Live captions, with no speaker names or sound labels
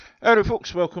Alright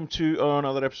folks, welcome to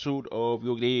another episode of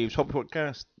Your Dave's Hobby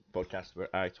Podcast where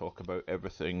I talk about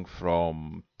everything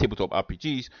from tabletop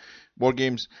RPGs, war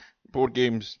games, board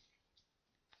games,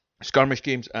 skirmish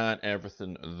games, and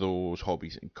everything those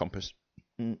hobbies encompass.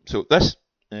 So this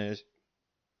is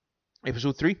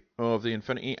episode 3 of the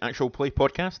Infinity Actual Play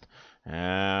Podcast.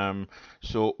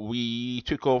 So we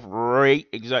took off right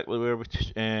exactly where we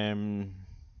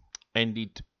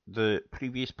ended the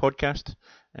previous podcast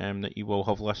that you will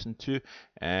have listened to,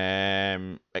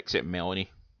 except Melanie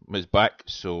was back,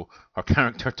 so her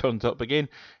character turns up again.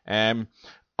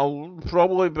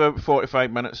 Probably about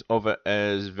 45 minutes of it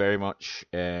is very much,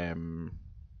 us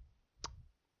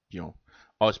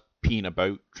peeing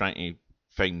about, trying to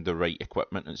find the right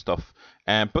equipment and stuff.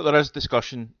 But there is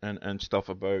discussion and stuff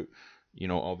about,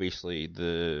 obviously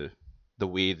the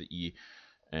way that you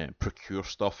procure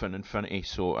stuff in Infinity,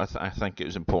 so I think it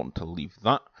was important to leave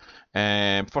that.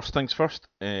 First things first,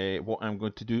 what I'm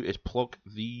going to do is plug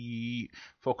the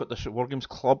Falkirk District Wargames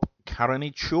Club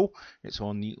Carronade show. It's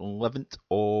on the 11th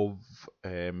of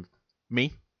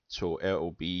May, so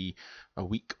it'll be a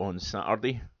week on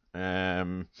Saturday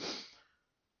at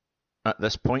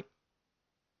this point.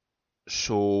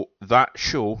 So that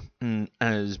show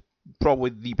is probably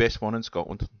the best one in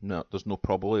Scotland. No, there's no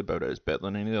probably about it. It's better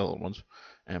than any of the other ones.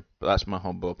 But that's my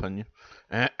humble opinion.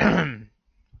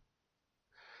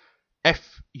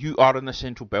 If you are in the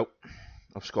central belt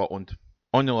of Scotland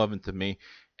on the 11th of May,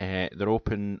 they're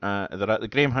open. They're at the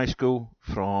Graham High School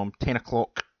from 10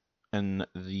 o'clock in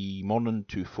the morning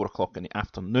to 4 o'clock in the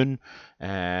afternoon.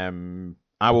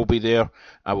 I will be there.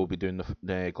 I will be doing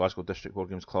the Glasgow District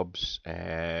Wargames Club's.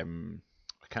 I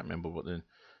can't remember what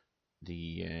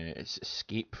it's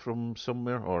escape from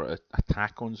somewhere or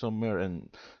attack on somewhere, and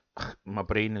my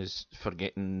brain is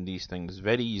forgetting these things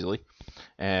very easily.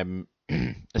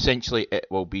 Essentially, it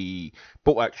will be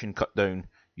bolt action cut down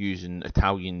using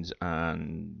Italians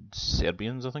and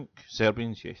Serbians, I think.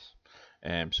 Serbians, yes.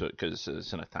 So because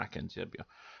it's an attack in Serbia.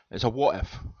 It's a what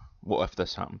if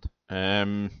this happened.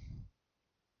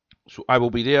 So I will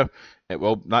be there.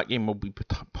 That game will be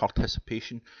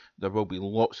participation. There will be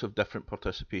lots of different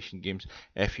participation games.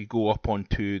 If you go up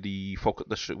onto the Falkirk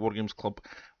District Wargames Club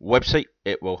website,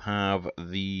 it will have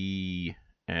the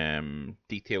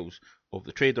details of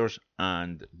the traders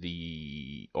and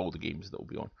all the games that will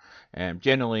be on.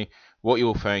 Generally, what you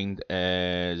will find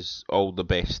is all the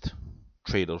best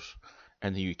traders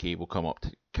in the UK will come up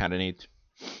to Carronade,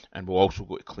 and we'll also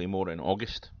go to Claymore in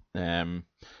August.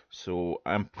 So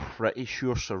I'm pretty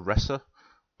sure Sarissa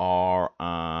are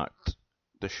at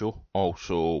the show.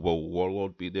 Also, will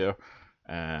Warlord be there?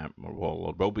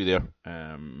 Warlord will be there.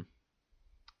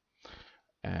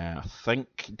 I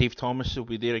think Dave Thomas will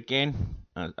be there again,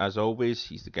 as always.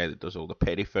 He's the guy that does all the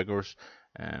Perry figures.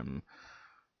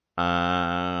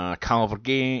 Caliver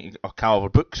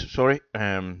Books, sorry.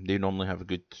 They normally have a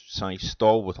good size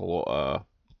stall with a lot of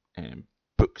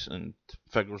books and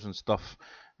figures and stuff.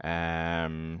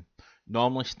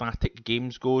 Normally Static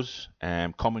Games goes,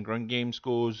 Common Ground Games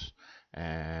goes,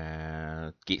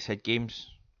 Gateshead Games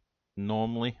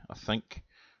normally, I think,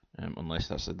 unless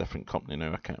that's a different company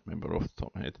now, I can't remember off the top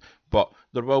of my head, but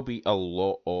there will be a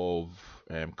lot of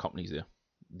companies there.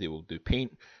 They will do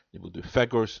paint, they will do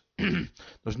figures.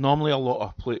 There's normally a lot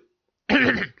of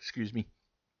excuse me,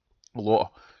 a lot of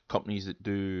companies that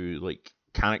do like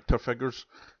character figures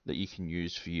that you can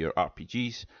use for your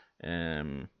RPGs.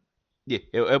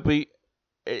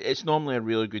 It's normally a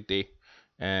really good day,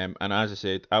 and as I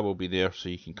said, I will be there, so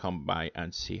you can come by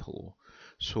and say hello.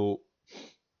 So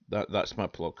that's my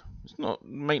plug.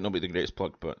 Might not be the greatest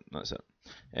plug, but that's it.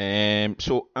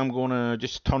 So I'm gonna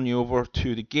just turn you over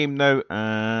to the game now,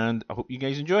 and I hope you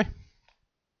guys enjoy.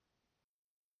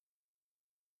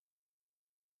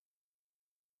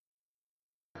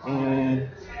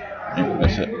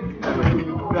 That's it.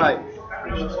 Right.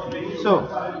 So,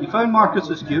 you found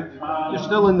Marcus's cube. You're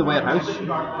still in the warehouse.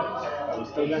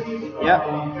 Still there?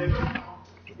 Yeah.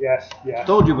 Yes, yeah.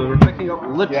 Told you we were picking up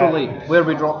literally where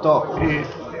we dropped off.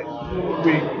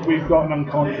 We've got an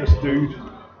unconscious dude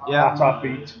at our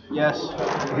feet. Yes.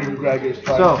 Who Greg is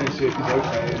trying to see if he's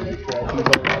okay, and he's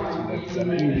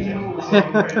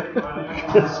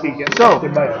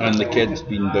And the kid's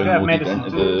been downloaded into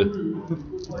the...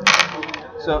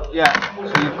 So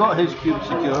you've got his cube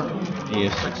secured.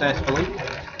 Yes. Successfully.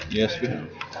 Yes, we have.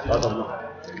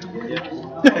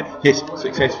 Yeah. Yes,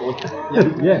 successfully.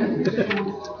 Yeah.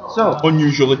 So.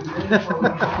 Unusually.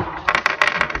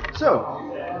 So.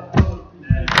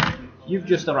 You've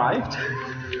just arrived.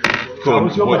 Go on,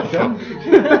 what the fuck?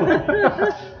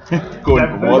 Go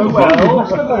on, what the fuck?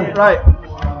 Right.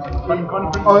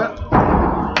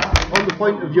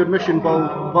 point of your mission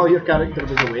while your character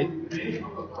was away,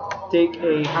 take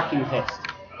a hacking test.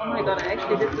 Oh my god, I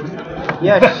actually did this.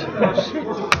 Yes.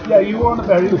 Yeah, you were on a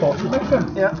very important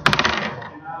mission. Yeah.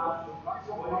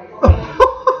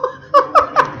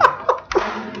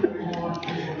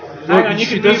 Hang on, you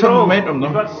she can does have re-roll. momentum,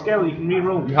 You've though. got skill, you can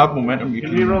re-roll. You have momentum. You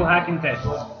can re-roll hacking tests.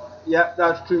 Yeah,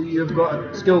 that's true. You've got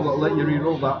a skill that'll let you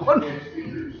re-roll that one.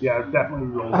 Yeah, definitely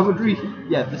roll. I would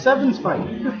Yeah, the 7's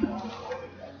fine.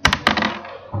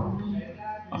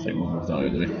 I think we'll move that out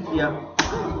of the way. Yeah.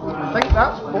 I think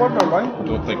that's borderline. I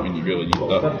don't think you really need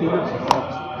that. 15 minutes.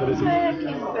 What is it?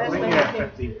 Yeah,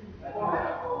 15.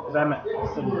 Because I'm at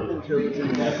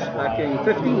Hacking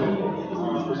 15.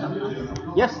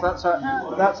 Yes, that's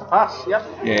a pass. Yep.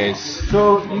 Yes.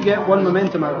 So you get 1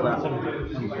 momentum out of that.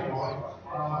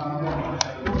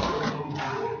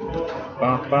 Ba,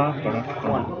 ba, ba,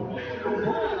 ba.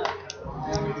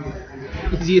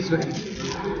 1. Easiest way.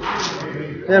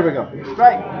 There we go.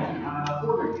 Right.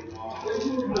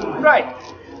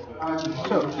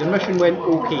 So your mission went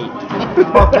okay.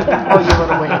 While you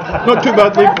were away. Not too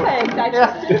bad, Dave. Perfect, I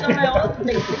just did it on my own,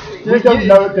 basically. We don't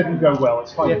know it didn't go well,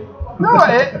 it's fine. Yeah. No,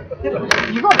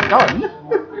 you got it done.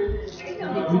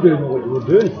 You didn't know what you were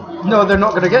doing. No, they're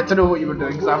not going to get to know what you were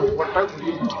doing because I haven't worked out what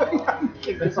you were doing. I'm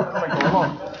kicking something going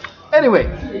on. Anyway,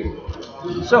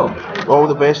 so. All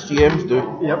the best GMs do.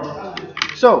 Yep.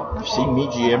 So. You've seen me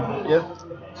GM. Yeah.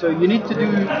 So you need to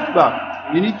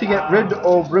you need to get rid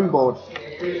of Rimbaud.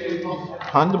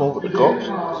 Hand them over the cops.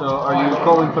 So are you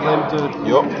calling for them to?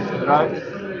 Yup. Right.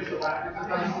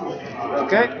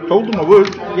 Okay. Told them I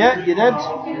would. Yeah, you did.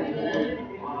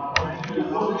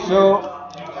 So,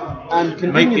 and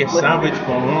Might be a conveniently, savage, but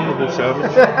an honourable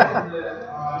savage.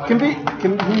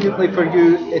 conveniently for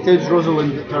you, it is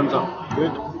Rosalind that turns up.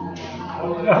 Good.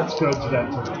 That's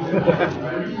coincidental.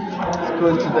 It's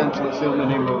coincidental, it's the only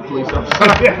name of a police officer.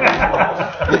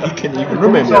 You can even Police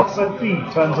remember. officer B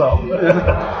turns up.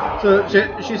 So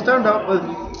she's turned up with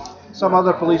some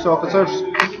other police officers.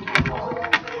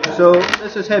 So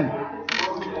this is him,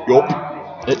 Yup.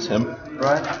 It's him.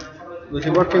 right? Was he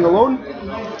working alone?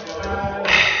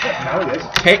 Now it is.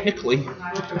 Technically,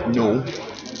 no.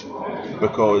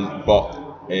 But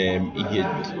he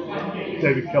had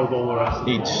David killed all the rest.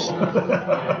 he'd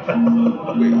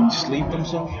slaved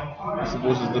himself, I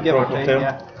suppose is the Give or proper take, term.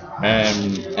 yeah.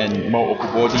 In multiple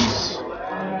bodies.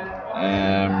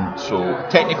 So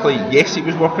technically, yes, he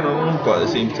was working alone, but at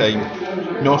the same time,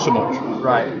 not so much.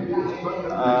 Right.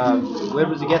 Where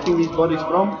was he getting these bodies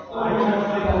from?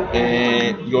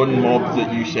 Yon mob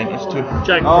that you sent us to.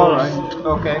 Jack All Frost. right.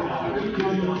 Okay.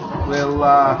 We'll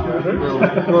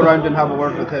go around and have a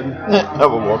word with him.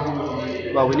 Have a word.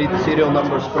 Well, we need the serial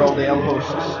numbers for all the L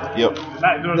hosts. Yep.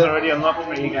 That door's already unlocked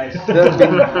for you guys.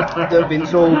 They've been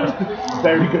sold.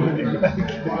 Very good at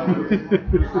it.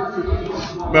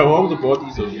 Well, all the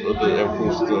bodies of the elf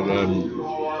hosts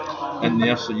are in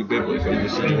there, so you'll be able to find the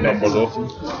serial numbers off them.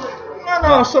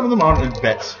 No, some of them aren't in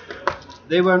bits.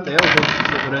 They weren't the L hosts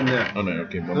that were in there. Oh no,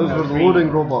 okay. Well, Those were the loading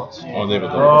robots. Oh, they were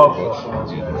the robots.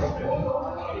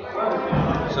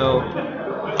 So,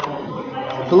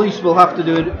 the police will have to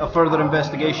do a further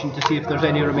investigation to see if there's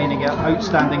any remaining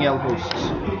outstanding L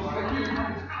hosts.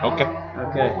 Okay.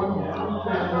 Okay.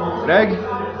 Greg?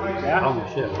 Yeah. Oh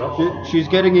shit, She's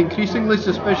getting increasingly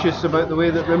suspicious about the way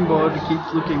that Rimbaud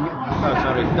keeps looking. Oh,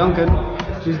 sorry, Duncan.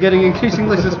 She's getting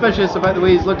increasingly suspicious about the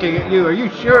way he's looking at you. Are you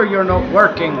sure you're not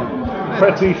working?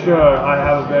 Pretty sure I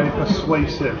have a very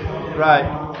persuasive Right.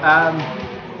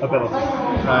 ability.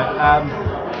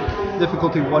 Right.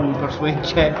 Difficulty 1 persuade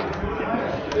check.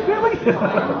 Really?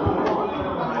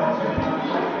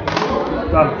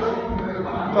 Done.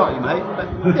 Thought you might, but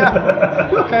yeah.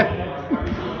 Okay.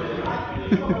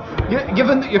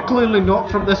 Given that you're clearly not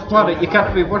from this planet, you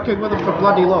can't be working with them for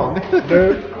bloody long.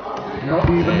 No, not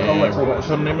even a little What's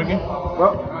her name again?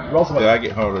 Well, Did Rosalind. I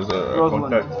get her as a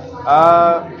Rosalind. contact?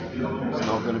 It's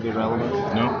not going to be relevant.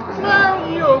 No?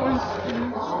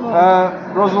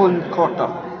 Rosalind Corta.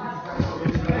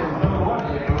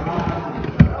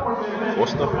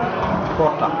 Foster?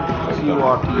 Corta.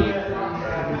 C-O-R-T-A.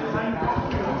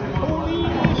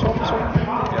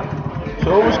 It's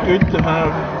always good to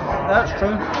have. That's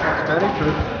true. That's very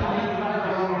true.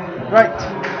 Right.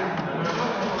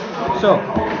 So,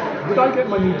 Would I get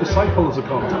my new disciple as a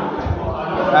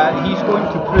contact? he's going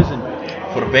to prison.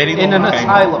 For a very long In an time.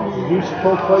 asylum.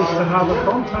 Useful place to have a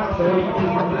contact, eh?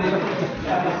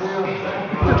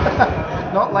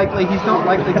 He's not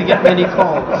likely to get many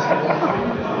calls.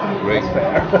 Right.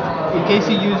 In case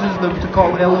he uses them to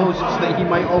call L hosts that he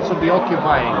might also be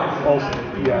occupying. Also,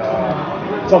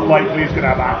 yeah. It's unlikely he's going to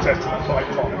have access to the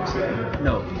electronics.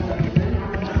 No.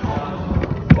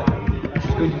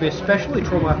 going to be especially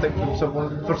traumatic for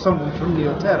someone from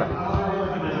Neoterra.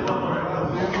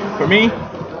 For me,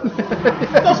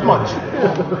 Not much.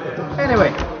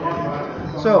 Anyway,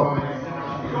 so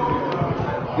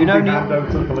you now We hand need.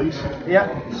 over to the police. Yeah.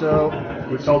 So.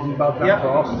 We told them about that Yeah.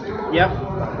 cross. Yep.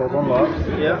 That door unlocked.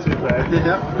 Yeah. That's it there.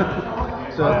 Yeah.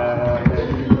 So. Uh,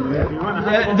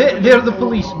 They're the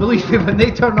police. Believe me, when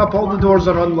they turn up, all the doors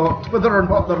are unlocked, whether or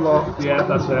not they're locked. yeah,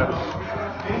 that's it.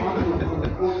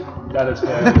 That is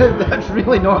fair. That's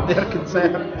really not their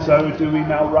concern. So, do we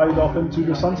now ride off into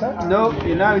the sunset? No,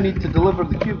 you now need to deliver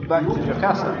the cube back to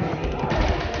Jocasta.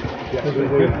 Yes, we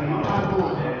do.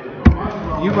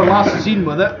 You were last seen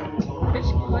with it.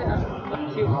 It's quite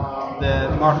a cute. The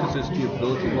Marcus's cube, the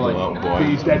little boy. oh boy.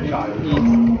 He's dead child.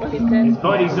 But he's dead. His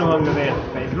body's no longer there,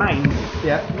 but his mind.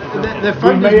 Yeah, they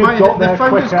found may his have mind. got They there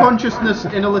found his quicker. consciousness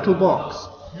in a little box.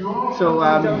 So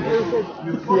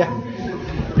yeah,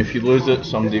 If you lose it,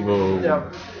 somebody will, yeah.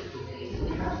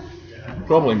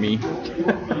 probably me,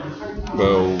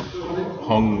 will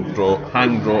hang,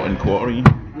 draw, and quarter you.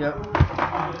 Yeah.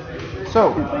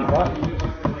 So,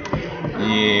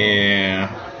 Yeah.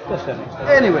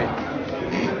 anyway.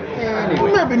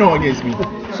 Maybe not against me.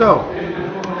 So,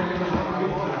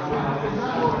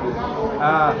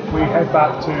 We head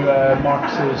back to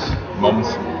Marcus's Mum's.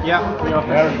 yeah.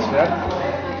 parents, yeah?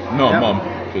 Not Yep. mum,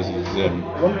 because it's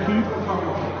One cube.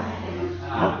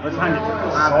 Let's hand it to him.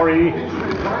 Sorry.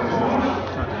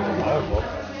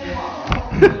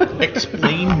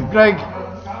 explain. Greg,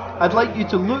 I'd like you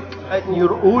to look at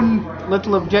your own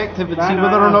little objective and see No,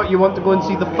 whether no. or not you want to go and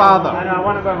see the father. I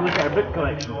want to go and look at her book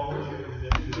collection.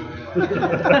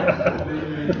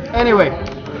 Anyway,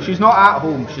 she's not at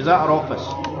home. She's at her office.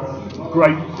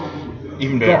 Great.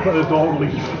 Even Drop at better. the door and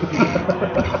leave.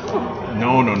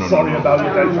 No. Sorry about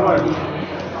your dead child.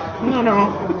 No.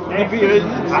 At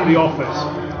the office.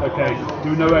 Okay.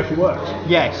 Do we know where she works?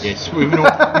 Yes. Yes, we know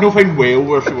find well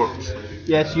where she works.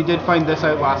 Yes, you did find this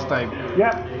out last time.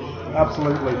 Yeah,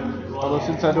 absolutely. Although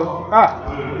since I don't...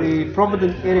 the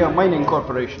Provident Area Mining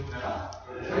Corporation.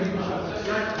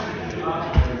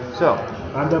 So,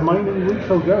 And the mining we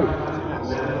shall go.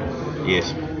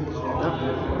 Yes.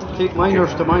 take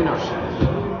miners to miners.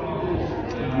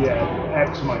 Yeah,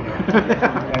 ex-miner.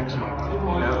 Ex-miner.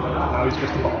 Now he's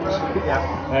just a boss.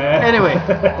 Yeah. Anyway.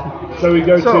 So we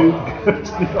go So- to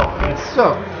the office.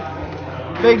 So,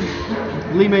 big,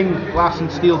 gleaming glass and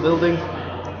steel building.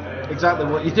 Exactly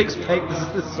what you'd expect. This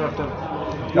sort of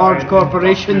large Giant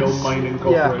corporations. industrial mining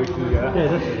Yeah. corporation, yeah.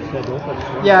 this is his head office.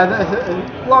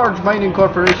 Yeah, large mining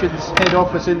corporations head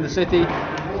office in the city.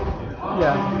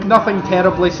 Yeah, nothing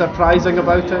terribly surprising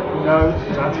about it. No,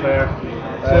 that's fair.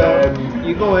 So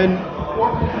you go in.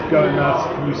 Go and ask,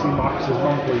 can you see Marcus's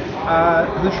mum, please?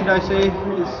 Who should I say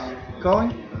is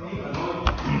calling?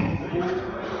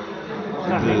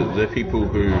 The people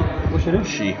who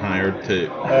she hired to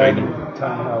find them.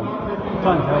 Tanhel.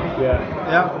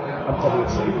 Yeah, Yeah. I'm probably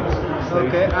asleep.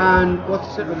 Okay. And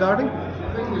what's it regarding?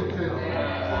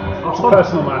 It's a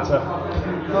personal matter.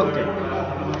 Okay.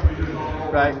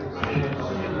 Right.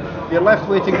 You're left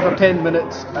waiting for 10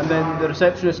 minutes, and then the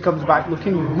receptionist comes back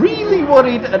looking really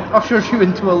worried and ushers you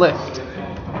into a lift.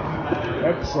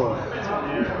 Excellent.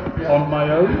 On my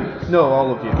own? No,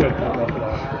 all of you. Good.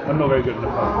 I'm not very good at the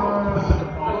phone.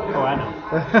 Oh, I know.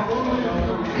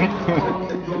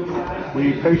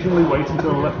 We patiently wait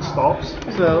until the lift stops.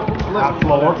 So, At lift.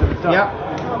 floor. Yeah.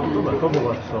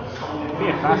 Be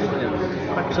a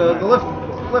fast. So the lift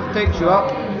takes you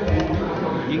up.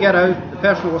 You get out. The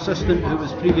personal assistant who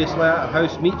was previously at her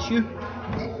house meets you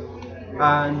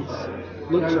and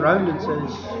looks around and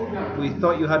says, "We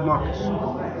thought you had Marcus."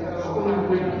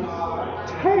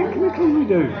 Technically we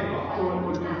do.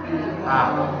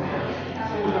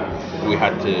 We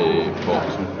had to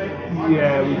box them.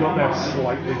 Yeah, we got there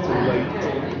slightly too late.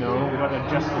 No, we got there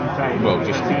just in time. Well,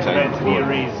 just in It was time meant to be for-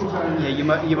 erased. Yeah,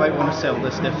 you might want to sell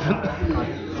this different.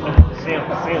 Sail.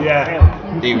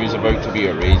 Yeah. He was about to be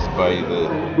erased by the.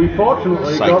 We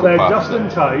fortunately got there Psychopath. just in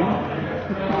time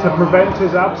to prevent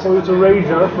his absolute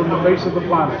erasure from the face of the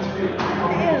planet.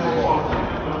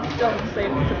 Don't say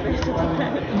what the face of the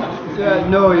planet.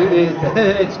 No,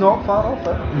 it's not far off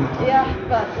it. Yeah,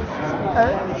 but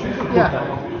Yeah,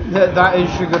 that is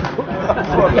sugar.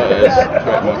 That is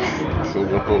pretty much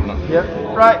sugarcoating it. Yep.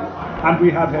 Right. And we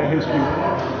had his cube.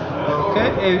 Okay.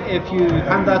 If you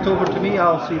hand that over to me,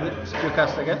 I'll see that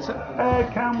Jocasta gets it.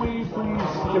 Can we please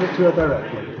give it to her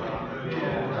directly?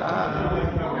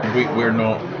 We're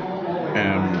not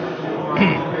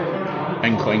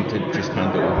inclined to just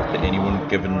hand it over to anyone,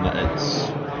 given that it's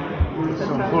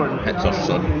our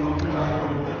son.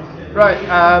 Right.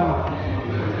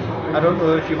 I don't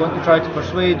know if you want to try to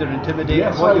persuade or intimidate,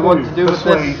 Yes, what I you do. want to do with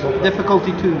Persuade. this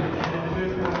difficulty 2.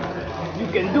 You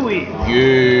can do it.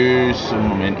 Use some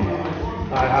momentum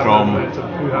I have from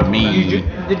momentum. Who has me.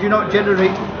 Did you not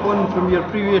generate one from your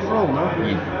previous roll, no?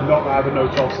 Not I have a no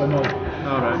toss, so no.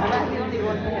 Alright.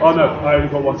 Oh no, I only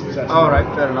got one success. Alright,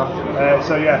 fair enough.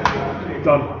 So yeah,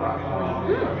 done.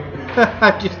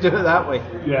 Just do it that way.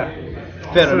 Yeah.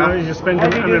 Fair So enough. you just spend How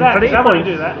an do you do that? 'Cause infinity I want to point.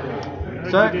 do that.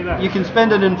 So you can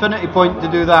spend an infinity point to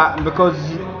do that, and because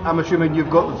I'm assuming you've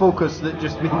got the focus, that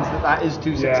just means that that is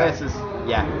 2 successes.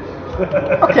 Yeah.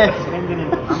 Okay. I'm going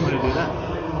to do that.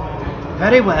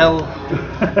 Very well.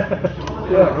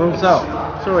 Yeah. So,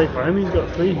 Sorry for him, he's got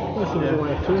 3. This one's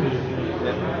only have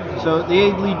 2. so the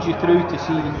aid leads you through to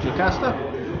see Jocasta.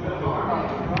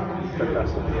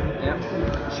 Fantastic. Yep.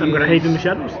 I'm going to hide in the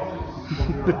shadows.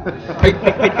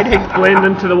 Blend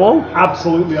into the wall.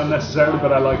 Absolutely unnecessary,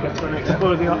 but I like it.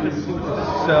 Explore the office.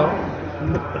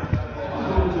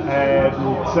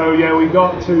 So yeah, we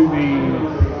got to the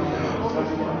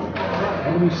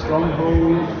enemy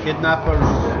stronghold,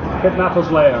 Kidnapper's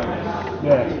Lair.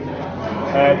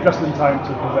 Yeah. Just in time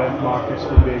to prevent Marcus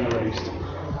from being erased,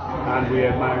 and we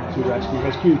have managed to rescue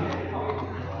his cube.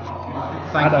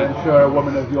 Thank And you. I'm sure a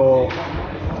woman of your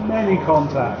many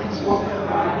contacts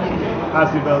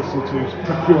has the ability to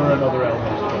procure another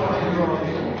element.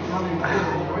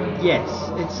 Yes,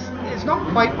 it's not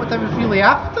quite what I was really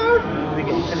after,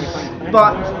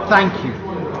 but thank you.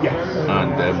 Yes.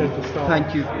 And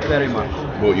Thank you very much.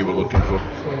 what you were looking for.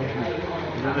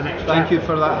 Thank you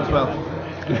for that as well.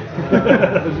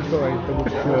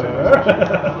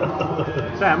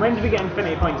 Sam, when do we get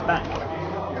infinity points back?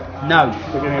 Now,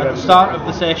 Beginning at of the start of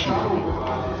the session.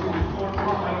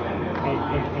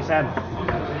 Hey Sam,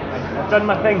 I've done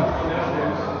my thing.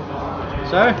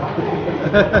 Sorry?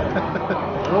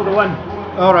 Roll the 1.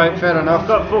 Alright, fair I've enough.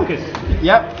 got focus.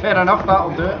 Yep, fair enough,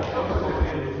 that'll do it.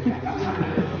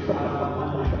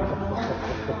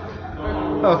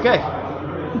 Okay.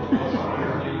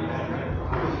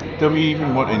 Do we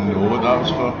even want to know what that was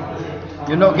for?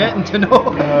 You're not getting to know.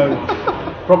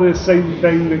 Probably the same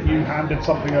thing that you handed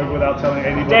something over without telling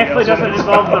anybody Definitely else. doesn't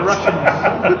involve the Russians.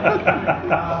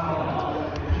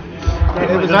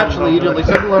 It was actually eerily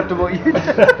similar to what you did.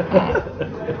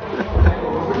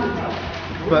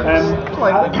 But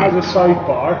slightly. As a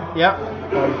sidebar, Yep,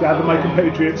 I gather my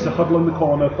compatriots to huddle in the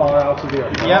corner far out of the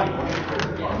earth. yep.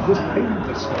 Was payment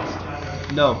discussed?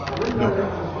 No.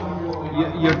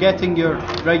 You're getting your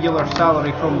regular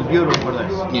salary from the Bureau for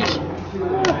this. Yes.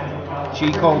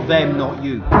 She called them, not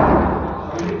you.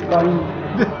 Fine.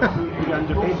 You're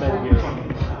underpaid by the years.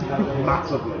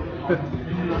 Massively.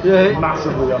 Yeah.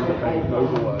 Massively underpaid and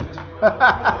overworked.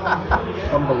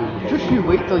 Unbelievable. Just you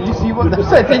wait till you see what they're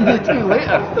sending you to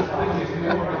later.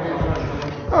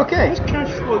 Okay.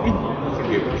 Cash flow again. I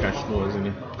forget what cash flow is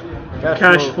again.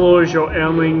 Cash flow is your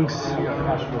earnings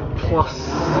plus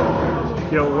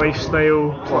your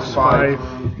lifestyle plus 5.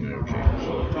 Yeah, okay.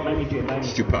 So,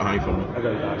 stupid high for me.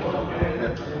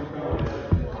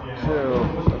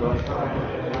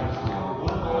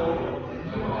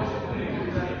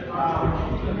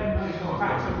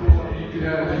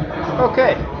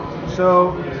 Okay,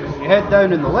 so you head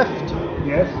down in the lift.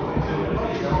 Yes.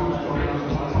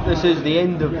 This is the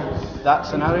end of that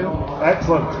scenario.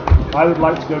 Excellent. I would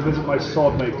like to go visit my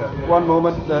sword maker. One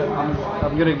moment,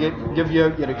 I'm going to give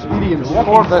you your experience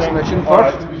for this mission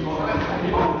first.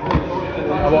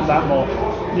 I want that more.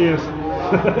 Yes.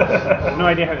 I've no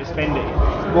idea how to spend it.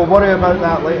 We'll worry about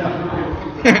that later.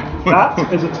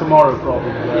 That is a tomorrow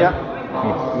problem. Yep.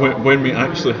 When we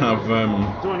actually have Don't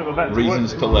want to go back to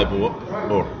reasons work. to level up,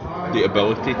 or the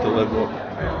ability to level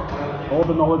up. Or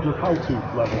the knowledge of how to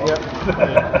level up.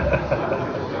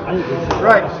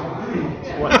 Right.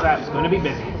 WhatsApp's going to be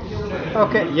busy.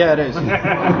 Okay, yeah, it is.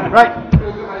 Right.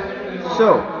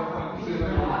 So,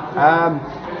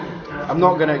 I'm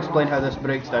not going to explain how this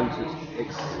breaks down. So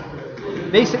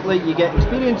basically, you get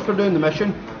experience for doing the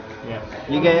mission. Yeah.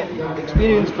 You get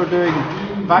experience for doing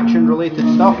faction-related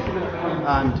stuff,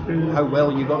 and how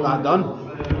well you got that done.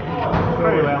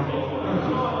 Very well.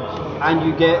 And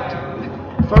you get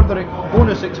further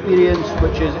bonus experience,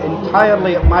 which is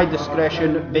entirely at my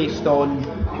discretion based on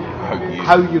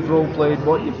how you've role-played,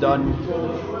 what you've done.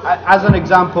 As an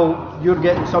example, you're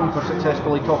getting some for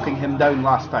successfully talking him down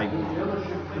last time,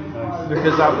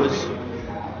 because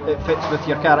it fits with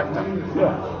your character.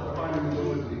 Yeah.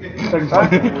 Things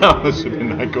like I'm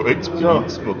assuming I got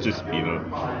experience for just,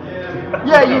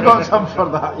 Yeah, you got some for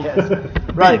that, yes.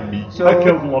 Right, so I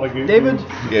killed a lot of goose. David,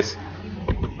 Yes.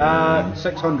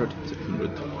 600.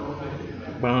 600.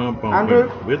 Andrew?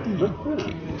 Where do you put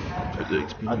the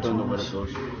experience? I don't know where it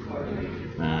goes.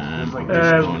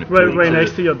 Right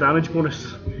next to your damage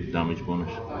bonus. Damage bonus.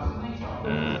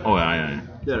 Oh, aye.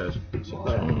 There it is.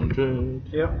 600.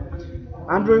 Yep.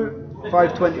 Andrew,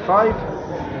 525.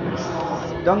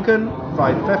 Duncan,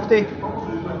 550.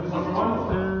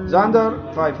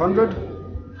 Xander, 500.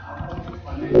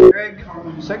 Greg,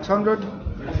 600.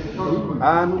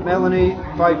 And Melanie,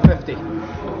 550.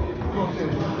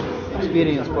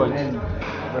 Experience points.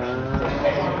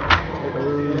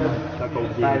 That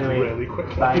goes By the way, really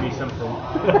quick. buy me something.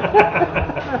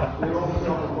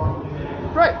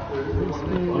 Right.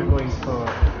 You're going for.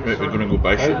 Right, we're going to go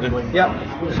buy shit then. Yep.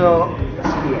 So,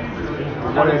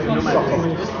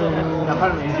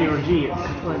 Apparently 0G.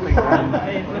 It's like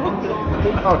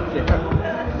oh, yeah.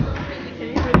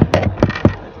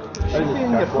 Should be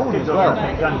in your phone as well.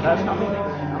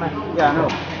 Yeah, I know.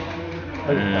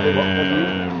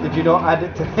 Did you not add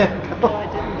it to No, I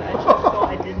didn't. I just thought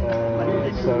I didn't. But it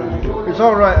didn't. It's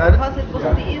alright. Because it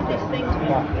wasn't the easiest thing to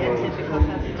get to because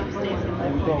that stuff stays in my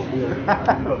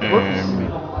phone.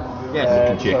 Yes. You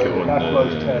can check it on the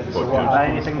podcast. Buy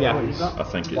anything Yeah. please. I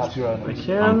think it's. I I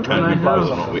can, and I can't remember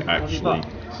whether or have not we actually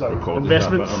recorded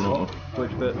Investments. that bit or not.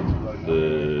 Which bit?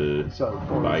 The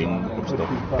buying of stuff.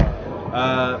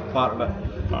 Part of it.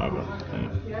 Part of it.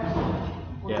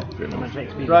 Yeah. Fair enough.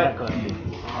 Right.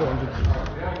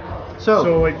 So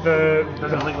So, like the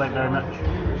Doesn't look like very much.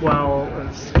 well,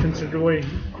 it's considerably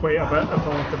quite a bit if I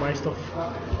want to buy stuff.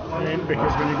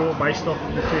 Because when you go to buy stuff,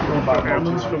 you take off the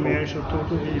earnings from the actual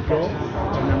total that you've got,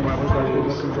 and then whatever's left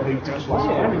over comes off your cash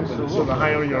flow. So the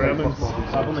higher your earnings,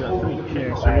 I've only got 3.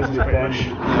 yeah, so yours is quite rich.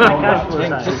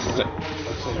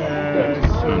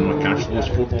 And my cash flow is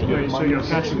 14. Right, so your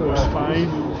cash flow is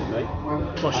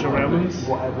 5, plus your earnings,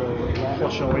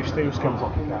 plus your lifestyle skill.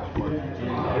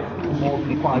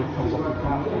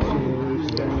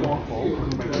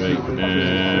 Right,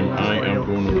 I am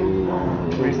going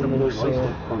to. Reasonable. So,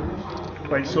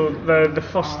 right, so the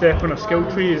first step on a skill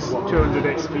tree is 200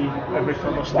 XP. Every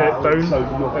further step down is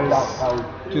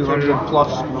 200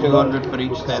 plus 200 for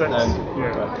each step 6. down.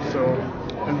 Yeah.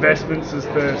 So investments is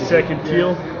the second tier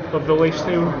of the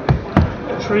lifestyle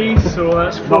tree. So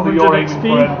that's 400 XP.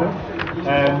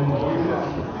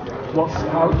 What's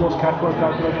cash flow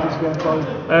calculated again,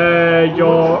 sorry?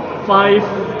 Your 5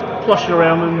 plus your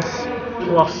earnings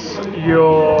plus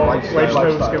your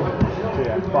lifestyle skill. So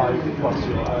yeah, 5 plus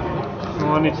your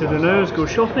All I need to do now is go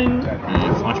shopping.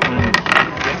 Flashbang.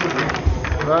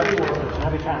 Right.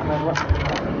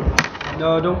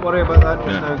 No, don't worry about that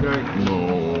just now, Greg.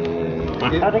 No. How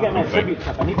do I get my attribute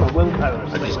cup? I need my willpower.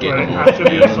 I just get Right, them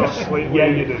attributes are off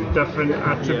slightly different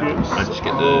attributes. I just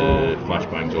get the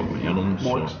flashbangs off my earnings.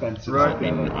 more So expensive. Right. I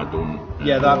mean, I don't.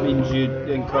 Yeah, that means you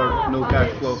incur no cash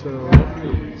flow.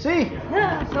 See?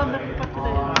 Yeah, so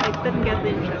I didn't get the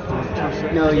interesting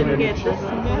stuff. No, I you didn't didn't. get this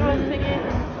mirror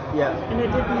thingy, Yeah. and I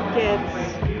didn't get.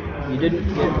 You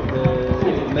didn't get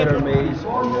the mirror maze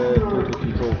and the total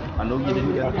control. I know you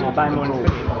didn't get the total buy more control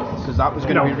infinity. because that was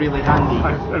going to be really handy.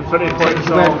 Infinity points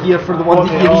You went here for the one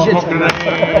that you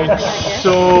needed.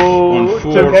 So, to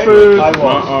Unfortunately, improve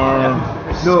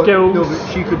No, skills. no,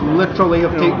 but she could literally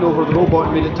have taken over the robot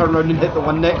and made it turn around and hit the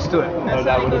one next to it. No,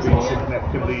 that would have been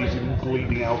significantly easier than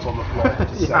bleeding out on the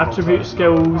floor. attribute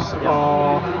skills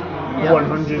are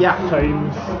 100 Yeah.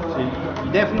 times So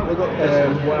you definitely got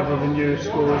this. whatever the new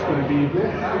score is going to be.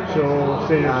 So,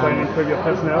 say you're trying to improve your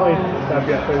personality, that'd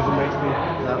be 1000 XP.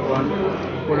 That one,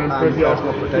 Or improve And your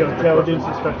personal protective intelligence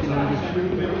is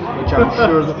 1500. which I'm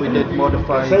sure that we did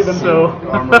modify So-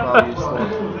 armor values for.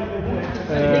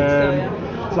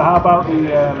 So how about the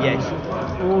Yes.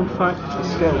 Oh, in fact,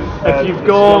 skill? If you've the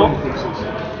got- skill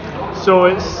increases. so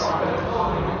it's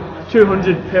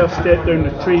 200 per step down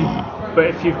the tree, but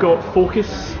if you've got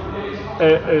focus,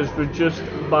 it is reduced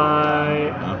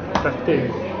by 50.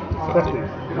 50.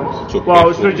 So Well,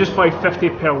 it's careful. reduced by 50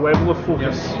 per level of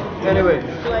focus. Anyway,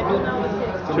 Do I do now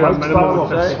with To a minimum of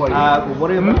 50. we'll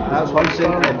worry about that's one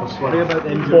thing. Worry about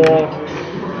the injury. For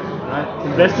Right?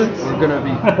 investments, We're going to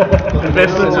be.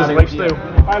 investments is lifestyle.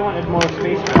 If I wanted more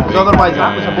space, Because otherwise,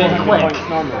 that was a bit quick. points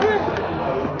normally.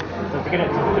 So if I get it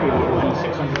to 3, it'll be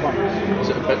 600 points. Is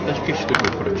it a bit dickish to go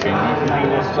for a chain knife?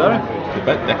 Minus. Sorry? It's a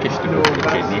bit dickish to go No, for a chain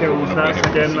that's knife. skills, when that's I've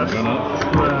got again, a that's... finger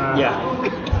on it. Yeah.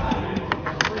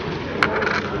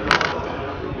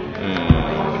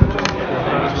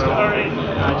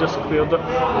 I just cleared it.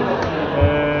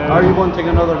 Are you wanting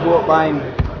another go at buying?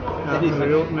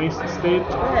 Real nice estate.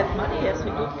 I have money, yes, we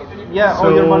did get rid of Yeah, So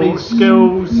all your money's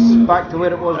skills back to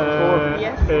where it was before.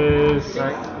 Yes. is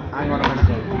Right, hang on a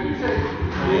minute.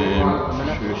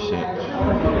 sets.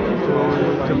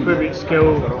 To improve each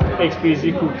skill, XP is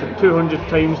equal to 200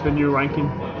 times the new ranking.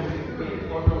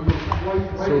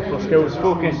 So for skills,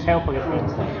 Focus, help or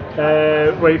against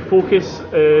right, focus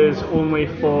is only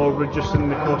for reducing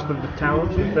the cost of the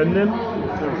talents within them.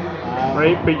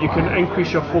 Right, but you can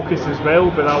increase your focus as well,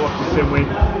 but that works the same way.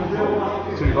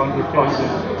 200 times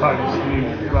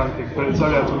the ranking, but it's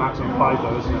only up to maximum 5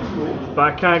 though, isn't it?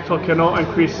 But a character cannot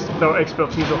increase their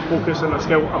expertise or focus in a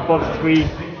skill above 3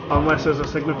 unless there's a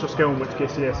signature skill, in which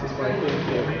case yes, it's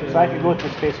 5. So I could go to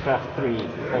Spacecraft 3,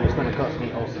 but it's going to cost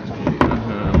me all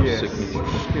 600.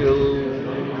 Signature skill.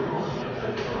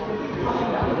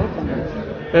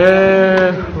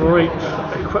 Right,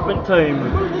 equipment time.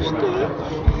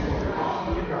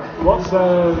 What's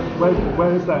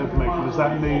where is that information? Is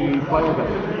that in the player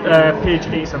bit? Page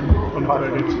 87 on the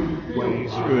credit. Where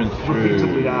he's Going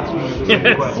repeatedly through. asking me the Yes.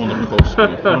 same question. Only cost me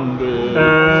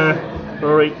 100.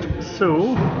 Right, so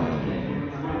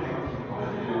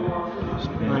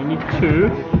I need to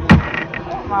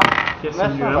get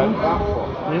some new ammo.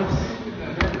 Yes.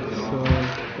 So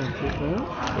I'll take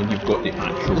that. When you've got the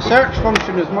actual. The search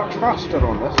function is much faster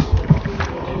on this.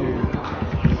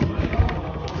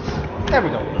 There we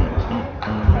go.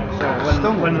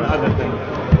 So one other thing.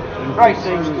 Right.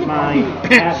 Increasing my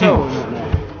cash flow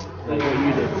like what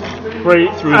you did.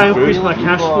 Right, Through I and increase through my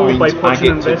cash flow means by I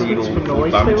purchasing get to investments reroll from the full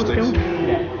lifestyle damage skill.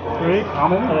 Yeah. Right? How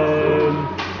many?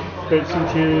 But since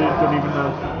you probably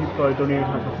don't even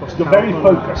have the first You're very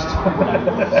talent, focused.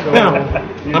 so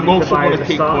you I'm need also to buy going the to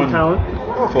take starting one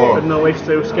talent for and the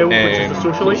lifestyle skill, which is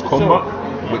the close socialite. combat,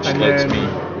 which And lets then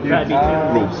me That'd be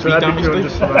roll So 3 that'd be damage 200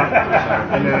 dice. for that,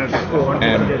 and then it's 400 to get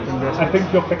I investment.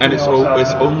 think you're picking And it's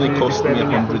only You'd be cost me spending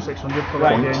 100 600 for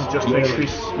Right. that again, just to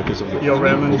increase because of the your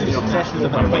remnants and your successes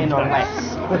of a 10 or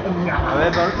less.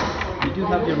 However, you do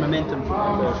have your momentum for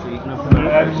so you can have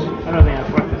I don't think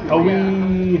that's worth it. Are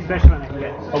we? Especially when I can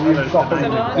get Are we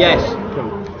stopping? Yes,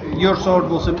 Cool. your sword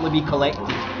will simply be collected.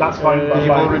 That's fine. You've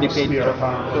already paid for it.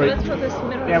 apparently. That's for this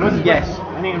mirror. Yeah, wasn't Yes.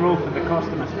 I need to roll for the cost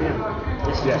of my spear.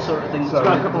 This is Yes. the sort of thing So- that's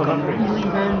Got a going to couple of become hundred. really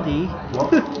handy.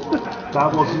 What?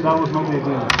 That was not the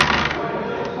agreement.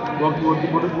 What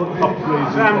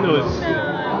upgrades? Sam knows.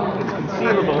 It's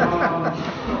concealable.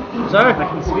 Sorry?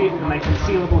 My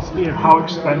concealable spear. How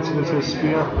expensive is his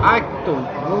spear? I don't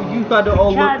know. You had it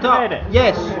all Chat looked up. read it.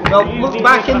 Yes. Well, You look did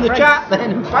back it in the for chat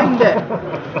then and find it.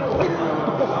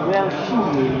 Well, she.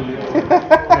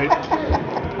 Right.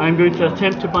 I'm going to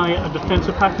attempt to buy a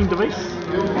defensive hacking device.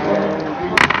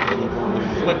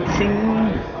 Fletching.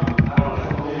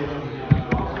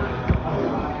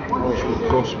 Which will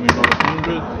cost me another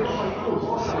 100.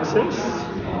 Success.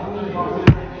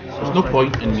 There's no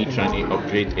point in me trying to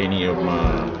upgrade any of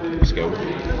my skills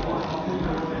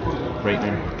right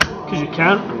now. Because you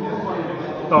can't.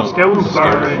 Or skills, skills.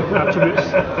 sorry,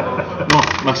 attributes. No,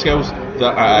 my skills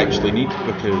that I actually need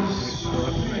because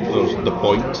there's the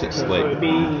points. It's So it would like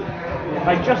be. If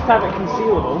I just have it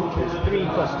concealable, it's 3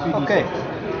 plus 2d6. Okay.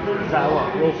 Is that a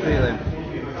lot? Roll 3 then.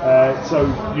 So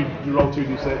you roll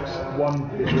 2d6. 1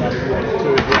 is the average one,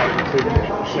 2 is the average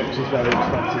 2, 6 is very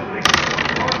expensive.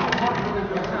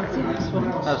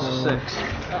 That's a 6.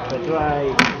 But do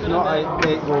I. Not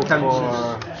it counts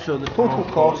as, so the total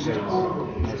cost.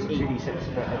 It's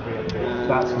 2d6 for every upgrade.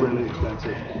 That's really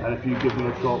expensive. And if you give me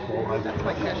a shortfall,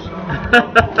 Like this.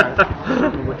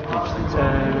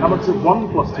 how much is it? 1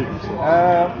 plus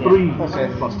 2d6? 3 Okay.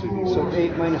 plus 2d6. So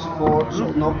 8 minus 4,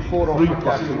 so not 4 off 3 the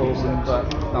plus calculation, but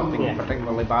nothing Yeah.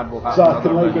 particularly bad will So happen.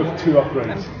 can I other go than- for 2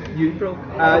 upgrades? You,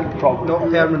 Problem. not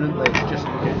permanently, just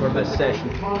for this session.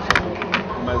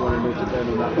 You might want to note it down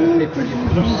on that paper.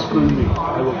 Just screw me.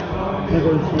 I will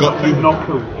never Got you. not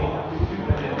cool.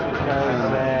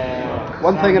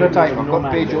 One thing at a time, I've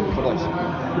got page up for this.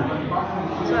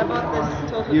 So I bought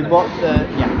this total. You for- bought the,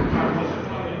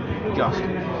 just.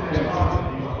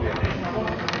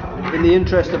 In the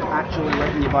interest of actually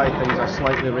letting you buy things, I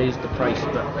slightly raised the price,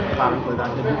 but apparently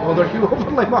that didn't bother you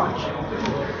overly much.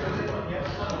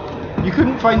 You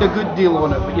couldn't find a good deal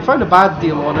on it, but you found a bad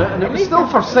deal on it, and it was still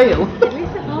for sale. At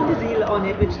least I found a deal on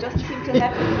it, which doesn't seem to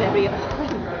happen very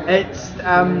often. It's,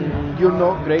 you're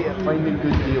not great at finding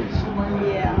good deals.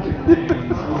 Yeah.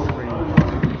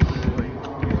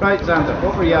 Right, Xander,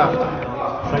 what were you after?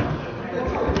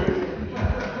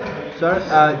 Sorry?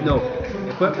 No.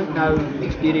 Equipment now,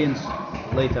 experience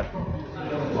later.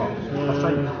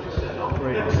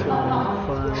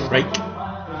 right.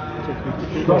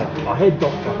 A head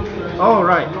doctor. Oh,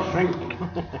 right.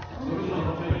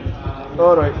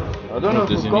 Alright. I don't know if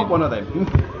Does we've he got need- one of them.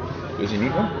 Does he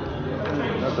need one?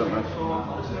 I don't know.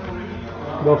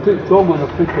 Well, I've took Dom and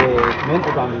I've took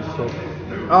mental damage, so.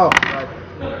 Oh, right.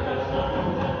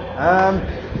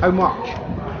 How much?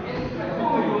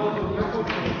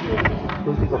 I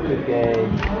don't think I took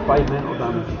 5 mental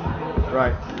damage.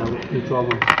 Right. I got 2 trauma.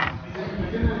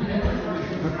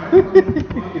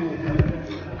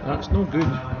 That's no good.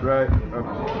 Right.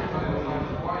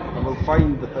 I will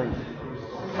find the thing.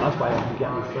 That's why I'm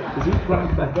getting this right. Is he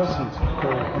correct that does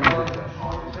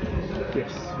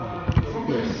Yes.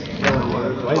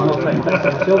 Why not trying to fix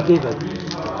himself, David?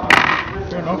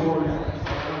 Fair enough.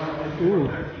 Ooh.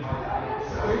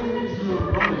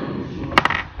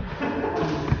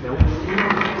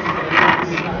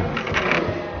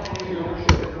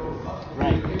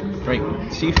 Right,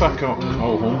 see if I got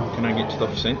all home, can I get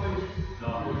stuff sent?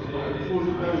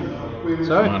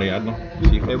 Sorry? Ariadne.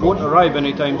 See if I It got won't home. arrive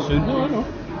anytime soon. No, I know.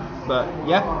 But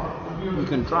yeah, you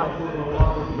can try.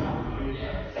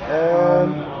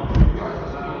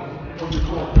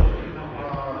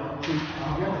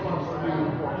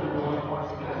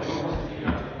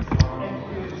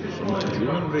 Some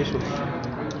human racers.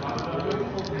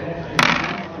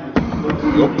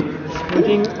 Yup. I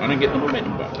didn't get the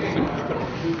momentum back. I think.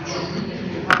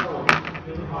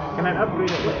 Can I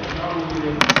upgrade it with?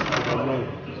 No,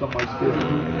 it's not my skill. 9.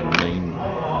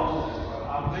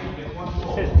 It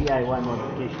says DIY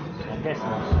modifications. I guess it's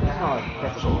not a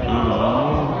difficult thing. I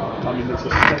mean, it's a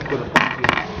stick with a pointy.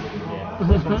 Yeah,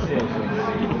 this one's sales.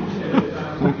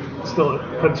 Still,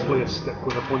 principally a stick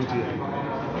with a pointy end.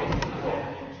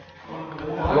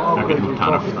 I get no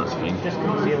tariff, that's fine. Just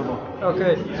concealable.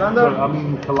 Okay, But, Xander, I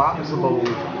mean, collapsible.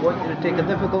 want you to take a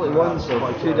difficulty 1, so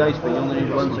 2 dice, but you only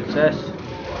need 1 success.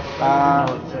 No,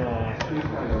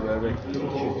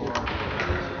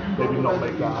 Maybe not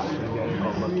make that actually get in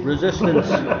public. Resistance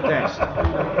test.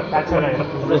 that's how I.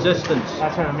 Resistance.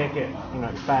 That's how I make it,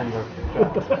 expand or.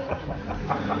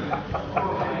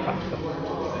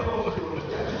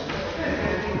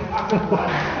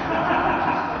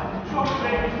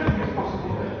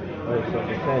 Right, so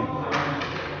it's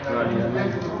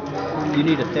 10. You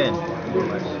need a 10, more or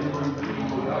less.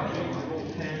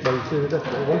 Well, you see the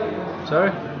difference, one?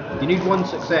 Sorry? You need 1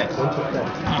 success. 1 success.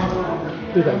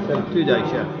 2 dice, then. 2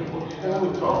 dice, yeah.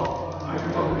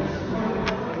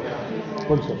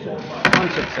 1 success. 1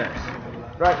 success.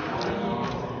 Right.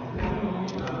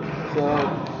 So.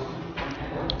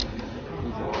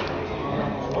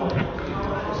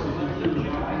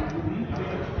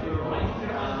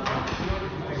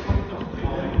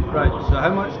 Right, so how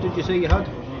much did you say you had?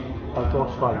 I've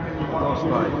lost 5. Lost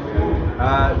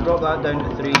 5. Drop that down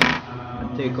to 3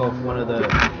 and take off one of the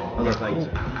other things.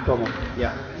 Come on.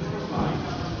 Yeah.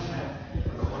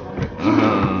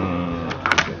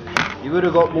 You would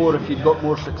have got more if you'd got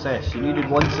more success. You needed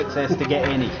 1 success to get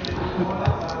any.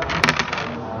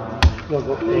 Well,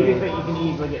 got You can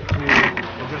easily get 2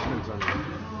 adjustments on it.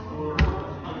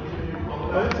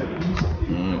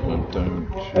 Went down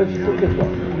How'd you put this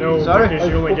one? No, Sorry? because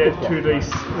you only get 2 dice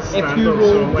If standard, you so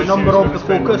roll the unless number you're of gonna the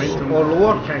spend focus momentum, or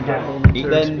lower, you can't get more than 2.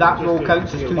 then that roll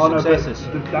counts as 2 Oh, no, but successes.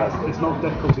 it's not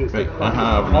difficulty, it's Right, I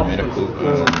have a medical.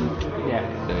 Yeah.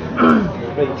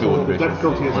 Fuel The racer.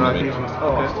 difficulty is One of right it.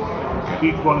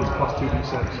 here. Each one is plus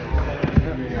 2d6.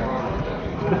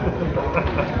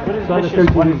 What is So the vicious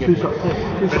 1 counting is give 2 you?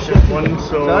 successes. Vicious 1,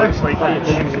 so Sorry? it's like Right, each.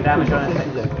 then the damage on it.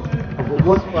 I've got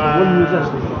one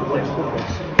resistance, I've got 1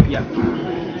 focus. Yeah.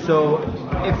 So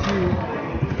if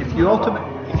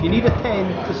you need a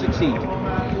 10 to succeed,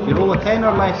 if you roll a 10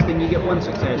 or less, then you get 1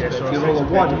 success. Yeah, But so if you roll a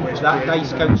 1, effectively that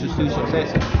dice counts as 2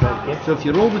 successes. So if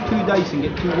you roll the 2 dice and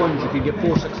get 2 1s, you could get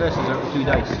 4 successes out of 2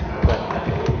 dice.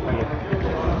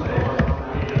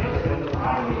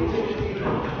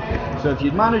 So if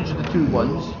you'd managed the 2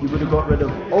 1s, you would have got rid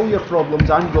of all your problems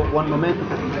and got 1 momentum.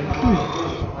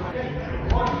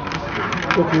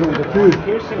 So if you roll the 2,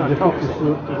 the focus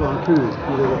is on 2.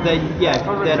 Then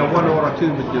then a 1 or a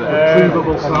 2 would do it.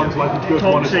 Retrievable sounds like a good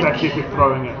one, Toxic. especially if you're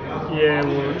throwing it. Yeah,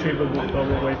 well, retrievable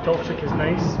probably. Toxic is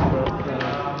nice, but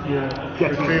yeah,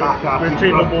 Getting it back after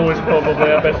you retrievable is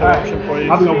probably a better option for you.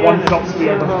 Having a one-shot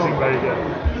spear doesn't seem very good.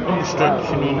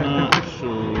 Instruction on that, so.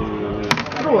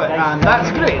 Throw it, and that's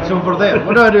great. It's over there.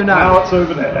 What do I do Now now? it's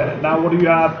over there. Now what do you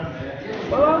have?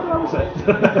 Well, that was it.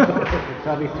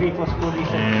 That'll be 3 plus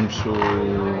 4d6. So.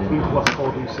 3 plus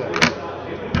 4d6.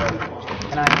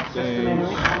 Can I assist them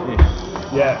anyway? Yes.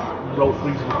 Yeah, roll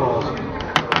 3s and 4s.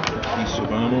 Piece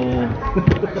of ammo.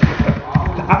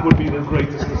 That would be the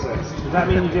greatest assist. Does that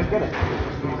mean you just get it?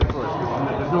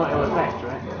 There's no ill effect,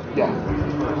 right? Yeah.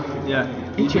 Yeah.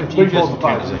 HMG Bring doesn't forward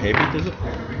count as a heavy, does it?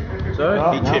 Sorry?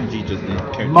 HMG doesn't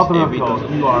count as Mother of heavy, does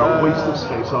God, it? you are a waste of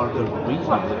space, aren't you?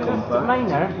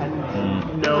 Minor, and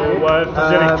No, if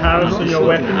there's any tariffs on your Short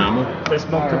weapon, ammo. it's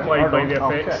multiplied by the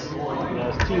effects.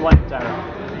 yeah, it's T1 tower.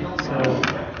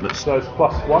 That's So it's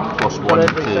 +1. plus For 1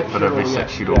 every for every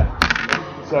 6 6 euro, euro.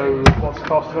 Yeah. So what's the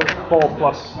cost of it? 4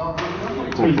 plus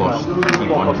 3 plus pounds. 3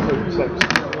 4 pounds. plus 2, 6.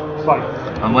 It's fine.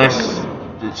 Unless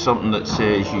it's something that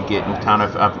says you get no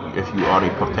tariff if you are a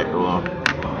particular,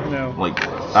 No. like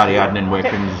Ariadne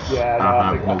weapons Yeah, no, I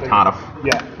have think, no I think, tariff.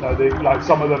 Yeah, no, they, like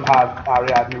some of them have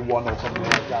Ariadne 1 or something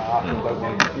like that happen, don't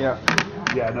they? Yeah.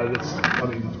 Yeah, no, that's, I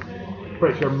mean,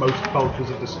 pretty sure most cultures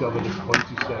have discovered this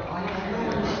pointy stick.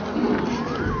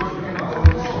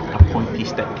 A pointy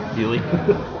stick, really.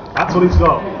 That's what he's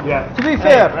got, yeah. To be When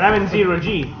fair, I'm in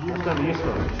 0G, it's going to be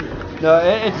useful. no,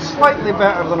 it's slightly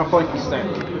better than a pointy stick.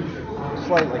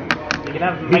 Slightly. You can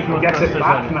have He can get it micro back thrusters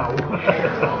on it. now.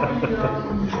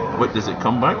 What, does it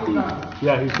come back to you?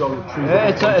 Yeah, he's got a retrieval.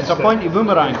 It's a stick. pointy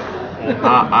boomerang.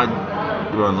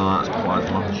 Well, no, that's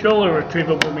plasma. Surely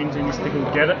retrievable means he needs to go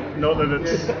get it, not that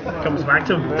it comes back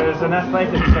to him. There's an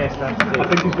athletics test I have to I do.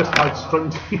 think he's just tied string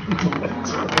to you.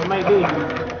 It might be.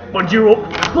 But you're up.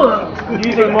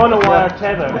 Using monowire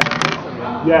tether.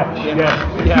 Yeah.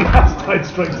 He has tied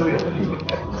strings to the end.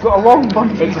 It's got a long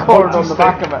bungee It's a cord pointy on the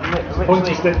back of stick. it.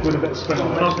 Pointy stick with a bit of string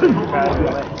on it.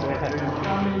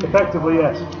 Effectively,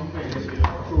 yes.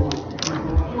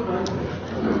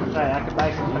 Right, I could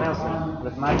buy something else then,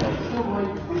 with my dice.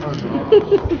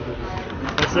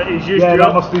 That's it, he's used Yeah, you that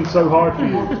up. must have been so hard for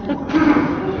you.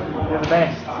 You're the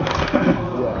best.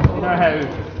 Yeah. You know how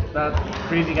that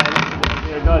crazy guy looks at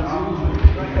your gods?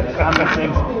 Hammer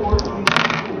things.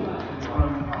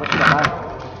 What should I buy?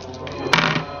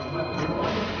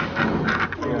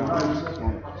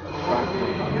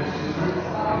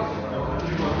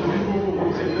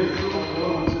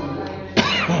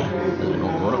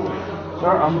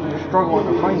 Sir, I'm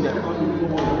struggling to find it. Because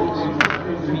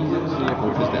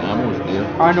the ammo's there.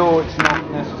 I know it's not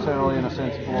necessarily in a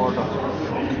sensible order.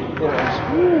 Here it is.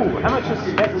 Ooh, how much is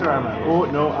Spectre armor? Oh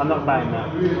no, I'm not buying that.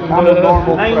 I'm a normal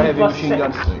for 9 heavy plus machine 6.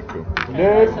 guns.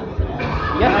 Very cool.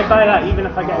 Can I buy that even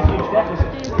if I get a huge deficit?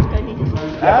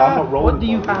 Yeah, but I'm not rolling. What do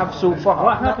you have so far?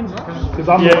 What happens? Because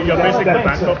I'm Yeah, not you're basically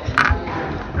deficit. bankrupt.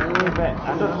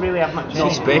 I don't really have much. See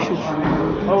specials.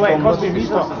 Oh wait, it cost me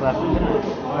resources left, didn't it?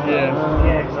 Yeah.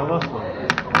 Yeah, because I lost one.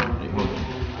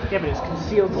 Yeah, but it's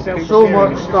concealed self. So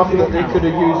much stuff that they could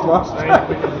have used last time.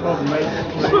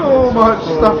 So much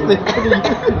stuff they could have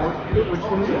used.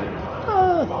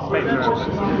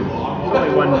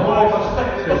 Only one.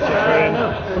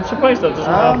 I'm surprised that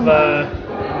doesn't have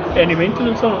any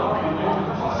maintenance on it.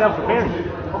 Self-repairing.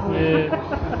 Yeah.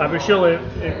 But surely it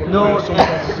would No, require some sort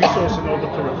of resource in order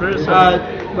to repair it.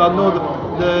 Well, no,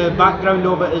 the background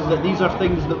of it is that these are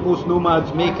things that most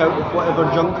nomads make out of whatever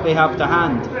junk they have to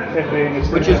hand,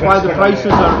 which is why the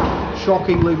prices are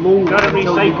shockingly low You gotta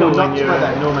until you go recycle when nuts you're with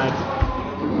a it. nomad.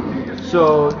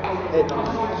 So,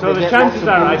 So they the get lots chances of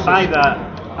are I bonuses. buy that,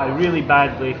 I really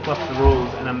badly fluff the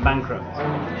rolls and I'm bankrupt.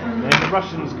 Then the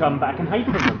Russians come, but I can hide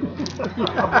from them.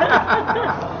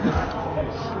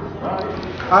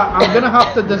 I'm gonna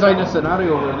have to design a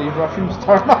scenario where these Russians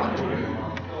turn up.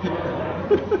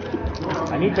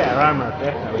 I need better armour,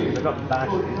 definitely, because I got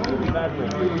bashed really badly.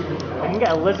 I can get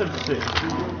a lizard suit.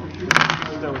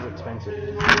 Still is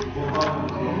expensive.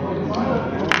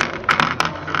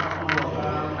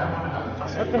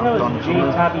 What the hell is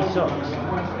J-Tabby socks?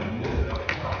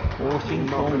 So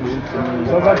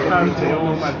that's The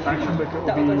old faction book,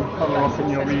 it will be further off in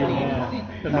your wee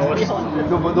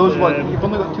list. No, but those ones, you've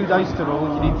only got 2 dice to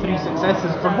roll, you need 3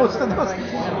 successes for most of those.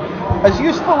 As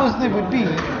useful as they would be,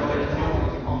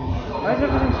 Why is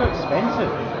everything so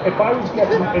expensive? If I was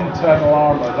getting internal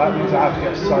armour, that means I have to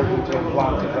get a surgeon to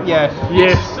implant it. yes.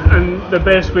 Yes, and the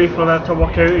best way for that to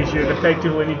work out is you'd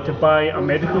effectively need to buy a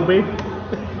medical bay.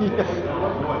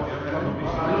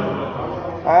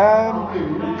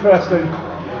 Interesting.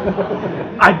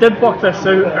 I did work this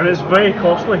out, and it's very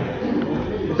costly.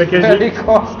 Because Very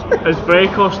costly. it's very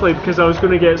costly because I was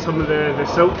going to get some of the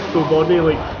silk full body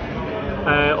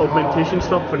augmentation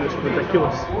stuff, and it's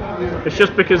ridiculous. It's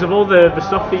just because of all the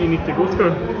stuff that you need to go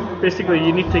through. Basically,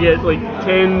 you need to get like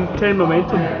 10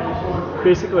 momentum,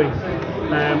 basically,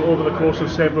 over the course of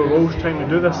several rolls trying to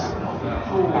do this.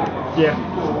 Yeah.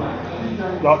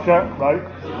 Gotcha, right.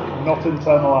 Not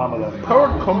internal armour then.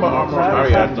 Powered combat armor.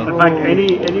 In fact,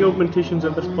 any augmentations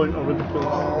at this point are ridiculous.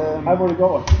 I've already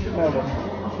got one. Never.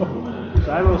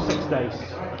 So I roll 6 dice.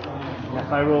 And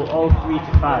if I roll all 3 to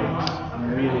 5s, I'm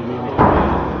really, really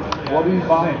happy. What are you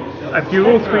buying? If you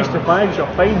roll 3s to 5s, you're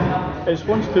fine. It's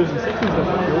 1s, 2s, and 6s that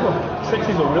fuck you over.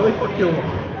 6s will really fuck you over.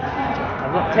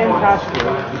 I've got 10 cash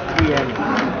flow and 3 enemies.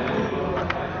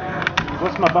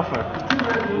 What's my buffer?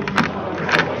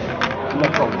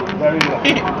 Little. Very little.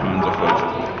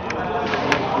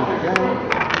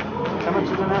 How much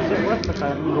is an asset worth if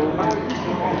I go over?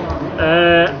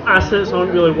 Assets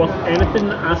aren't really worth anything.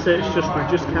 Assets just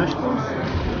reduce cash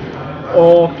flows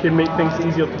or can make things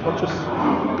easier to purchase.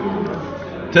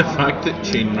 The fact that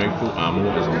chain rifle ammo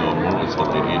is normal is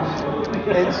hilarious.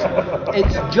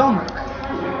 It's junk.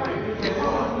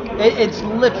 It's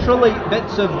literally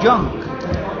bits of junk.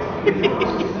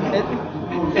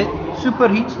 It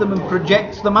superheats them and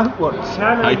projects them outwards.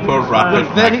 Hyper rapid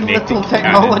With very magnetic little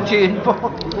technology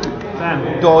involved.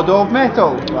 Sam, Dod of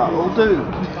metal, that'll do.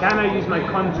 can I use my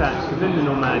contacts within the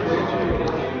Nomad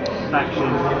faction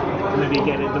to maybe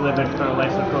get it delivered for a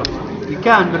lesser cost? You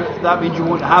can, but that means you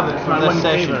won't have it for My this one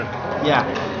session. favour. Yeah.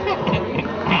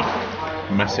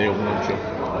 Missile launcher.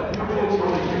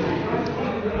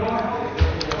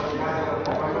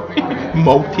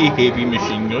 Multi-heavy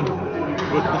machine gun.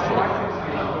 What the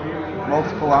fuck?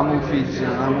 Multiple ammo feeds and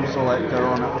an ammo selector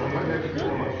on it.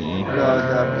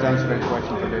 That's a great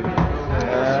question for David.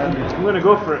 I'm going to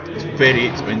go for it. It's very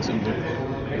expensive though.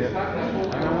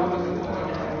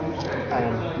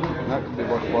 That could be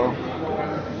worthwhile.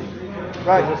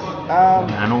 Right.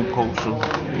 Nanoculture.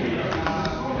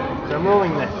 So I'm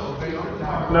rolling this.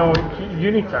 No,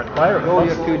 you need to acquire it. Roll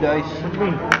your first. 2 dice. What do you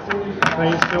mean?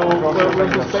 Right, so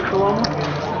where's the spectral armor?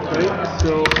 Right,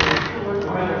 so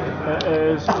it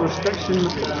is restriction 4.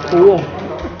 So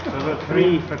I've got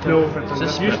 3 for No, for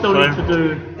you still need to do.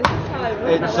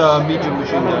 It's a medium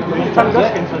machine gun.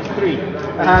 Tunguskin, so it's 3.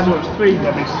 So it's 3.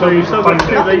 So you still got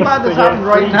 2 Nothing dice. bad has to happened get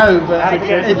right three. now, but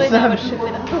It's it's never should be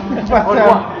that.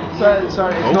 sorry, it's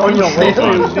Oh, not on your shit. So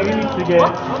list. you need to get I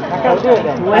can't do it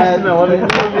then. less than 11.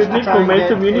 Just You need try and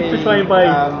momentum. get You need to a, try and buy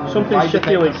something lie shitty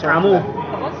detector like circuit. ammo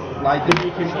Like that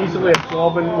you can easily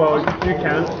absorb and, well, you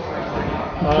can't.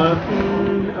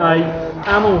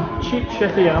 Ammo, cheap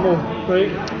shitty ammo,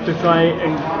 right, to try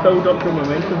and build up your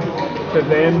momentum to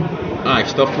then Aye,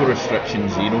 stuff with restriction do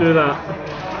 0. that.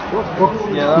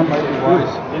 yeah, that might be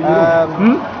wise.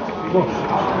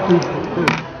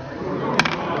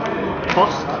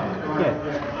 Cost?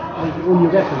 When you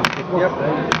reckon Yep.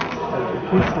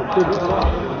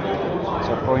 That's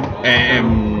a point.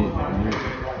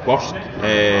 Burst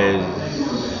is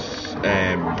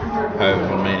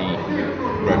however many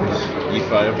rounds you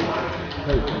fire.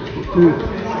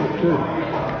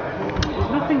 There's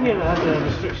nothing here that has a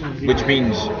restriction 0. Which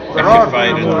means if There you are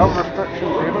fire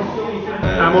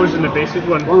Ammo's in the basic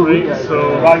one, right?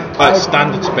 So that's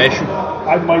standard special.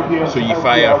 I might be able So to you help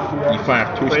fire out here.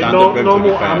 2 right, standard rounds or normal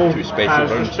you fire ammo 2 special has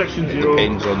rounds. restriction It 0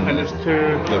 depends on and it's 2 the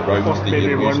rounds plus that maybe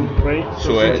you're 1, using. right?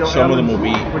 So since some of them your will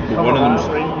be elements would one of cover them's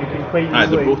that, right? You can quite they're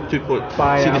easily both 2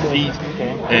 buy see the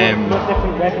ammo. 3 What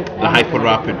different weapons? the hyper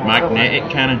rapid magnetic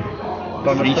cannon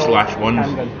 3/1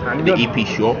 the Handgun. EP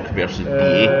shock versus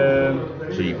DA. Um,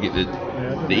 So you get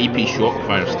the EP shock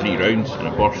fires 3 rounds in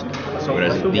a burst,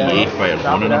 whereas the DA fires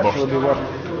That 1 would in a actually burst. be worth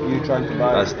you trying to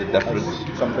buy. That's the difference.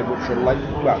 as something which you're like.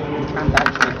 Well, you can't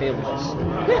actually fail this.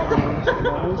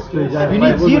 You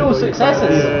need 0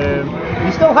 successes.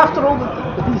 You still have to roll the.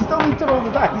 You still need to roll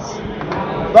the dice,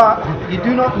 but you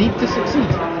do not need to succeed.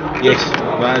 Yes,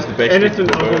 that is the best way to anything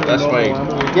go other about it. than That's why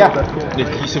normal ammo. Yeah. the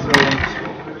adhesive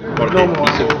rounds or the Normal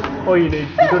adhesive. ammo. All you need. You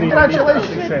don't need to Congratulations.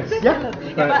 be success. Yeah.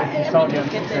 But if you start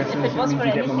getting If it successes, was it means for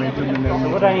you get anything, momentum and So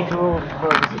then what do I need to roll for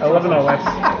this? 11 or less.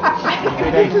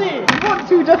 You want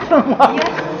 2 different ones.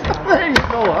 There you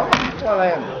go. Well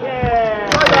then. Yeah!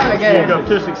 Try that So again. you've got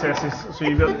 2 successes, so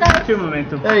you've got 2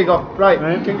 momentum. There you go. Right.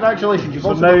 Right. Congratulations. You've So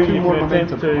also now got 2 you more can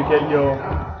attempt momentum. to get your.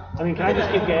 I mean, can I just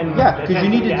keep getting... Yeah, because you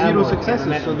attempting to needed get 0 ammo and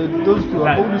successes, so momentum? those 2 are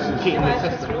That bonuses. cheating the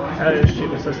system.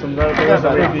 Cheat the system. There is a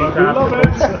way that you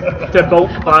can to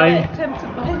bulk buy Attempt to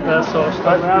buy that sort of stuff.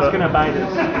 I was but- going to buy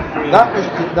this.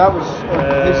 That was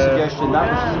his suggestion.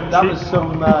 That was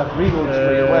some reloads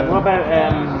for your weapon. What about...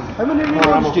 How many more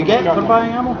ammo reloads do you from get for shotgun?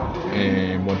 buying ammo?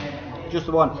 1. Just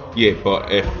the 1. Yeah, but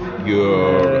if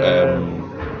you're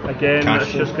Again, cash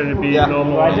that's just going to be Yeah.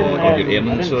 normal Well, I ammo. didn't, Or your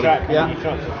airman, I didn't sorry. track Yeah. any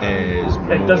shots. is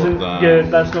more It doesn't. than Yeah,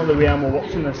 that's not the way ammo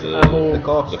works in this. the Ammo.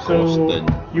 cost. The cost, So then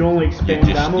you only expend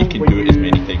just- ammo you can when do it as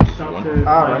many you times as you start want. to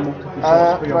Ah, buy right. multiple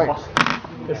shots for your Right. burst,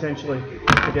 essentially,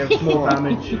 to get more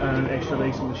damage and extra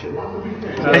dice in the shit.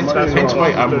 Hence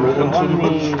why I'm rolling so On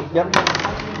much. the... Yep.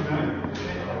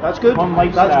 That's good. On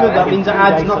light That's star, good. I That think means it 2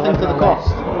 adds dice, nothing to the 11 or less.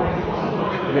 cost.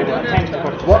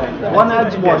 What? One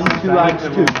adds 1, 2 adds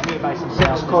 2.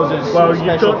 6 causes Well, you've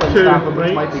special got things 2, to happen, which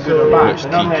right? might be So- good or Which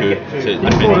bad. T2 to D4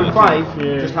 depending and on 5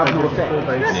 Yeah, just have no effect. full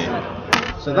dice.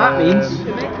 So that means.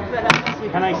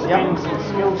 Can I spend some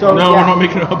skills? So, No, yeah. we're not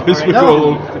making it up as we No.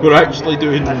 go. We're actually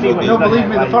doing I see what No, you're believe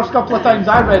me, the first couple of times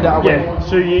I read it, I went. Yeah,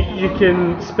 so you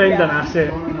can spend an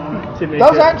asset to make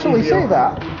Does it actually easier, say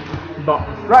that? But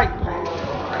Right.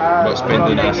 But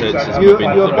spending assets is You maybe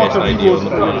you the bought best a idea on reload the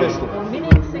for a planet. pistol. Mini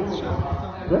 6 shot.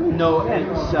 No,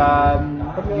 it's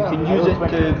you can use it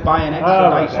to buy an extra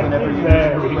dice whenever you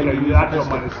when you use a actual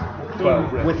mine pistol. is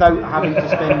 12 red. Without having to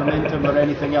spend momentum or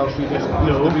anything else, you just use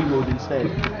the reload instead.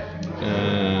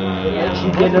 You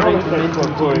generate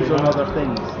momentum to use on other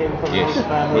things. Yes,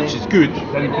 which is good.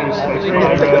 Then in case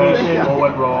expired, all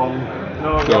went wrong.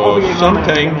 So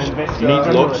sometimes you need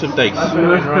lots of dice.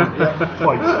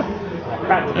 Twice.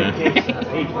 Practically takes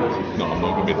age basis. No, I'm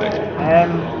not going to get dice.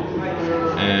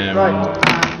 Right.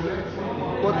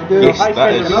 What to do? Yes,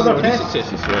 that is another 3 test.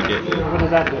 successes, so I get the... What is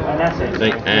that? An asset?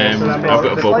 Right, I've got a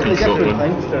It's a slightly Vulcan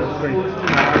different shotgun. thing.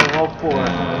 All 4.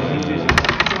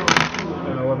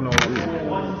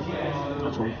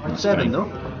 That's all. 7 though.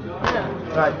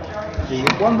 Right. So you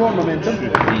get one more momentum.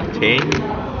 D10.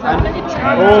 How many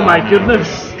tries? Oh my goodness!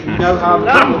 You now have 4.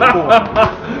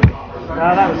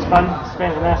 That was fun.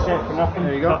 Spent an asset for nothing.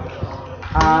 There you go.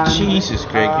 And Jesus,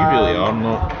 Greg, you really are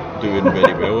not doing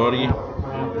very well, are you?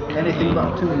 anything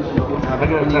but 2 you won't have I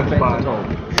get a any 10 effect back. at all.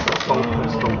 Assault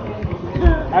pistol.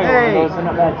 I got Hey. one of those, they're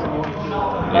not bad.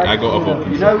 Right, I got a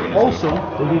Vulcan You shotgun. now also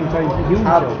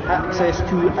have access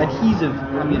to adhesive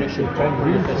ammunition for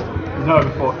your pistol. No,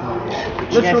 unfortunately.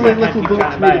 Literally little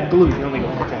bullets made of glue. You only get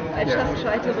one attack. I just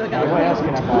try to look out. What else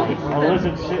can I buy? A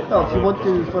lizard suit? Well, if you want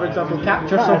to, for example,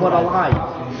 capture someone alive.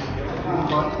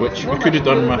 Which we could have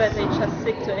done But with... they just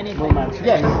stick to anything.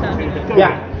 Yes. Standard.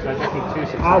 Yeah. So I just need 2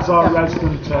 successes. As our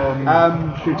resident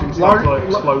shooting stuff like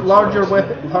explodes. Larger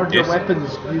Yes. weapons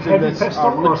using Heavy this pistol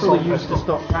are or literally assault used to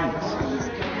pistol? stop tanks.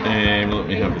 Let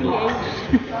me have a look.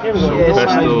 Here we go. So Yes, Roll I-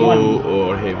 pistol 1.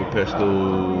 or heavy pistol...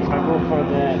 I go for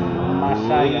the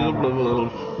Masai.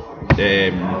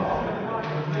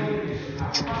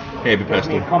 Heavy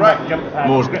pistol. Combat jump pad.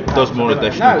 More, does more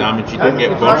additional damage, you don't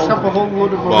get we've racked burst. up a whole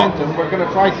load of momentum. We're going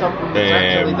to try something that's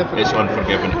actually different. It's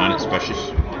unforgiving and it's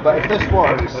vicious. But if this Heavy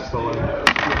works, pistol.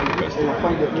 you'll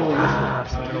find it really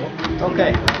useful.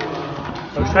 Okay, I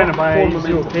was trying to buy 4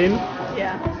 momentum. 010.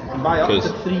 Yeah. Buy up to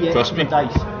Because, 3 trust extra me,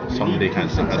 dice. You somebody need 2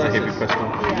 has a heavy successes. pistol.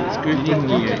 Yeah. It's good on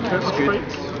you, it's good.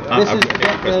 This I've is to got a get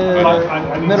heavy pistol. I the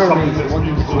need mirror something maze, that's the one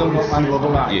you useful still not to managed to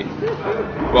level buy. Yeah.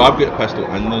 Well, I've got a pistol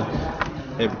and the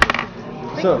heavy.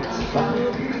 So, I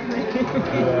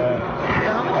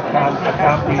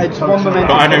can't be It's totally one momentum.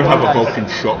 But I now have a Dice. Vulcan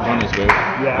shotgun as well.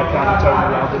 Yeah, I can't be totally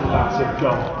around in a massive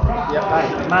jump. yep,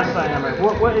 Masai hammer.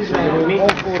 What is all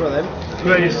maintenance 4 of them.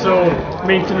 Right, so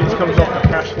maintenance comes off the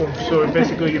cash flow, so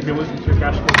basically you'd be losing through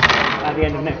cash flow. at the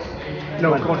end of next? No,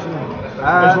 constantly.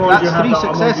 As long as you That's have 3 that amount, you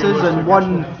successes lose and through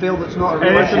 1 fail that's not a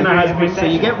real Anything that has been So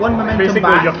you get 1 momentum basically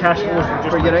back your cash flows will just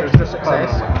for your be extra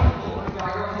success.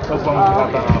 As long as you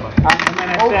have that armor. And then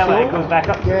I sell it, it goes back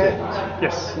up. Get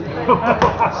Yes.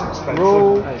 That's expensive.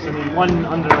 roll. Right, so need 1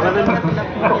 under 11.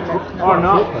 Or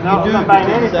not. No, You do I'm not buying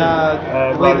because anything. the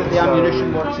way that right, the so- ammunition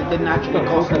works, it didn't actually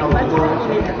cost enough to go. No,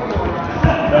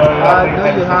 Now you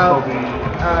pistol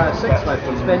have 6 left.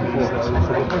 You spent 4.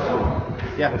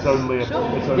 Yeah. It's only like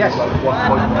Yes.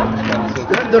 1.1 expensive.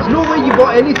 There's no way you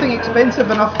bought anything expensive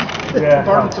enough to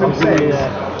burn through sets.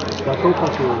 Well,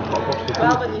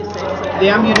 but you say so. The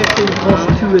ammunition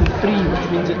costs 2 and 3, which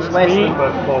means it's less than.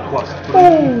 But 4 plus 3. Oh!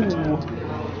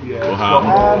 Yeah, What it's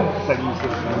happened? got things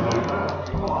that you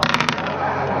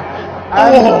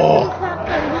know.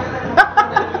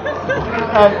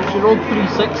 She rolled 3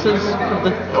 6s for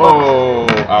the. Oh,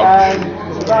 ouch. And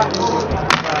so that's.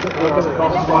 Look at the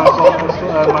cost of my assault pistol,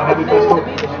 my heavy pistol.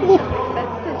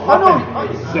 Oh no!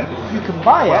 You can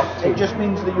buy it, it just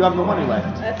means that you have no money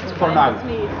left. That's For fine now. with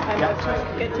me. I Yeah. will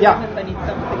just get to Yeah. it if I need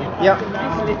something. and Yep. have a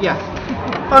nice Yeah.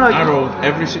 Oh no, I rolled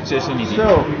every success I needed.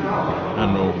 So, I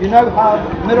know. you now have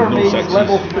Mirror No Maze sixes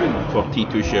level 3. for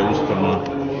T2 shells for my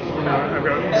I've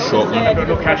got shotgun. I've got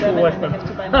no cash flow left then.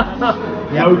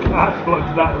 No cash flow,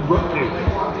 that rooked you.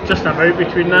 Just about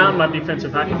between that and my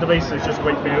defensive hacking device has just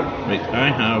wiped me out. Right, I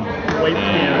have Wiped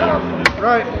me out.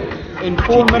 Right. In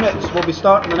 4 minutes, we'll be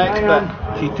starting the next bit.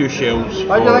 T2 shells.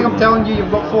 Why do you think I'm for- telling you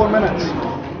you've got 4 minutes?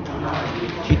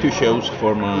 T2 shells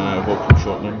for my Vulcan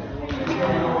shotgun.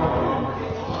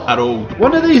 I rolled.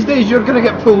 One of these days you're going to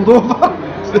get pulled over.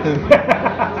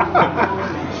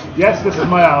 Yes, this is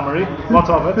my armory. What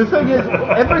of The it? thing is,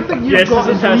 everything you've Yes, got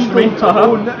this is has legal me. to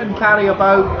own and carry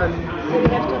about, and You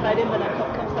have to hide in the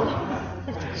laptop comes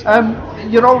along.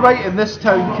 you're all right in this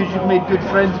town because you've made good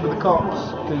friends with the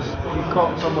cops because you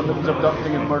caught someone that was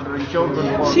abducting and murdering children.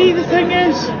 For See, them. the thing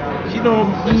is, you know,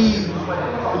 He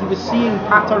was seeing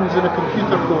patterns in a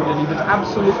computer code and he was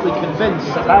absolutely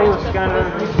convinced Bio scanner.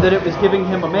 that it was giving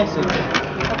him a message.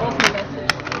 I've also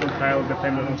messaged. Entirely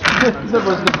dependent on There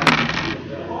was no.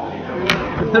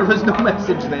 There was no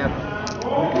message there.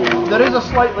 There is a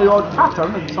slightly odd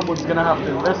pattern, and someone's going to have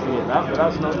to investigate that, but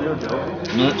that's not your job.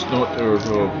 No, it's not our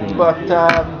job. But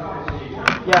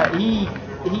yeah, he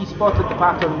spotted the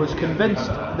pattern, was convinced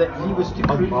that he was to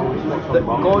that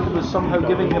God was somehow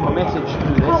giving him a message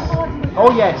through this.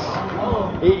 Oh yes,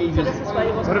 he was. This is why it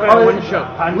What wasn't. about a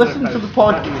one-shot panther Listen to the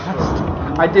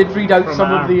podcast. I did read out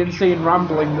some of the insane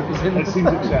rambling that was in It seems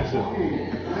excessive.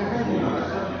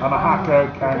 I'm a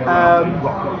hacker kind of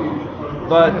rocket.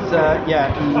 But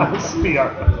yeah,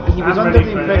 Spear. he was I'm under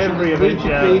ready the for impression that every the way to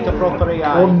adventure. create a proper Oh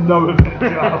AI no.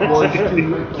 was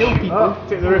to kill people Oh,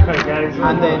 take the roof out, guys.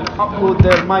 and then upload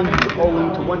their minds all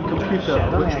into one computer,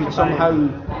 which would somehow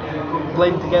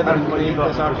blend together and create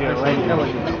this artificial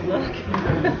intelligence.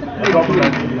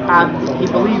 And he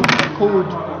believed the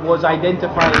code was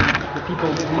identifying the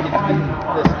people that needed to be,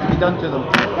 this to be done to them.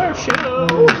 Most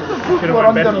were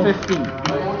under 15.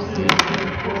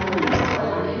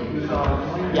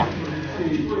 Yeah.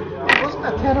 Wasn't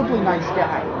a terribly nice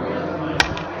guy.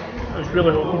 I was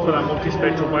really hoping for that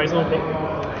multispectral visor,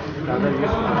 but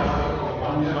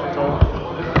not at all.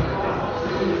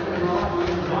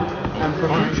 And for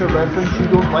future reference, you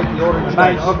don't like the orange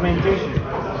By dice. augmentation.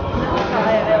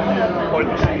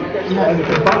 And if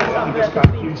you buy it, you just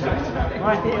can't use it.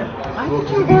 Well,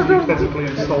 because it needs to be physically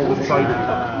installed inside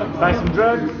it. Buy some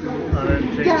drugs, And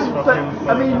then takes Yeah, but fucking-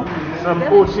 I mean, some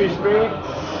O2 spray.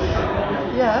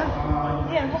 yeah.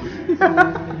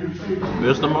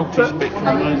 Where's the multi-spectrum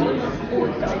visor?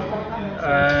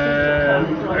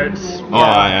 It's Oh,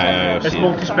 aye, I've it's seen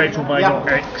it. multispectral visor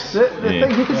Yeah. X. The Yeah.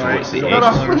 thing is, Right, what's the there X?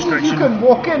 are places you Restriction. can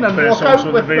walk in and But it's walk also out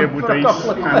the with them variable for a dice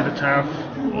couple of and the clicks. tariff.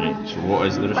 So what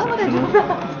is the restriction on?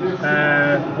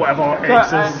 Whatever So,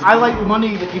 X is. I like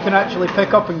money that you can actually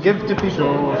pick up and give to people.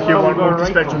 So if you want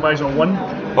multispectral visor 1,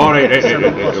 Oh, right,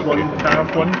 7 plus okay. 1,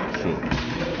 tariff 1. So,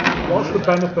 What's the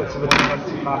benefits of a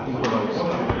defensive hacking device?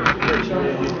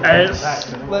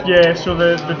 Yeah, so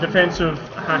the defensive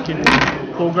hacking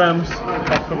programs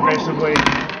are progressively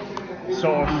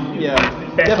sort of Yeah.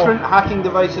 better. Different hacking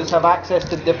devices have access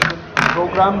to different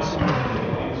programs.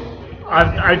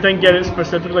 I didn't get it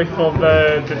specifically for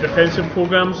the defensive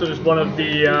programs. It was one of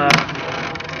the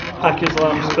Hackers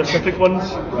Lab specific ones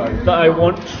that I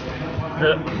want.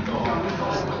 The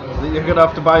That you're going to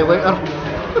have to buy later.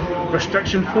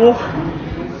 Restriction 4.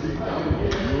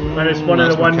 And it's one of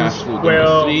the that's my ones cash flow where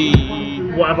number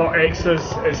 3. whatever X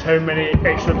is how many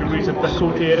extra degrees of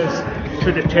difficulty it is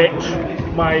to detect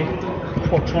my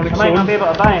Portronic I might not be zone.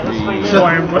 able to buy it. Let's find So out.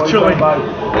 I am literally.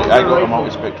 I got a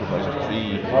multi-spectral visor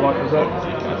 3. How much is it?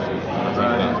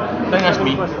 I think that's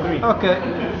me. Plus 3. Okay,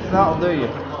 that'll do you.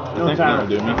 I think that'll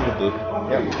do me for the...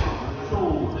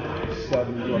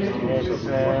 7 plus 3.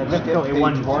 It's difficulty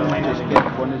 1, so minus Just get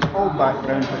one is all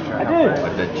background, which I I have. do.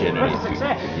 I did generate What's the 2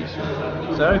 success?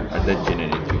 heat Sorry? I did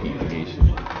generate 2 heat gauges.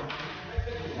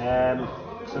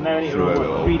 So now I need to Throw roll it what,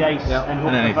 all. 3 dice Yeah. and And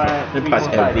hope then to buy it pass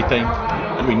 3, 4, 5. every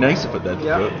time. It'd be nice if I did,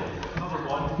 Yeah.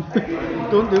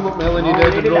 but... Don't do what Melanie Oh,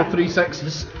 did you and did roll that. 3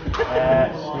 6s.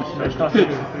 So it's not 2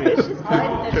 and 3.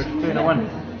 2 and a 1.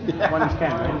 1 is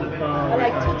 10, right? I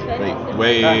like 220. Right,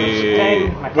 wait... That's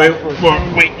 10. My Wait, cash flow is wait,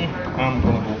 10. wait. I'm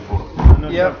gonna go for it. No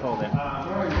Yep. shortfall there.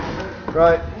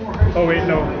 Right. Oh wait,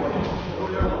 no.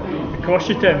 It costs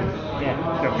you 10.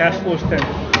 Yeah. Your cash flow is 10.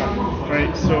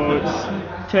 Right, so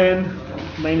it's 10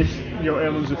 minus your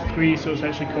earnings of 3, so it's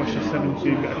actually cost you 7, so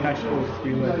you've got a cash flow of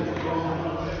 3 left.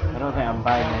 I don't think I'm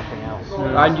buying anything else.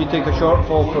 And you take a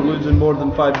shortfall for losing more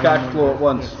than 5 cash flow at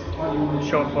once.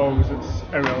 Shortfall because it's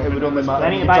It would irrelevant. only matter I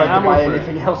if need you to buy tried to ammo buy for it.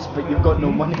 anything else, but you've got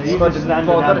no money, Use so I the didn't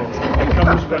standard bother. ammo. It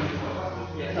comes with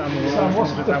ammo. Sam,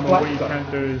 what's the Ammo, what you deflector?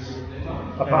 can't do is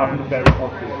Apart from the very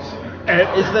obvious.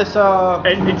 Is this a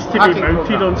it needs to be hacking mounted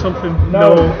program? on something.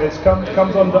 No, it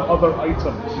comes under other items.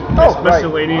 Oh, It's right.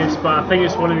 miscellaneous, but I think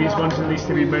it's one of these ones that needs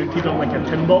to be mounted on like a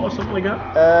tin bot or something like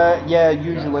that. Yeah,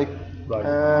 usually. Right.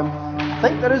 I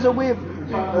think there is a way.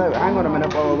 Hang on a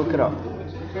minute while I look it up.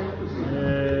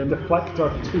 Deflector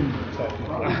 2,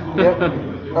 technically.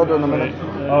 Yep. Hold on a minute.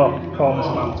 Oh,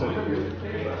 comms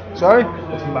mounted. Sorry?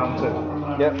 It's mounted.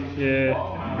 Yep. Yeah.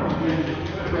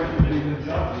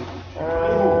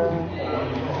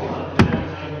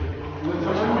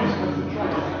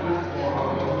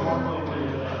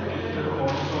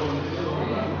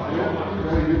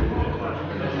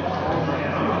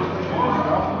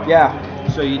 Yeah.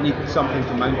 So you need something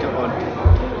to mount it on.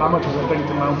 How much is a thing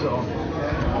to mount it on?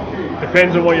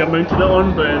 Depends on what you're mounting it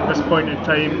on, but at this point in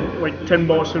time, like tin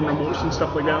bots and remotes and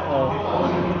stuff like that are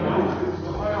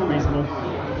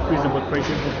reasonably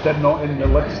pricey. They're not in the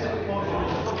list.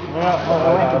 Well,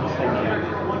 I like this thing here.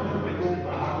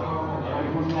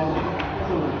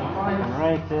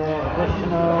 Right,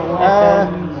 additional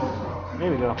weapons.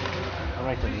 There we go. I'll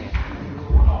write it here.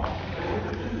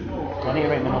 I need to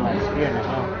write my name on the spear as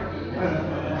well.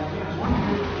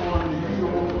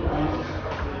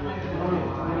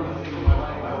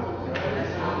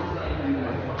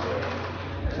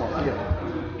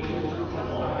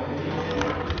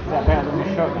 Is that better than the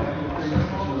shotgun?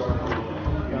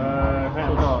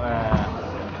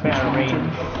 Better range.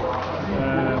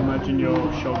 Imagine your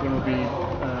shotgun will be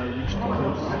reached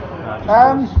close.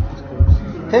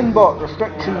 Tinbot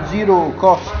restriction 0,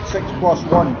 cost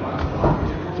 6+1.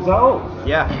 Is that all?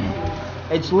 Yeah.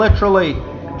 It's literally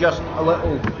just a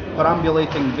little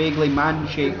perambulating, vaguely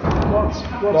man-shaped. What's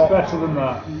better than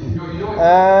that?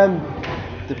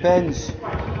 Depends.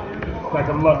 Like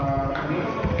a look.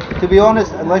 To be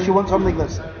honest, unless you want something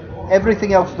that's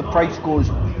everything else, the price goes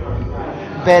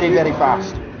very, very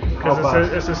fast. Because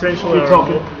it's essentially Keep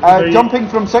talking. Jumping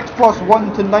from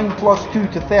 6+1 to 9+2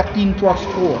 to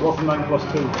 13+4. What's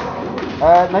 9+2?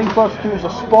 9+2 is a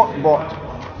spot bot.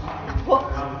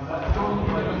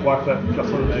 Worth it, just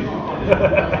for the name.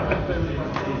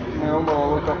 I'll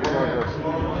look up what that is.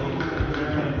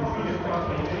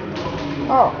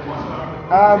 Oh.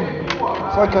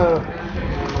 It's like a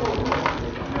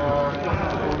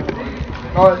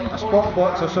spot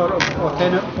bot's a sort of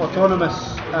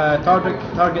autonomous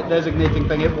target designating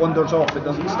thing. It wanders off, it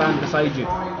doesn't stand beside you.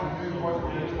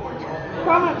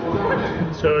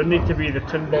 so it would need to be the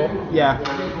tin ball. Yeah.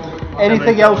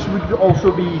 Anything else would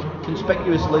also be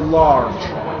conspicuously large.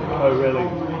 Oh, really?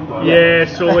 Yeah,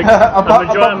 so like Above a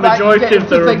that, you get majority of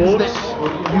the into things remotes.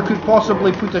 that you could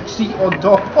possibly put a seat on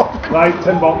top of. Right,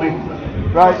 Tinbot me.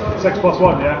 Right.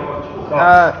 6+1, yeah?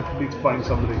 Oh, need to find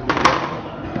somebody.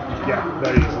 Yeah,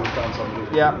 very easily found somebody.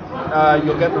 Yeah.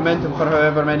 You'll get momentum for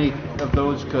however many of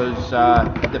those, because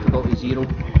difficulty 0. I'm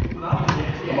up to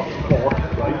 4,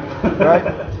 right? Right.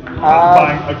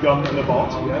 Buying a gun and a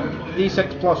bot, yeah?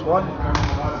 D6+1.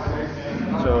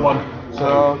 So 1.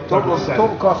 So total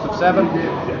cost of 7.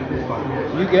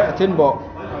 You get a tin bot.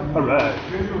 Alright.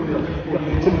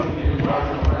 Tinbot.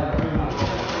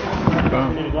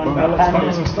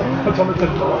 Put on the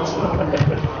Tinbot.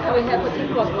 Now we have a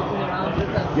tin box looking around with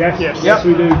us. Yes,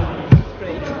 we do.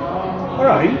 Great.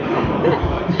 Alright.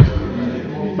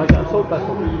 Like I thought that's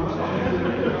what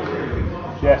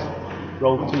Yes.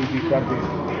 Roll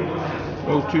 2d20.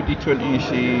 Roll 2d20, you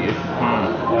see if you can.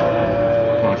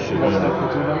 What's the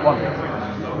difficulty? 1.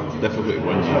 Difficulty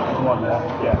 1, yeah. 1,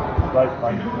 yeah. Right,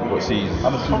 fine. What's these?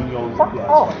 I'm assuming yours. Fuck Yes.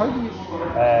 off! How do you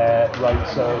Right,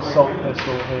 so assault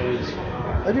pistol is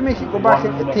how do you make it go back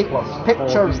 1 into take plus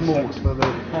pictures 4d6 mode? for the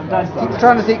Keep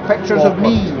trying to take pictures of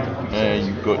me.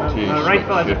 You've got to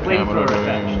rifle has switch a your camera flamethrower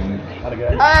around. and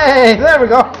again. Hey, there we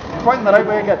go. Pointing the right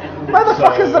way again. Why the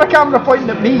fuck is there a camera pointing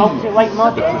at me? multi-light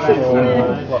mod. 4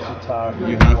 plus attack.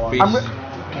 You have one. face.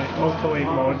 Multi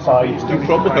mods. 5. You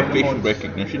probably have facial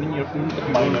recognition in your phone.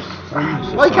 Minus 3.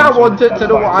 Like I wanted to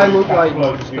know what I look like.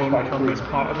 Don't come as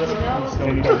part of it. You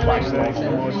still need to find the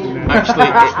mods and then Actually,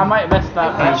 I might have missed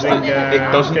that. actually,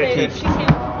 it doesn't okay. take. She came,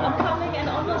 I'm coming and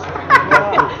almost.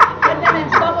 and then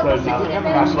it's So probably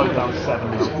now I slowed down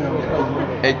 7.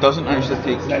 It doesn't actually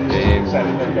take a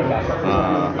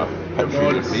picture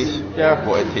of your face. Yeah.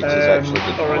 What it takes is actually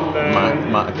or in the the-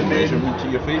 mathematical measurement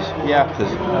of your face. Yeah.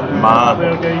 Because my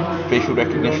facial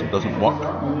recognition doesn't work if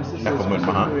I'm wearing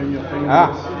my hat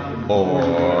Ah, or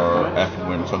if I'm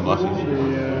wearing sunglasses.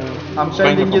 I'm It's fine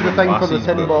sending if you I'm the wearing thing for the glasses,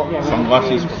 tin but bot.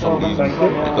 Sunglasses for some reason it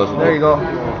doesn't There you work. go.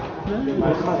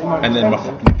 And then my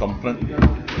fucking thumbprint.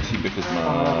 See, because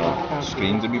my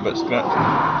screen's a wee bit scratched.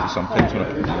 So sometimes when I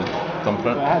put the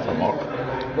thumbprint, it doesn't work.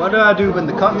 What do I do when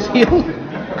the cut's healed?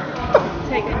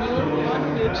 take a new one,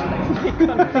 you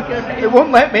configure It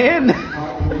won't let me in.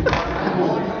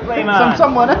 Flame From on.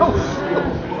 someone else.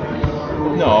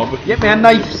 No, but Get me a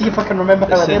knife, see if I can remember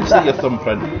how I did essentially your that.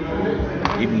 thumbprint,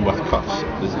 even with cuts,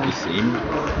 is the same.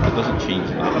 It doesn't change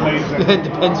anything. Amazing. It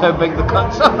depends how big the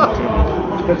cuts are.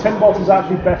 The Tinbot is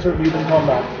actually better at me than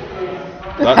combat.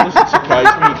 That doesn't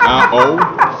surprise me at all.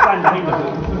 Stand behind us.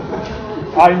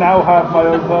 I now have my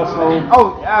own personal.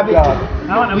 Oh, I mean,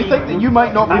 Yeah. you think that you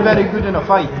might not be very good in a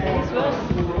fight? It's worse.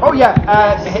 Oh yeah,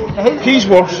 his, He's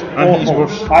worse, and he's Awful.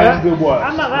 worse. I am the worst.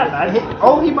 I'm not that bad.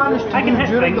 all he managed to I can do hit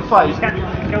during things. the fight You just can't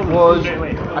kill them was straight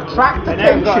away. attract And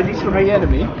then got attention from the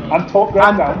enemy And talk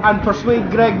Greg down. and persuade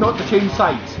Greg not to change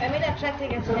sides. I mean,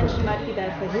 attracting attention might be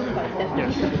bad for him, but it's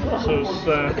definitely good for So me. it's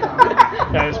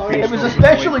yeah, it's It was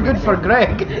especially good for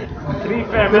Greg. To be fair,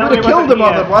 They would Melanie have killed wasn't him here.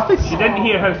 otherwise. She didn't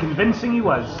hear how convincing he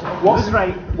was. What's That's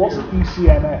right. What's an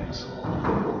ECMX?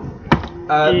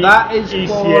 That is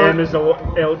ECM for... is the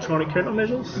electronic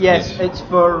countermeasures. Yes, it's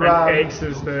for... And X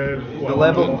is the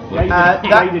level.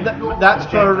 That's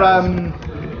for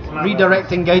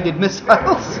redirecting guided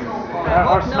missiles.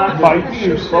 Or smack might be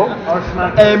useful. Or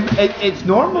smack. It's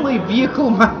normally vehicle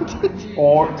mounted.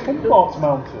 Or tin box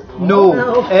mounted. No,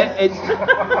 it's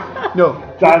no.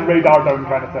 Giant radar dome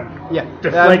kind of thing. Yeah,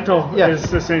 Deflector yeah.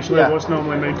 is essentially what's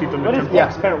normally mounted on the tin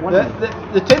box.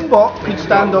 The tin box could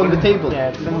stand on the table.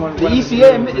 The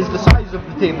ECM is the size of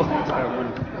the table.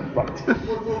 Right.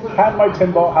 Can my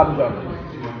tin bot have a dome?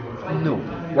 No.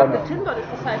 Why The not? tin bot is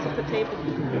the size of the table.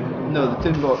 No, the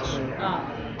tin box.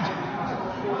 Ah.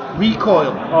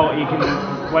 Recoil. Oh, you can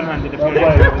one-handed if Well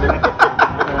you're played.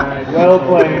 Well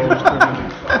played.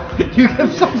 You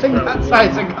give something that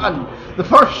size a gun. The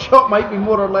first shot might be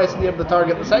more or less near the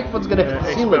target. The second one's going to hit the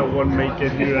Expert ceiling. 1 might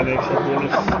give you an extra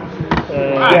bonus.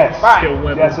 Yes. Skill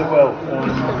level Yes, it will.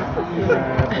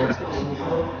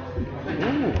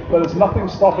 on But there's nothing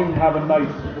stopping having a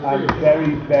knife and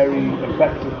very, very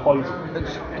effective poison.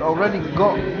 It's already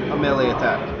got a melee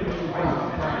attack.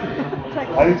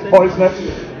 I need to poison it.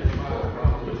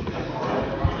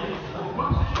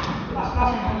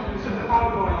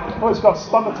 Oh, it's got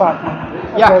stun attack.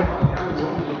 Yeah. Okay.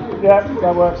 Yeah,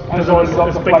 that works. And it's already got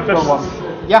it's the big deflector fists. one.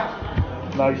 Yeah,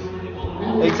 Nice.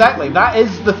 exactly. That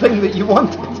is the thing that you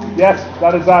wanted. Yes,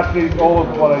 that is actually all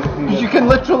of what I Because needed. you can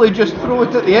literally just throw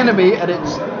it at the enemy and it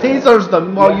tasers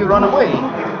them while you run away.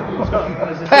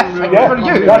 Perfect Yeah, for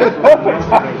you. that is perfect,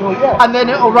 actually, yeah. And then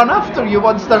it'll run after you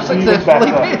once they're Even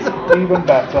successfully better. tasered. Even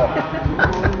better.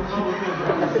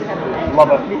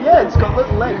 Love it. Yeah, it's got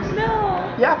little legs. No.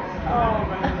 Yeah.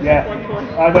 Oh. Yeah.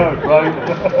 I know, right?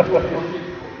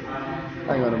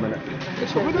 Hang on a minute.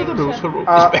 So what are the rules for what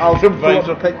I'll Spectrum pull up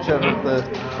a Visor? picture of the...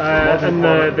 in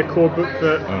the core book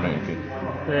that Oh, right, okay.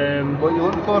 What are you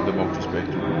looking for? The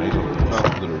multi-spectrum visor.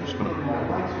 The rules for it.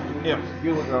 Yeah,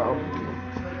 you look that up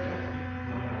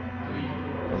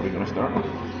Are we going to start?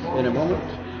 in a moment.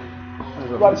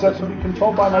 Right, so it can be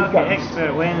controlled by my The guns.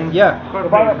 expert when Yeah.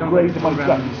 If I upgrade my programs,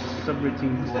 guns.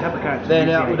 subroutines, help a character. Then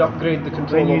use that the would item. upgrade the When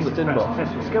control of used the to tin pass box.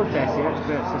 successful skill test, the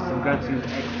expert system grants you X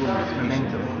bonus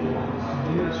momentum.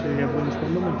 so you have bonus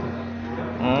one momentum.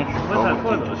 What's that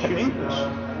for though? Shooting?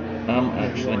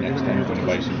 Actually, next time I'm going to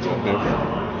buy some top bear.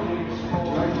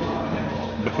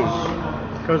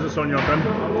 Because it's on your gun.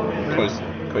 Because,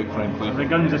 quite frankly, The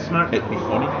gun's a smart. it'd be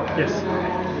funny Yes.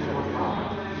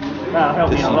 That'll help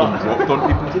to me see a them lot. dropped on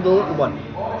people. To the little one.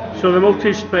 So the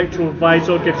multi-spectral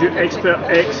visor gives you expert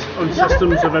X on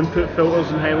systems of input filters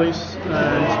and highlights.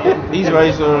 And These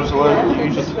visors allow the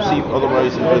user to perceive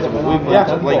otherwise invisible wavelengths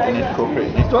of light and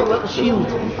incorporate It's got a little shield.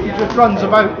 He just runs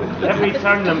about. Every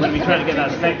turn I'm going to be trying to get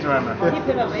that Spectre armor. Keep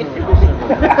him away.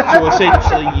 So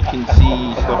essentially you can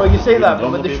see stuff. Oh, you say that, but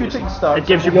on when the baby. shooting starts, it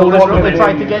gives you You'll bonus want really to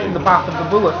trying to get in the path of the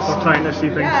bullets. for trying to see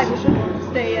things. Yeah, you should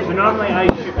stay in. So normally I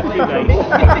shoot with 2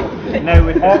 dice. Now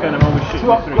with this gun I'm always shooting To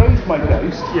with 3. upgrade my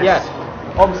Geist, Yes.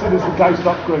 obviously there's the Geist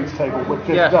upgrades table, which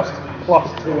is Yeah. just plus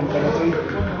 2 infinity.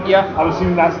 Yeah. I'm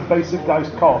assuming that's the basic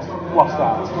Geist cost, plus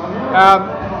that.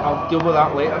 I'll deal with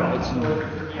that later. It's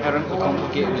inherently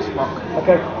complicated as fuck.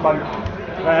 Okay, fine.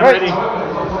 Right, I'm Right. ready.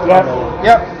 Yeah,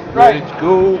 Yep. Right. Let's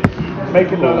go.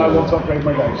 make it known I want to upgrade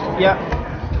my Geist. Yeah.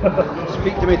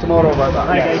 Speak to me tomorrow about that.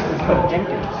 My guy is called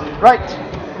Jenkins. Right.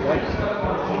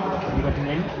 You got a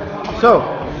name? So,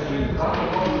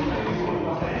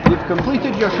 you've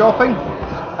completed your shopping.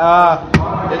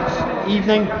 It's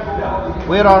evening.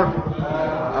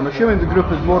 I'm assuming the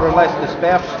group is more or less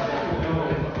dispersed.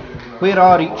 Where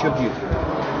are each of you?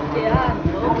 Yeah.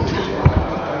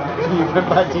 You went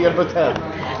back to your hotel.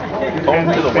 On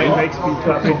to the wing.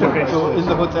 So, in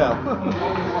the hotel.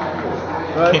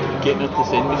 Right. Getting it to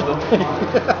send me stuff.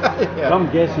 Yeah. I'm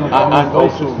guessing. And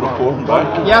also reporting back.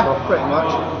 Yeah, pretty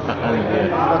much.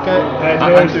 And Okay.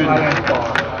 There's doing- my end bar.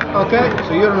 Okay,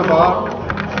 so you're in a bar.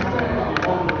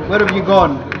 Where have you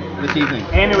gone this evening?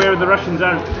 Anywhere the Russians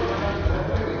aren't.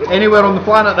 Anywhere on the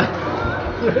planet then?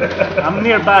 I'm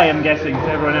nearby, I'm guessing,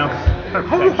 to everyone else.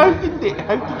 how did you get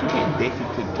indebted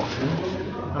to Russian?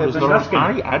 Is there an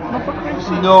Tuscan. Admiral for Christ's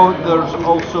sake? No, there's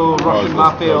also Russian Oh,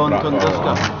 mafia on oh,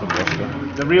 Tunguska. Tunguska.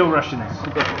 The real Russians.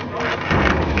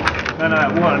 None of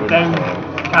that watered down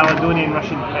Caledonian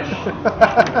Russian fish.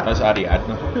 That's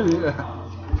Ariadne.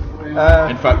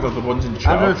 In fact, they're the ones in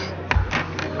charge.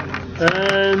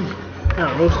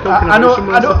 I know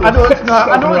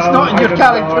it's not in your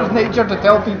character's nature to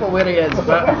tell people where he is,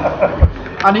 but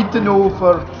I need to know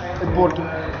for important.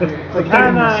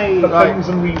 Can I The things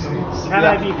and reasons. can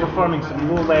I be performing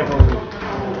some low level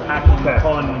hacking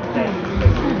con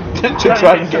to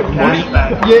try and get money.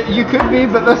 You could be,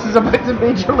 but this is about to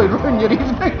majorly ruin your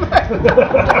evening.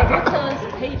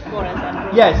 Hotels paid for as well.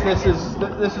 Yes, this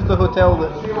is the hotel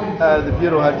that the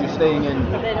bureau had you staying in.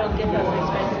 But they don't give us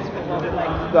expenses for what,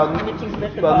 like Well, meetings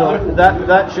with the well, bar. no,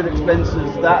 that's your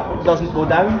expenses. That doesn't go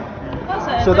down.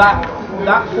 Also, So that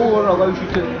 4 allows you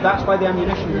to. That's why the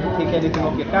ammunition didn't take anything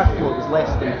off your cash flow. It was less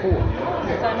than 4.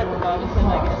 time at the bar, so I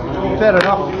guess. Fair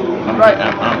enough. I'm Right. in a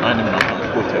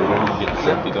hotel room and get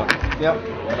sorted up. Yep.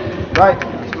 Right.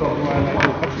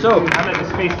 So. I'm at the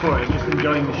spaceport, just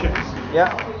enjoying the ships. Yeah.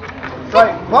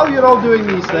 Right. While you're all doing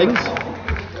these things,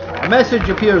 a message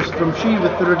appears from she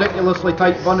with the ridiculously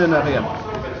tight bun in her hair.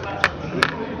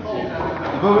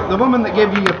 The woman that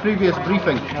gave you your previous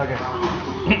briefing. Okay.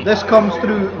 This comes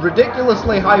through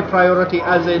ridiculously high priority,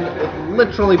 as in it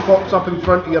literally pops up in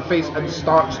front of your face and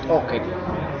starts talking.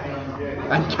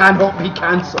 And cannot be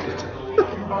cancelled.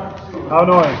 How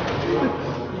annoying.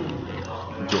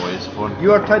 Joy is fun.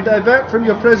 You are to divert from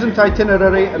your present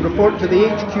itinerary and report to the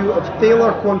HQ of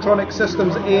Thaler Quantronic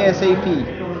Systems ASAP.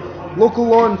 Local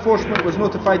law enforcement was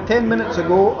notified 10 minutes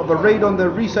ago of a raid on their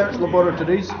research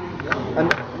laboratories,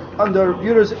 and under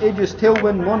Bureau's Aegis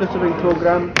Tailwind monitoring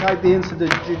program tied the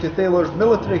incident due to Thaler's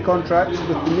military contracts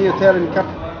with the Neoterran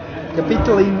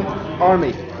Capitoline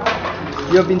Army.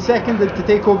 You have been seconded to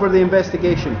take over the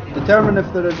investigation, determine if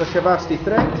there is a Shavasti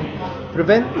threat,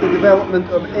 prevent the development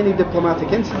of any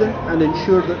diplomatic incident, and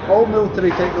ensure that all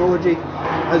military technology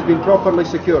has been properly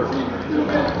secured.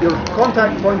 Your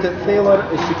contact point at Thaler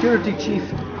is Security Chief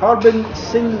Harbin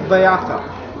Singh Bayata.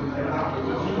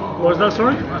 What was that,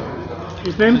 sorry?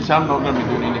 His name? Since I'm not going to be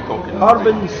doing any talking.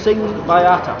 Harbin Singh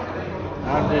Bayata.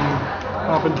 Harbin.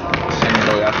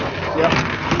 Boyata. Yep.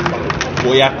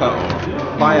 Boyata.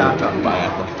 Bayata.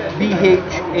 Boyata.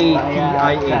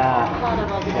 B-H-A-T-I-A.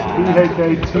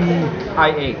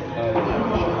 BHAT.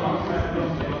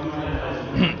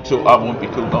 So I won't be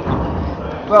told up.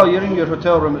 Well, you're in your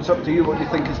hotel room. It's up to you what you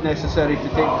think is necessary to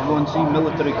take to go and see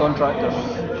military contractors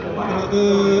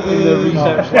in their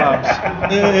research labs.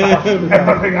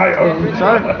 Everything I own.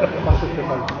 Sorry?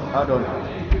 I don't.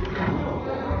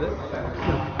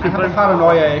 I have a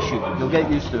paranoia issue. You'll get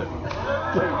used to it.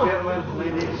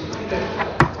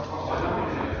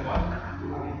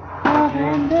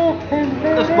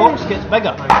 This box gets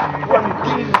bigger.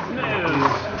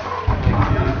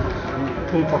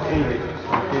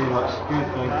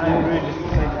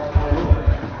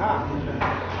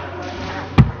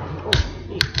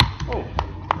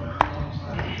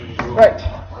 Right.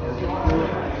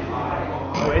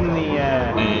 So in the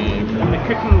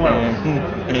cooking world,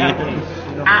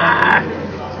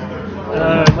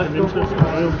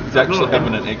 He's actually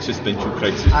having an existential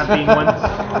crisis. I've been once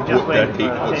just What went did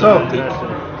I take? So,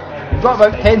 you've got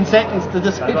about 10 seconds to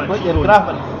decide what you're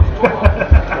grabbing.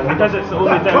 because it's the only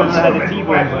time I've ever had a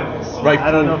T-bone.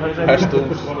 I don't know if Rifle, there's any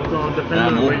pistols. No,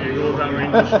 depending on where you go, that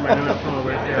range is might not from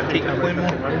about Take the claymore.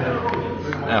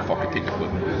 Fuck it, take the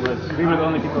claymore. We were the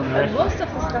only people in the And restaurant. most of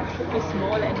the stuff should be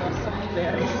small and not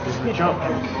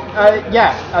software.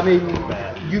 Yeah, I mean,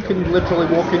 you can literally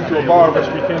walk into a bar with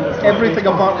everything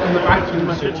apart from the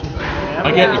vacuum suit.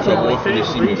 I get the trouble if they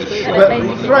see me with shit.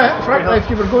 But frankly, if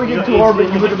you were going into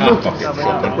orbit, you would have noticed.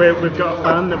 We've got a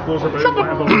fan that blows about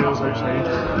whatever wheels outside.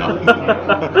 No. I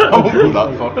won't go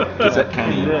that far. Because it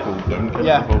can't even fold down. Can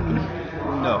Yeah. it, Vulcan?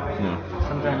 No. No.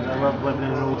 Sometimes I love living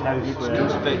in an old house where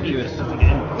Conspicuous. just to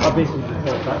get in. I basically just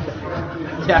felt that.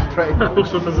 Yeah, pretty much.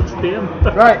 Also, does it stay in?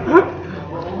 Right.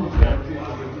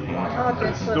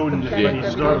 Stone just Yeah.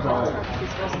 This wasn't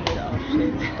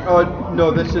shit. Oh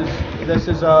no, this is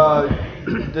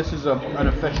an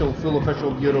official, full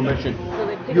official Bureau mission.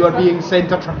 You are being sent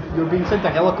you're being sent a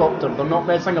helicopter. They're not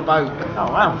messing about.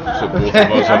 Oh wow. So both of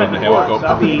us are in the So helicopter.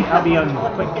 I'll be on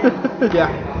quick. Yeah.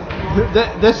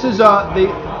 This is a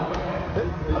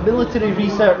military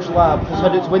research lab has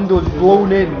had its windows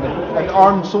blown in, and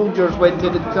armed soldiers went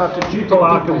in and started shooting People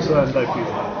are people. concerned, I feel.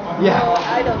 Yeah.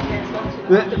 I don't care as long as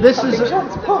you This is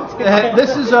public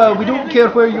transport. we don't care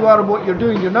where you are and what you're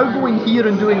doing. You're now going here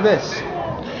and doing this.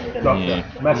 Yeah.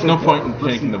 There's no point in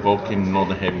taking the Vulcan nor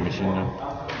the heavy machine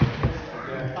now.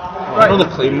 I know Right. the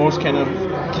Claymore's kind of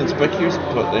conspicuous,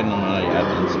 but then I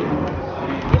didn't see it.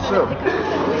 So,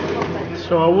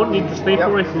 So I won't need the sniper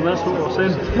Yep. rifle, that's what we're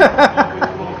saying.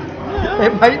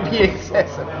 it might be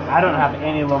excessive. I don't have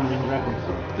any long range rifles.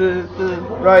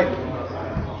 Right.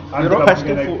 I'm You're jumping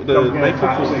pistol in a- folk, the jumping in a rifle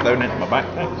taxi. folk down into my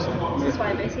backpack. So. This is why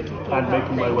I basically gave And up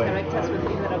making my playing way. characters with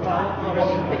either a bow or a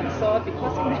big sword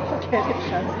because I never get it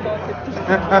transported to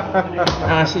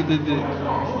See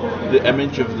the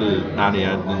image of the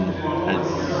Ariadne is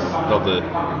of the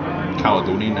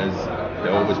Caledonian is they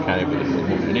always carry with the full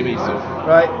moon anyway. So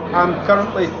Right, I'm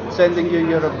currently sending you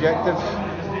your objectives.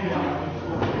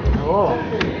 Oh.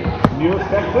 New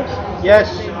objectives? Yes,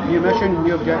 new mission,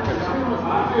 new objectives.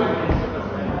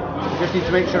 Just need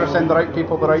to make sure I send the right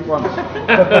people the right ones.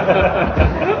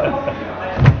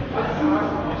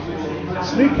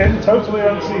 Sneak in totally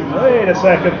unseen. Wait a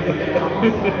second.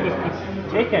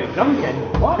 Take out Duncan.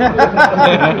 What?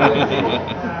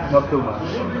 Not cool, man.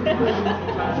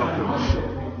 Not cool.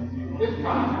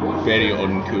 very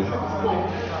uncool.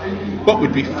 But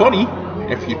would be funny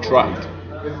if you tried.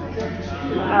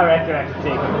 I reckon I could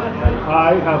take him that time.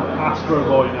 I have Astro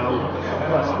Boy now.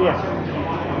 Well, spear.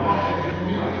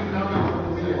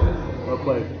 Well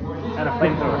played. And a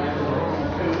flamethrower.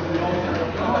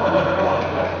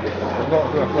 I've got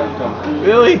to reflect on.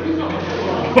 Really?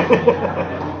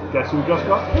 Guess who just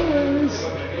got his?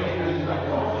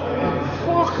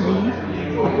 Fuck me.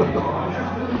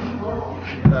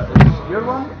 That is your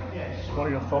one? What are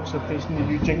your thoughts of facing the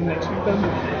new Jing next week then? Is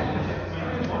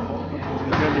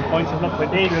there any point in not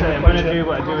playing? Basically, I'm going to do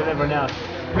what I do with everyone else.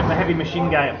 Put my heavy machine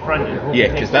guy up front and hope Yeah,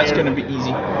 he because takes that's care going of to be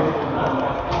easy.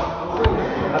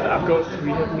 I've got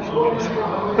 3 heavy machine guns.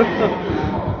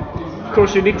 Of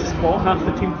course, you need to spot half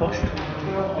the team first.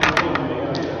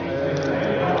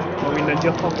 We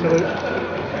ninja talking about.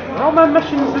 Are all my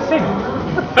missions the same?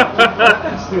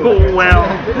 Oh well.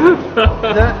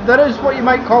 There is what you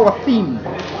might call a theme.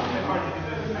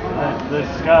 Let the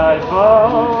sky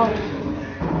fall.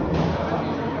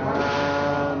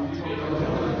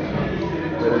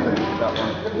 Where is it? That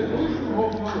one.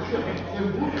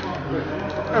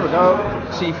 There we go.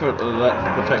 See for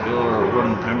that particular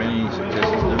run, how many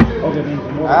successes do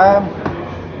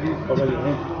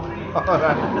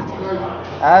Alright.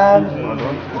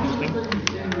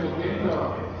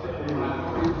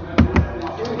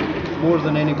 More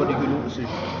than anybody who notices.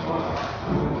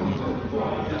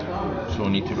 So I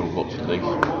need to roll lots of dice.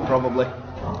 Probably.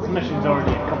 The mission's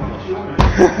already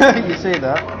accomplished. You say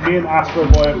that. Me and Astro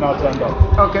Boy have now turned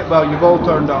up. Okay, well, you've all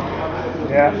turned up.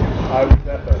 Yeah, I was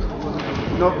there first.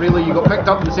 Not really, you got picked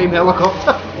up in the same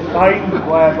helicopter. Fine,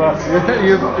 whatever.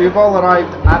 You've all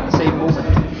arrived at the same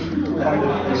moment.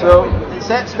 So it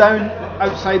sets down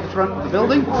outside the front of the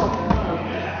building.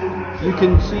 You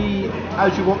can see,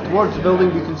 as you walk towards the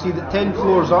building, you can see that 10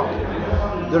 floors up,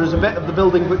 there is a bit of the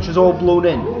building which is all blown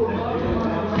in.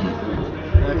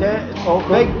 Okay, it's a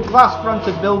big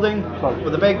glass-fronted building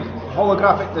with a big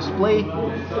holographic display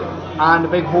and a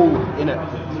big hole in it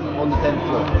on the 10th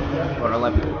floor, or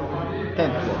 11th,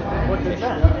 10th floor. What is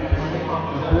that?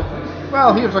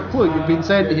 Well, here's a clue, you've been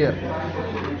sent here.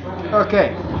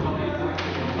 Okay,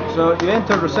 so you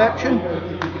enter reception.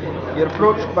 You're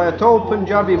approached by a tall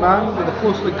Punjabi man with a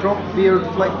closely cropped beard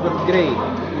flecked with grey.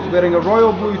 He's wearing a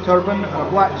royal blue turban and a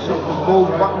black suit with gold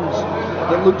buttons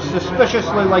that looks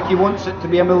suspiciously like he wants it to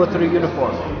be a military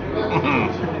uniform.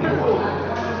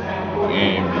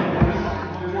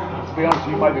 To be honest,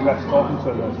 you might be better talking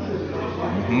to them.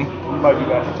 You might be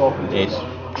better talking to Yes, them.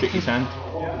 shake his hand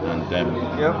and Yep.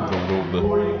 roll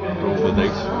the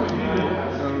dice.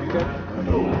 Okay.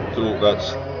 So that's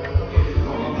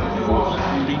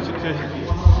 3 successes.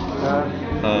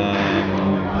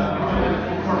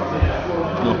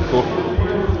 No, 4.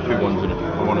 2 ones in it.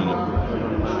 1 in it.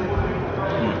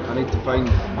 I need to find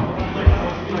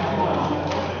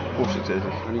 4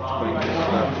 successes. I need to find this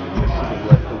that should have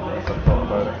left over if I thought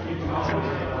about it.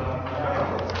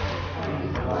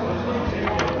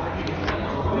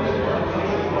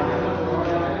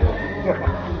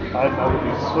 I would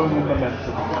be so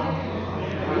momentum.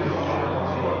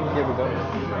 Here we go.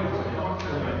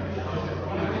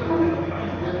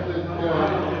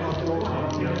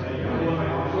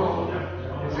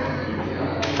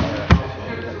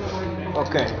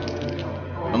 Okay.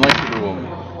 Unless you roll.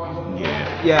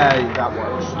 Yeah. Yeah, that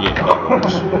works. Yeah, that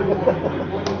works.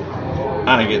 And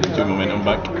I get the 2 momentum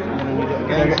back.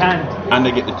 His hand. And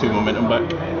I get the 2 momentum back.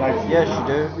 Nice. Yes, you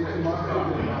do.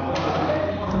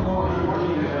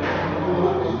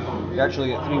 You actually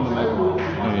get 3 momentum. Oh,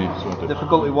 yeah, so I do.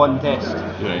 Difficulty 1 test.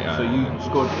 Right, So you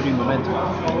scored 3 momentum.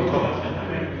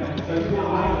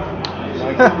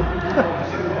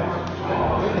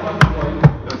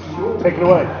 Take it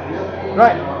away.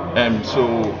 Right. So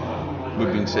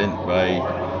we've been sent by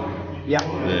Yeah.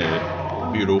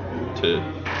 the Bureau to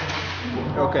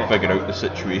Okay. figure out the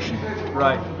situation.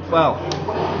 Right. Well,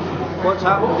 what's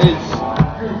happened is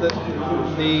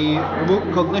the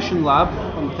remote cognition lab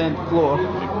on the 10th floor.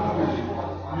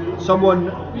 Someone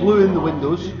blew in the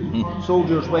windows.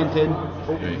 Soldiers went in,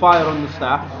 opened fire on the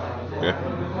staff. Okay.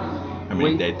 How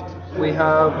many dead? We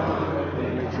have,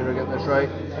 let me make sure I get this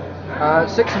right,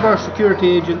 6 of our security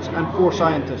agents and 4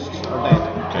 scientists are dead.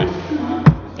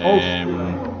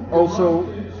 Okay. Also,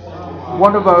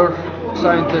 one of our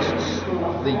scientists,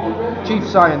 the chief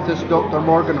scientist, Dr.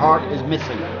 Morgan Hart, is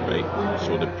missing. Right.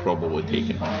 So they've probably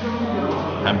taken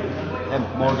him.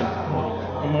 Morgan.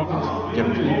 Give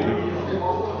him to me too.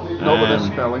 Not with this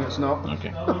spelling, it's not.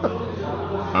 Okay.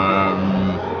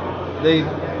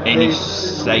 Any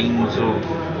signs of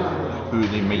who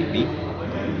they might be?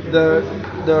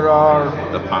 There are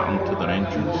The pattern to their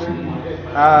entrance and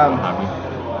what have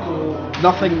you?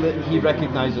 nothing that he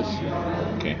recognises.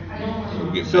 Okay. So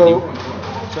we get So, video.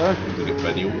 sorry? We get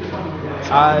video.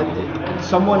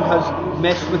 Someone has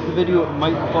messed with the video. It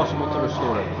might be possible to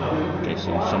restore it. Okay,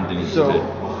 so somebody needs So,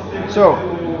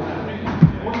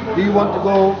 do you want to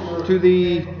go to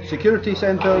the security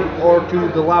centre or to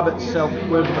the lab itself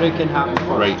where the break-in happened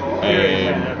first?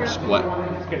 Right, split.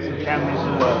 Let's get some cameras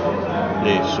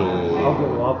and So, I'll go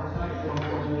lab.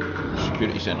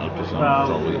 security centre, because Well, that's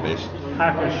probably the best.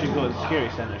 hackers should go to the security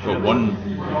centre. Got shouldn't one.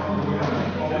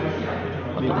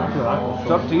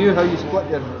 It's up to you how you split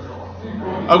your...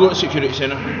 I'll go to security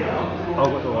centre. I'll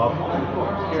go to lab.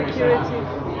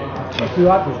 Security. Two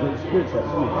actors with security sets,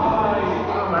 isn't it?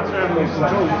 That's where everything's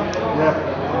controlled. Yeah.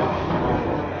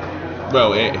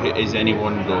 Well, has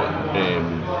anyone got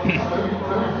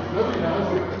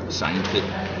scientific?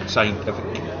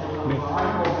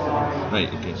 Right,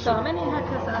 okay. So how many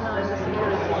hackers are now in the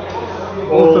security?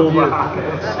 Both of you. Maybe I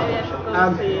should go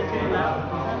Um, see now.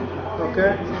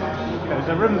 Okay. If it was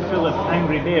a room full of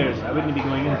angry bears, I wouldn't be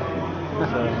going in. So,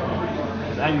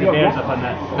 there's angry bears up on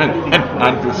that.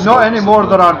 Andrew Not anymore,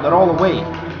 there aren't. They're all away.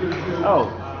 Oh.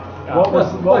 What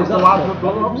was the lab that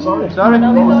blew up? Sorry. Sorry?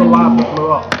 What was the lab that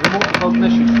blew up? Remote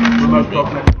cognition. Remote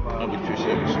cognition. I'll be 2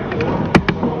 seconds.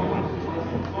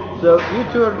 So you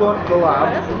two are going to the But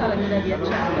lab. that's not a good idea, just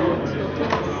go to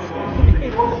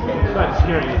Teams. Right,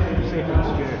 security. Safe and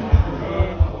secure.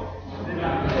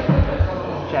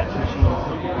 Chat machines.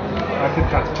 I could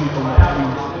catch people next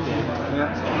week.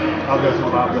 Yeah. I'll go to the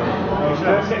lab then.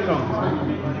 Sitcom.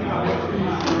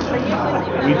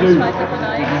 We do. Did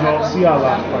you not see our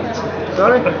last fight?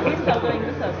 Sorry? He's still doing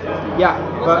this up. Yeah,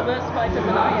 Was the but worst fighter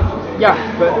than I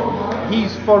am. but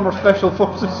he's former special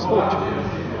forces soldier.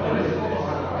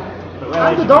 But where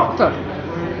I'm the doctor.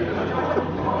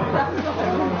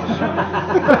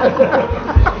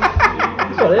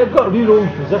 Sorry, I've got a real old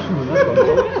position in this one,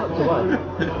 so that's why.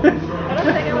 I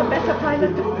don't think I'm a better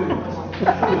pilot.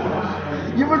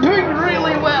 You were doing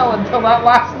really well until that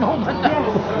last moment.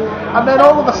 And then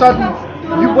all of a sudden,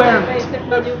 you weren't. Basic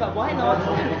maneuver, why not?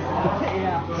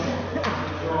 Yeah.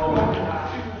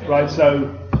 Right,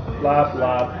 so lab.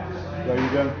 Where are you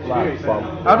going? Lab.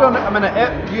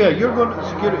 You're going to the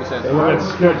security centre. We're at the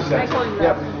security I'm centre. going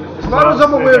Yep. back. As far as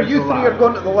I'm aware, you three are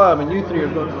going to the lab and you three are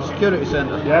going to the security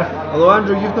centre. Yeah? Although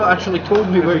Andrew, you've not actually told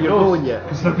me where you're going yet.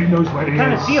 Because nobody knows where he is.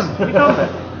 Can't see him. You found it.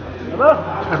 Hello?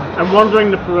 I'm wandering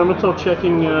the perimeter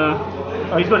checking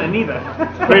Oh, he's going to neither.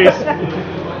 various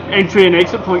entry and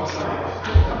exit points.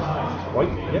 Right,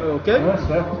 yep. Okay. Yes,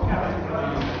 yeah.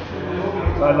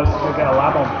 Right, let's go get a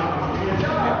lab on.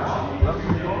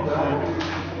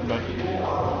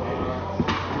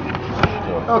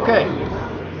 Okay.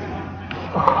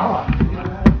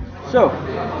 So,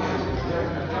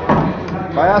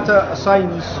 Bayata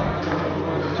assigns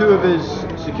 2 of his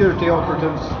security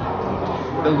operatives,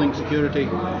 building security,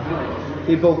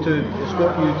 people to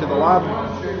escort you to the lab.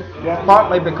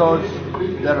 Partly because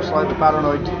they're a slightly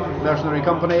paranoid mercenary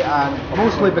company, and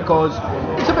mostly because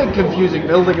it's a big confusing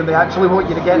building and they actually want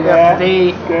you to get there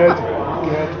today. Good.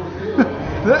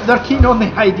 They're keen on the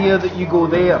idea that you go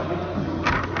there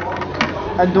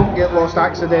and don't get lost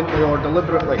accidentally or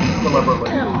deliberately.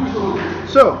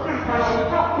 So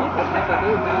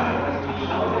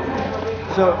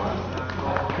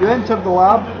you enter the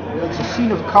lab. It's a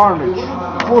scene of carnage.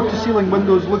 Floor-to-ceiling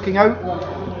windows looking out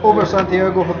over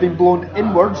Santiago have been blown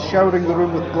inwards, showering the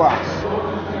room with glass.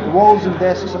 The walls and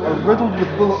desks are riddled with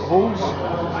bullet holes.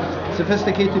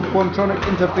 Sophisticated Quantronic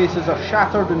interfaces are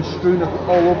shattered and strewn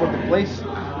all over the place.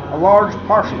 A large,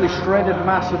 partially shredded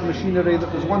mass of machinery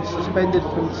that was once suspended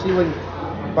from the ceiling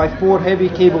by 4 heavy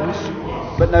cables,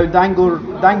 but now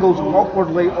dangles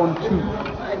awkwardly on 2.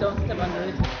 I don't step under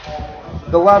it.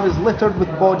 The lab is littered with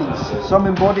bodies, some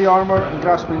in body armour and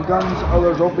grasping guns,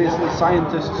 others obviously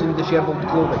scientists in dishevelled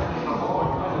clothing.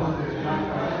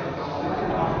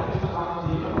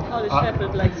 How the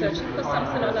shepherd, like searching for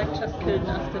something, or like just killed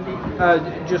nastily?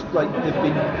 Just like they've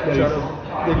been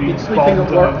been sleeping at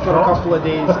bombed work and for a shot. couple of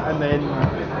days, and then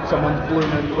someone's blown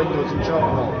out the windows and shot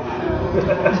them all.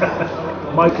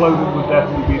 My clothing would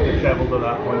definitely be dishevelled at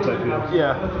that point, I feel.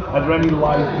 Yeah. Are there any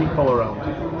live people around?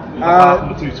 Apart from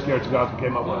the two security guards we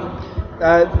came up with.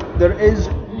 There is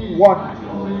one.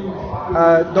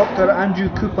 Dr. Andrew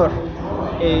Cooper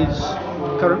is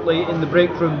currently in the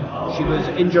break room. She was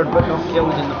injured but not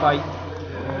killed in the fight.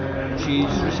 She's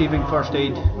receiving first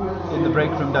aid in the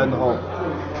break room down the hall.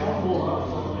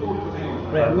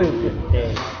 Right, I'm going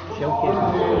to shell case.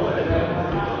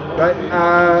 Right,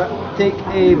 take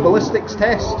a ballistics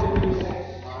test.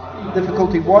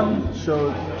 Difficulty 1,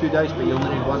 so 2 dice, but you only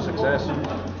need 1 success.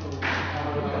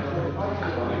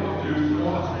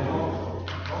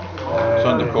 It's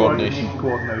under coordination.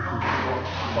 Coordination.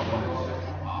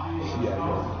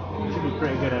 Yeah. Should be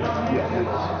pretty good at it.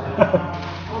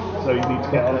 So you need to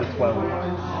get on a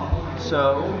 12.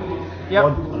 So, yep,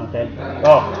 On a 10.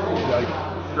 Oh, right.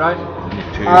 right.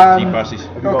 Two, Um, 3 passes.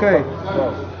 Have you got Okay.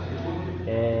 12?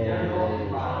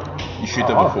 You should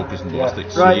have a focus in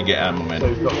ballistics, so Right. you get a So momentum.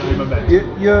 you've got 2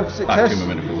 momentum. You have Two success.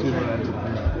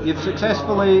 momentum. You've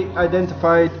successfully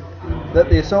identified that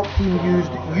the assault team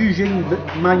used Yujing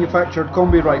manufactured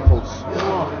combi rifles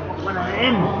One of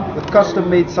them. with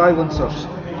custom-made silencers,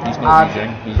 He's not and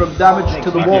using. He's from damage to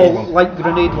the exactly wall one. like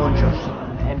grenade launchers.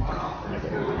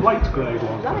 Light grenade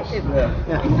launchers. Like it.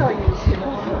 Yeah. Indoor use, you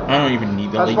know. I don't even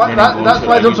need the That's light why, grenade that's launcher,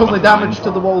 why I there's use only my damage hand.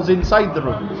 to the walls inside the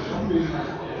room.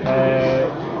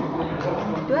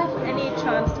 Do I have any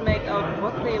chance to make out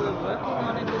what they were working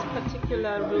on in this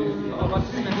particular room, or what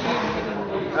this machine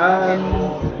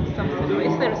something? Or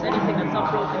if there is anything that's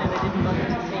not broken and they didn't bother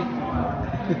to take?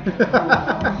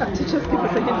 To just give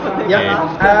us a hint what they were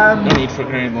after. Yeah. No need for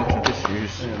grenade launcher, just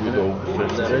use Woodall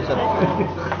first. There is a.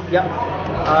 Yep.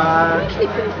 Actually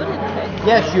pretty good in tech.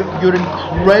 Yes, you're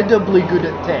incredibly good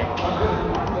at tech.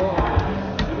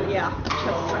 Yeah,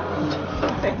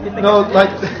 just No,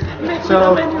 like Make so. it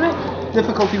up anyway.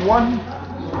 Difficulty 1.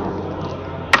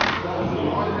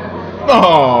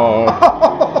 Oh!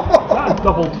 That's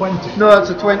double 20. No, that's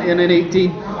a 20 and an 18. You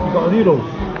got a reroll.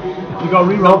 You got a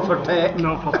reroll. Not for tech.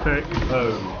 Not for tech.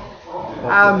 Oh.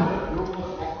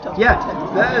 Yeah,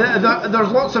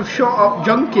 there's lots of shot up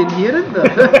junk in here, isn't there?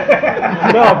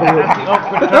 No,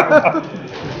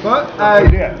 but But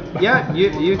yeah,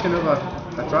 you can have a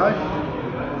try.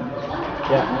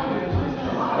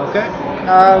 Yeah. Okay.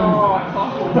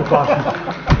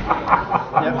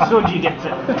 Yeah. Soji gets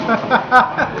it.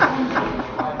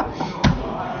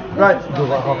 Right. Go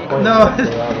about halfway. No,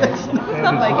 It's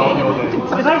not my game.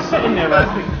 Was I sitting there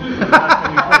last week?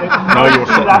 No, you're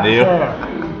sitting there.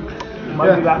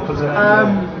 Might be that position.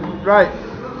 right.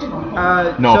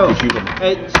 No, so 'cause you were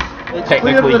it's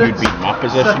Technically, clear that you beat my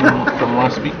position from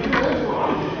last week.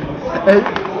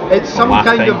 it's some last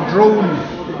kind time. of drone.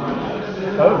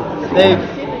 Oh.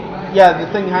 The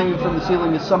thing hanging from the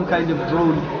ceiling is some kind of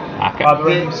drone. Are there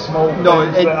any It's- small no,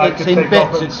 things that I it's could in take bits.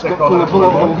 off and It's stick got on full of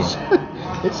it? bullet holes.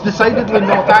 It's decidedly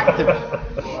not active.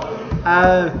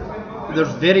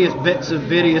 There's various bits of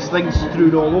various things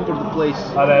strewn all over the place.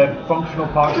 Are there functional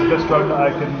parts of this drone that I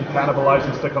can cannibalise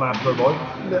and stick on Astro Boy?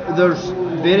 There's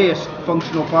various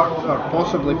functional parts, or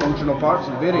possibly functional parts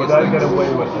of various Would I get things. away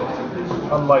with it?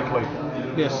 Unlikely.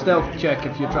 Be a stealth check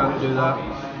if you're trying to do that.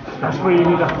 That's where you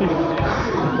need a thief.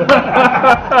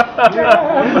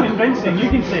 That's convincing. You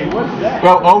can say, what's that?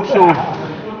 Well, also,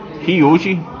 he owes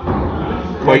you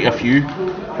quite a few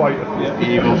Quite a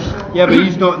few. favours. Yeah, but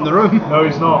he's not in the room. No,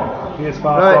 he's not. He is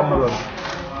far Right. from the room.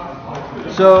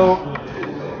 So,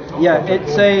 yeah,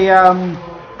 it's a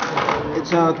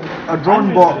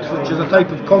drone box, which is a type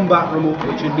of combat remote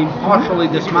which had been partially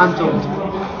dismantled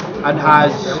and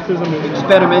has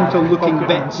experimental looking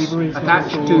bits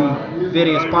attached to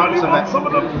various parts of it. Some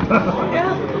of them.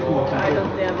 Yeah. I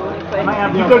don't dare roll it.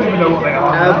 You don't even know what they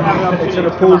are. It's an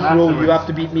opposed roll, you have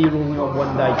to beat me rolling on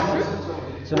 1 dice.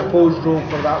 It's an opposed roll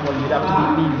for that one, you'd have to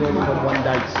beat me rolling on 1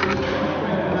 dice.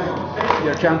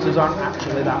 Your chances aren't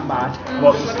actually that bad.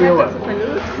 What, to steal it? If I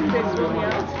lose, they throw me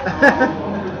out.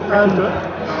 I don't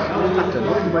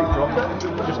know, you might drop it.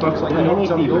 It just looks like you knocked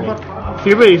something over.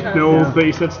 Theory? No, but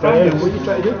he said What are stand. you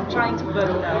trying to do? Trying to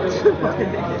burn out.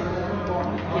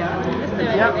 Yeah. Is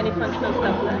there Yep. any functional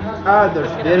stuff left?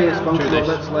 There's various functional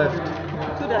bits left.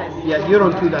 2 dice. Yeah, you're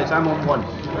on 2 dice, I'm on 1.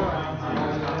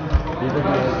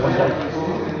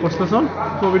 What's this on?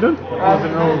 What are we doing?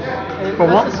 For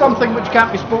what? This is something which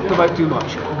can't be spoken about too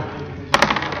much.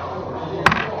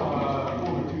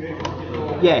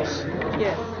 Yes.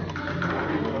 Yes.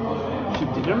 She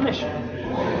did her mission.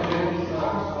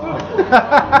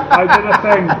 I did a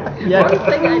thing. Yeah. I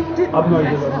think I did. I'm not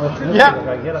even listening. Yeah.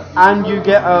 I get it. And you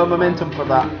get a momentum for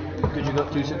that because you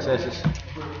got 2 successes.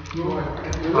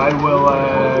 I will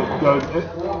go.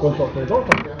 Go and talk to the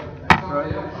doctor.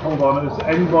 Hold on. Is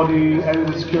any of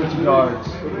the security guards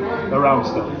around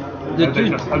still? Have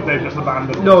they just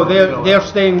abandoned? No, still? they're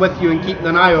staying with you and keeping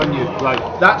an eye on you. Right.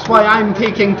 That's why I'm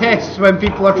taking tests when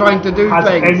people are trying to do Has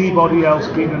things. anybody else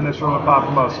been in this room apart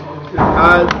from us?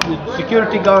 The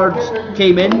security guards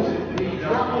came in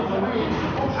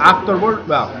afterward.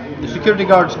 Well, the security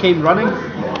guards came running.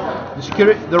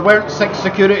 There weren't 6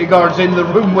 security guards in the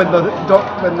room when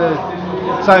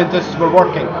the scientists were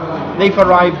working. They've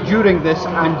arrived during this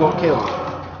and got killed.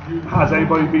 Has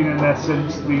anybody been in there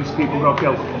since these people got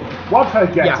killed? What I'm trying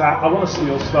to get Yeah. at, I want to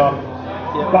steal stuff,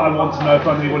 but I want to know if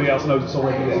anybody else knows it's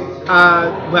already in.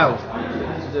 Well,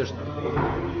 there's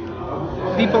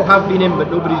people have been in, but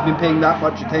nobody's been paying that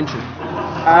much attention.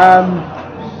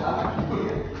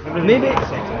 Maybe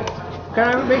can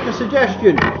I make a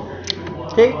suggestion?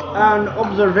 Take an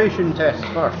observation test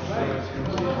first.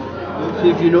 See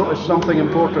if you notice something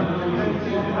important.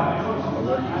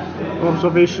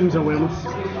 Observations, awareness.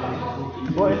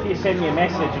 What if you send me a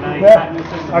message and I Yeah, can't use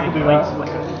I can do that.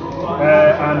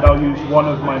 And I'll use one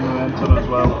of my momentum as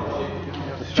well.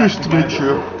 Just to make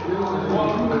sure.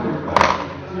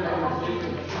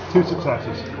 2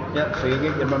 successes. Yeah, so you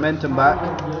get your momentum back.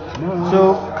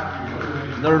 So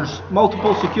there's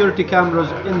multiple security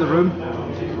cameras in the room.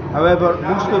 However,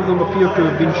 most of them appear to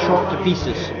have been shot to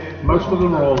pieces. Most of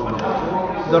them or all of them?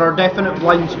 There are definite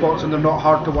blind spots and they're not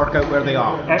hard to work out where they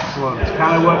are. Excellent. Can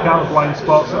I work out the blind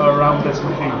spots that are around this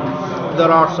machine?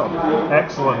 There are some.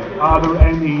 Excellent. Are there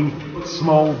any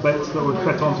small bits that would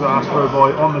fit onto Astro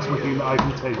Boy on this machine that I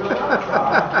can take?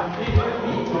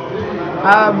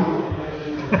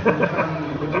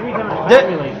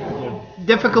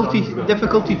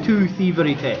 Difficulty 2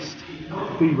 thievery test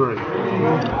Thievery.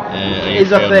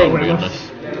 is a thing.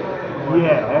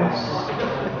 Yes.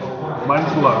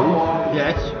 Mine's low.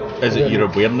 Yes. Is it your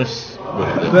awareness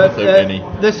But without any?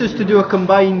 this is to do a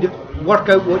combined work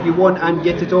out what you want and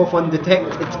get it off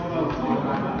undetected.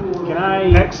 Can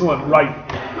I? Excellent. Right.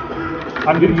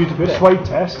 I'm going to use a persuade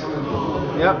test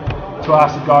Yep. to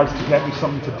ask the guards to get me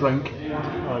something to drink.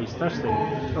 Oh, he's thirsty.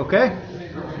 Okay.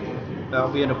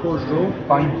 That'll be an opposed roll.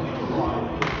 Fine.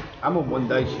 I'm on 1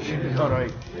 dice. You should be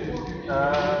alright.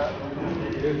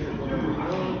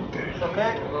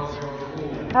 Okay.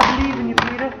 I believe in you,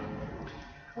 Peter.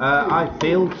 I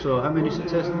failed, so how many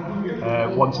successes?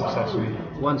 1 success.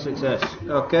 1 success.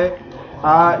 Okay.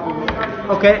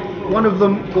 Okay, one of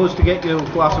them goes to get you a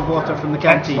glass of water from the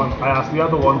canteen. Excellent. I asked the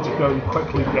other one to go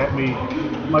quickly get me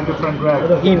my good friend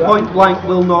Greg. He point blank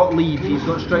will not leave. He's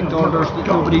got strict orders that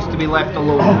nobody's to be left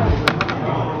alone.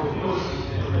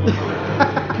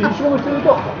 Can you show me to the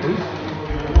doctor, please?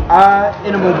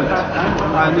 In a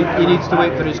moment. He needs to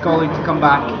wait for his colleague to come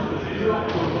back.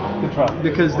 Good try.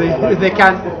 Because they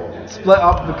can't split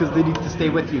up because they need to stay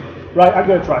with you. Right, I'm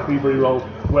going to try thievery roll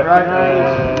with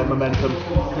Right. momentum.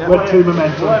 Yeah. With 2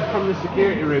 momentum. What if from the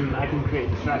security room I can create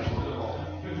a distraction?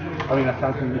 I mean, I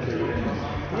can't communicate with you.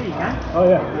 Oh, you can. Oh,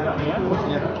 yeah.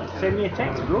 Yeah. Send me a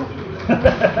text, bro.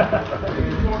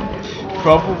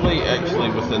 Probably actually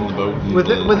within the building.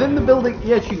 Within the building,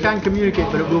 yes, you can communicate,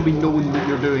 but it will be known that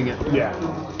you're doing it. Yeah.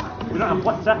 We don't have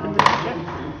WhatsApp in this ship.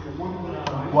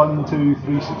 1, 2,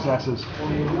 3 successes.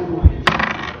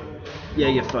 Yeah,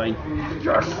 you're fine.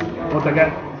 Yes. What'd I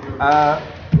get?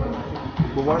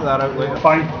 We'll work that out later.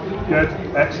 Fine. Good.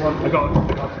 Excellent. I got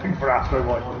a thing for Astro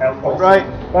Boy. Helpful. Right.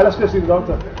 Right, let's go see the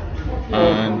doctor.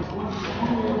 And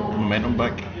momentum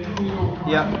back.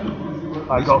 Yeah.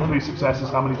 I got 3 successes.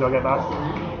 How many do I get back?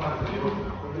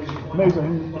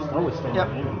 Amazing. Yep.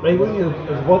 Right, when you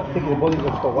take the body of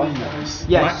the line now. Yes.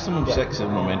 Maximum 6 of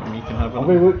momentum you can have I'm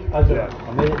in going it. to look as it.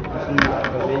 I'm going to see if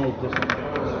there's any just.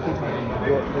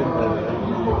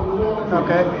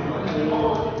 Okay.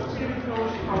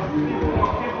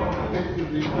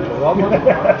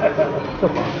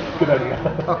 Good idea.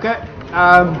 Okay.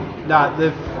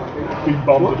 They've Been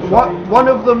bombed. one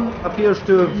of them appears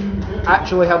to have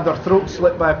actually had their throat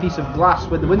slit by a piece of glass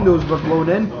when the windows were blown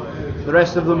in. The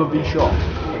rest of them have been shot.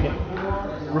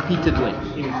 Repeatedly.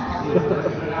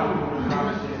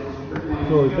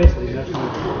 So basically, that's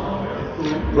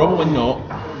not. Probably not.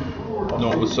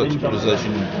 Not with such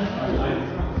precision.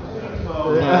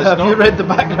 Have you read the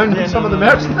background of some of the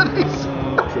mercenaries?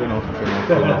 True enough, true enough,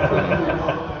 true enough, true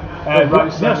enough.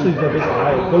 Right, so Nurses are basically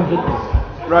high.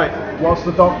 Don't Right. what's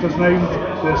the doctor's name?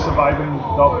 The surviving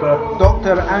doctor.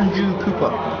 Dr. Andrew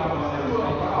Cooper.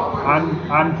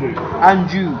 Andrew.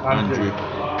 Anju. Andrew.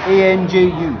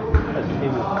 ANJU.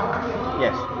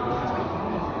 Yes.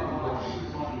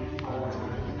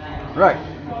 Right.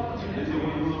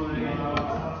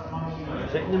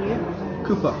 Second name again?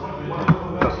 Cooper.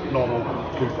 Just normal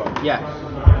Cooper. Yeah.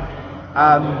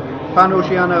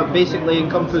 Pan-Oceania basically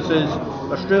encompasses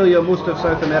Australia, most of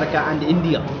South America, and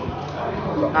India,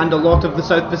 and a lot of the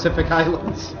South Pacific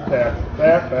Islands. Fair.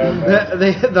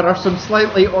 There are some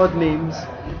slightly odd names,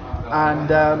 and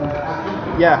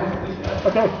yeah.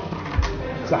 Okay.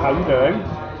 So how you doing?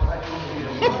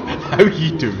 How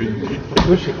you doing?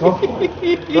 Where's she from?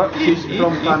 She's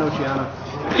from Pan-Oceania.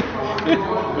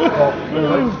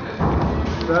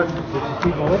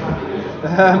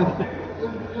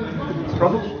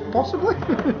 Probably, possibly.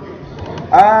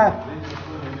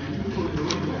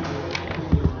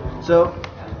 So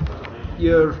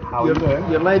you're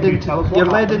led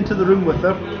into the room with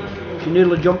her. She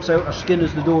nearly jumps out her skin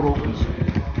as the door opens.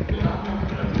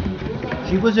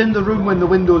 She was in the room when the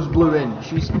windows blew in.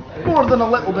 She's more than a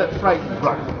little bit frightened.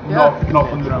 Right. Yeah. Not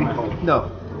from the people.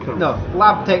 No. Cool. No.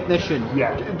 Lab technician.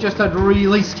 Yeah. Just had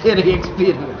really scary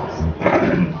experience.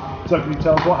 So can you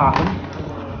tell us what happened?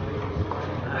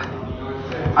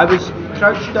 I was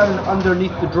crouched down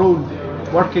underneath the drone,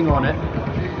 working on it,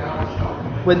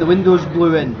 when the windows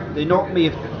blew in. They knocked me.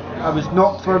 I was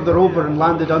knocked further over and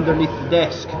landed underneath the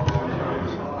desk.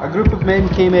 A group of men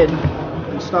came in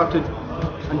and started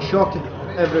and shot at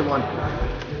everyone.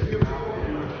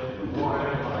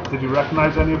 Did you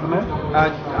recognise any of the men?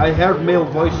 I heard male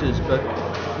voices, but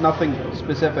nothing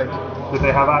specific. Did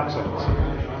they have accents?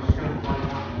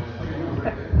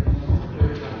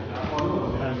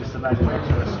 I'm just imagining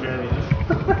extra Australians.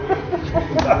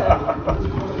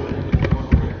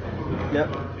 Yep.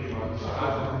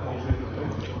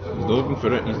 He's looking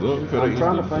for it. I'm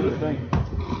trying to find the thing.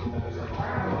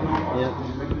 Yeah.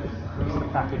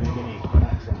 Papua New Guinea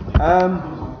accent.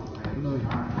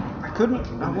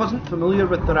 I wasn't familiar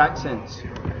with their accents,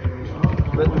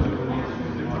 but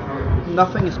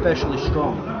nothing especially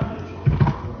strong.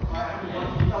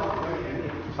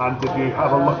 And did you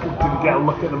have a look? Did you get a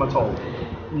look at them at all?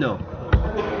 No,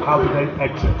 How did they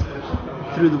exit?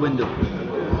 through the window.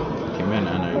 Came in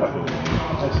and out.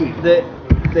 I see.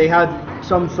 They had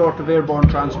some sort of airborne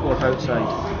transport outside.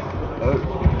 Oh.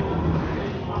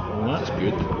 Well, that's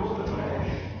good.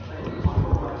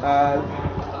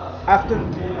 After,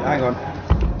 hang on.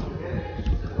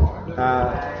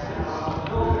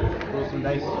 Roll some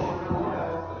dice.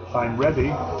 I'm ready.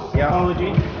 Yeah.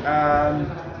 Psychology.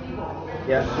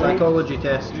 Yeah. Psychology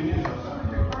test.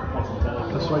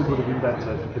 Persuade would have been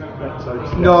better.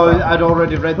 No, I'd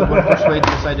already read the word persuade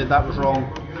and decided that was wrong.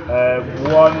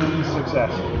 One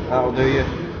success. That'll do you.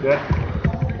 Yeah.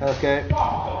 Okay.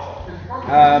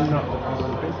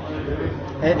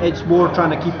 It's more trying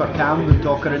to keep her calm than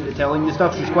talk her into telling you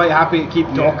stuff. She's quite happy to keep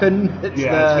talking. It's It's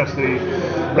just the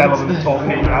relevant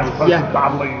talking as opposed Yeah. to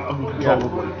babbling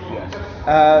uncontrollably. Yes.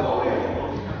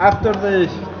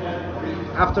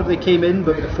 After they came in,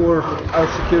 but before our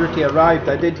security arrived,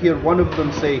 I did hear one of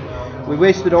them say, "We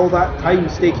wasted all that time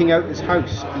staking out his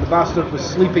house, and the bastard was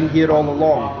sleeping here all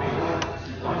along."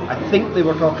 I think they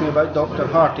were talking about Dr.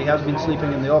 Hart. He has been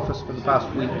sleeping in the office for the past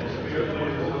week.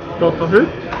 Doctor Who?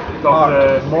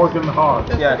 Dr. Morgan Hart,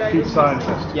 Yeah. chief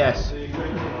scientist. Yes.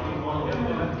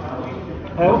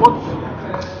 What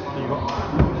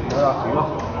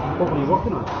What were you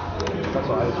working on? That's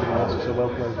what I was going to ask, so well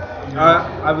played.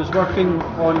 I was working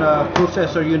on a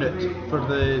processor unit for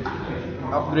the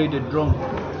upgraded drone.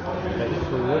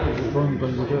 So what is the drone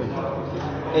going to be doing?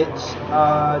 It's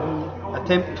an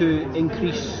attempt to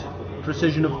increase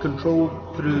precision of control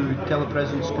through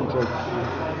telepresence control.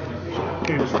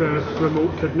 It's the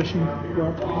remote cognition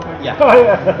lab. Yeah. Oh,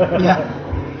 yeah. Yeah.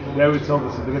 Yeah, we told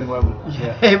us at the beginning when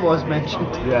It was mentioned.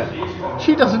 Yeah.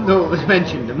 She doesn't know it was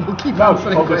mentioned, and we'll keep No,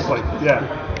 answering obviously. questions. Yeah.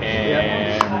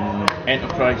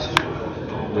 Enterprise.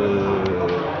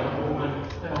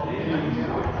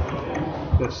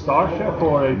 The Starship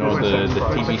or a No, the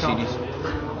Enterprise? TV series.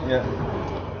 Yeah.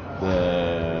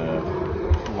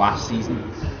 The last season.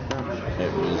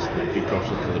 It was the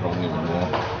precursor to the Romulan War.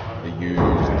 They used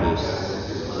the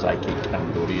psychic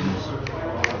Andorians.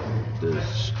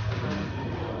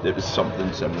 It was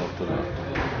something similar to that.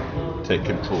 To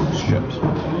control ships.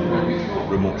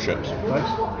 Remote ships. Nice.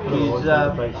 He's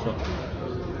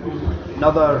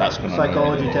another That's gonna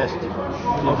psychology be- test.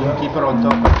 You can keep her on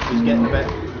top. She's getting a bit.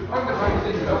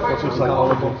 What's your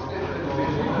psychology?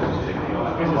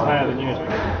 This is higher than yours.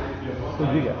 What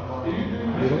did you get?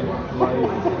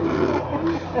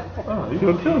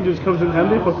 Your intelligence comes in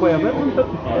handy for playing badminton.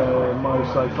 My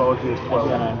psychology is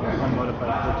 12. Unmodified.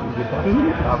 I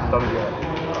haven't done it yet.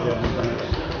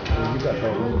 Yeah. You got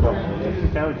that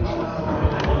Intelligence.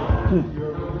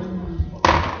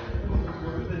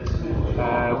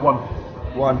 One.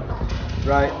 One.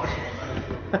 Right.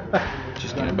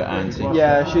 Just getting a bit antsy.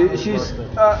 Yeah, she's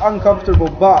uncomfortable,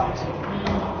 but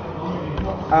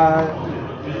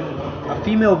a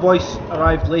female voice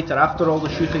arrived later after all the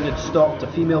shooting had stopped. A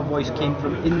female voice came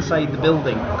from inside the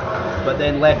building, but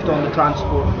then left on the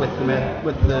transport with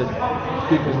the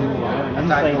people who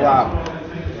attacked the lab.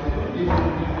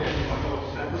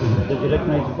 Did you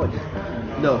recognise the voice?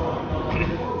 No.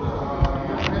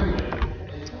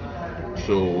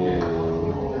 So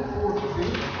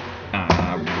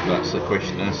that's the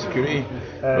question of security.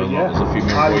 Whether or not there's a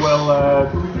female I voice. will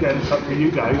get in touch with you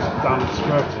guys down at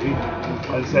security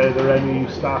and say are there any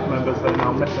staff members that are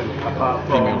now missing apart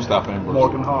from Female staff members.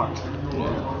 Morgan Hart. Is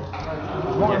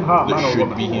Morgan Hart, That man or should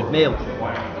woman? be here. Male.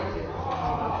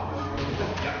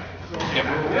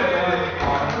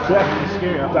 Yeah,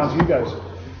 scary. Down to you guys.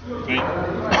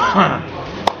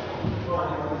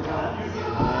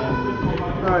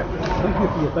 Right. Thank you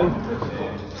for your time.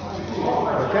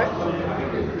 Okay.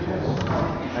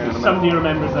 Somebody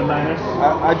remembers the manners.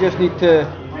 I just need to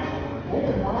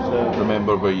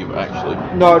Remember where you've actually.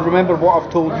 remember what I've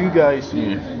told you guys.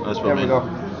 Yeah, that's what There I we mean. go.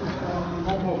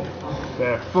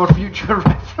 There. For future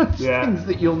reference, Yeah.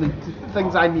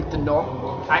 things I need to not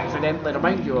accidentally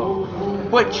remind you of.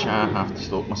 Which I have to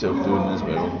stop myself doing as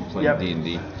well. It's like Yep.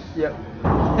 D&D. Yep.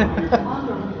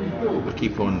 I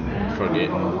keep on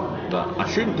forgetting that. I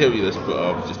shouldn't tell you this, but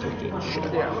I've just told you. Shit.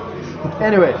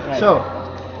 Anyway, so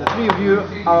the three of you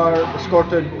are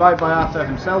escorted by Bayatha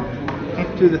himself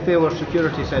to the Thaler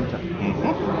Security Centre.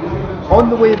 On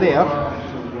the way there,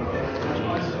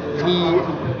 he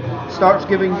starts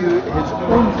giving you his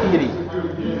own theory.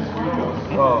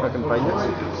 If I can find it.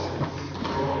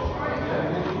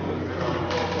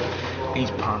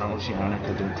 He's paranoid, I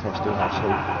don't trust him,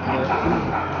 asshole.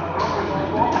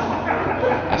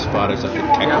 As far as I could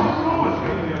kick him.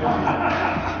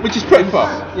 Which is pretty far.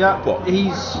 Yeah, What?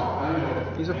 he's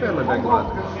a fairly big lad,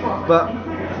 but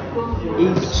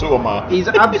So am I. he's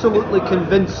absolutely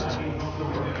convinced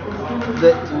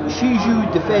that Shiju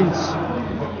Defence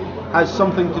has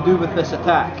something to do with this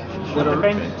attack. There are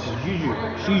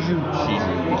Shiju.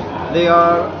 They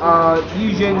are a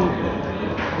Yujing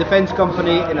defence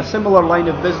company in a similar line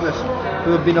of business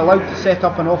who have been allowed to set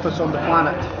up an office on the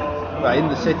planet, in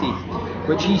the city,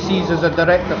 which he sees as a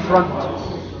direct affront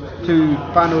to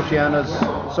Pan-Oceania's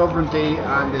sovereignty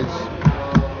and his...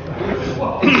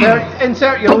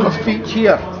 Insert your own speech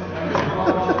here.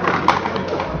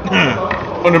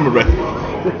 On him already.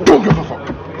 Don't give a fuck.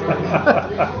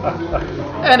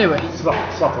 Anyway,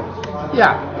 Subtle.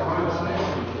 yeah.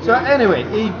 So anyway,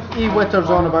 he witters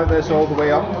on about this all the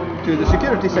way up to the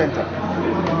security centre.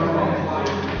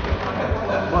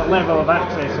 What level of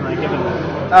access am I given?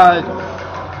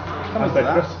 Coming to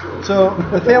that. So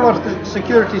the Thaler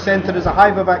Security Centre is a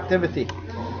hive of activity.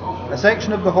 A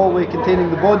section of the hallway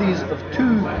containing the bodies of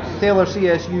 2 Thaler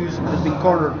CSUs has been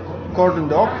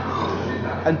cordoned off,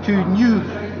 and 2 new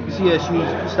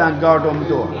CSUs stand guard on the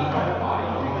door.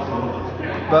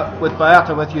 But with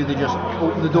Bayatha with you, they just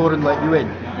open the door and let you in.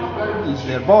 He's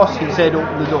their boss, he said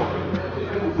open the door.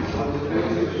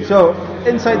 So,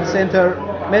 inside the centre,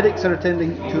 medics are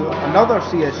attending to another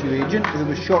CSU agent who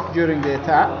was shot during the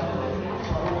attack.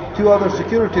 2 other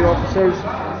security officers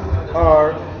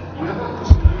are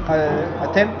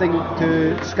attempting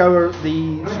to scour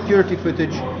the security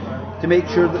footage to make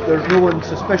sure that there's no one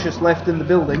suspicious left in the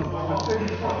building.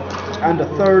 And a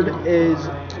third is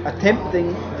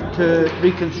attempting to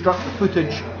reconstruct the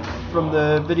footage from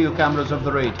the video cameras of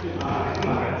the raid.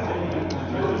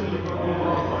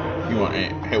 You want to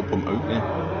help him out then?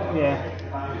 Yeah,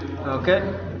 Okay.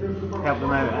 help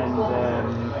them out and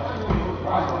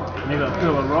maybe I'll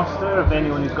pull a roster of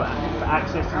anyone who's got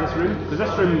access to this room. Because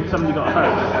this room, somebody got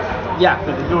hurt, Yeah.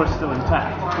 but the door's still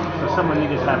intact. So someone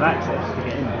needed to have access to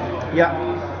get in. Yeah.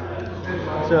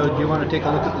 So do you want to take a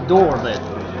look at the door then?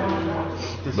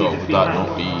 To see Well, if would it's that been not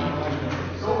hacked. be...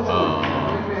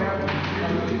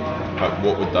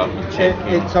 what would that be checking?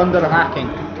 It's under hacking.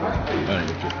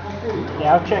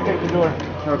 Yeah, I'll check out the door.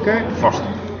 Okay. First.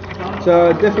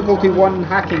 So difficulty 1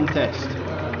 hacking test.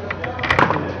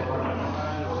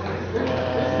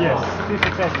 Yes, 2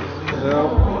 successes. So,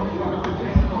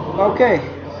 okay.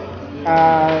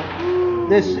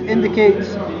 This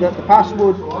indicates that the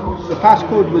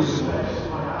passcode was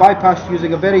bypassed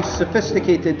using a very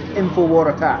sophisticated InfoWar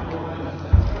attack.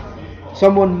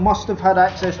 Someone must have had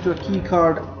access to a key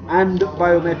card and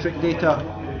biometric data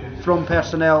from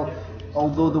personnel,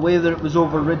 although the way that it was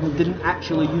overridden didn't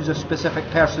actually use a specific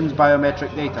person's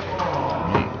biometric data.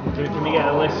 Can we get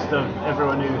a list of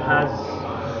everyone who has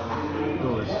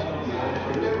those?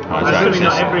 Has Assuming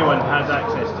not access. everyone has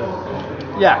access to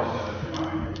it. Yeah.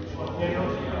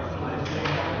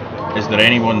 Is there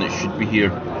anyone that should be here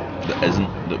that isn't,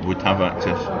 that would have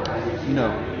access? No.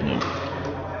 No.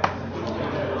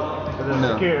 Are there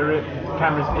No. security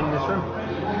cameras in this room?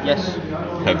 Yes.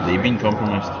 Have they been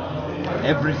compromised?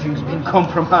 Everything's been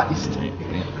compromised.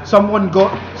 Someone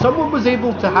was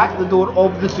able to hack the door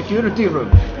of the security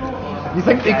room. You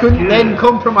think they couldn't then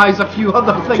compromise a few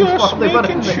other things while they were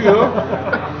in there?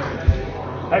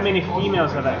 How many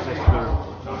females have access to the room?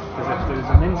 Because if there's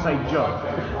an inside job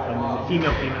and the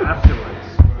female came afterwards,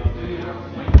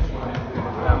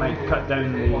 that might cut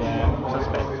down the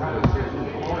suspect.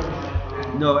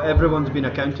 No, everyone's been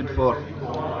accounted for.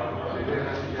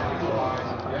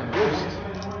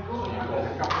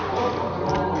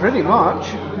 Pretty much.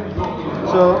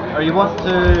 So, are you want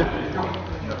to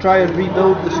try and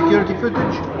rebuild the security footage?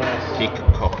 Yes. Take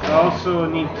a copy. I also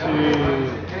need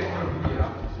to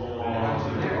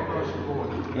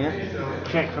Yeah.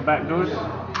 check for back doors.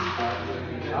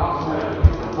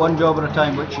 One job at a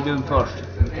time. What you doing first?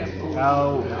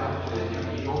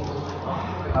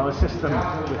 I'll assist them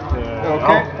with their...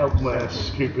 Okay. Help my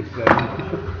stupid thing.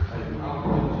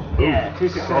 Yeah, 2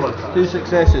 successes. 2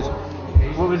 successes.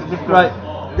 What was the difficulty?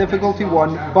 Right. Difficulty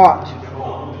 1, but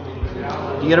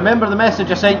do you remember the message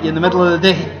I sent you in the middle of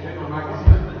the day?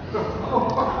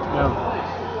 No.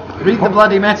 Read the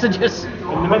bloody messages.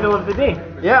 In the middle of the day?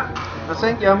 Yeah, I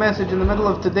sent you a message in the middle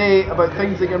of today about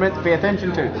things that you're meant to pay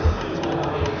attention to.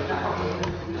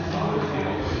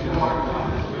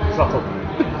 Subtle.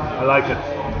 I like it.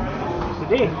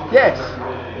 Today? Yes,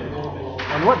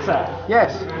 On WhatsApp?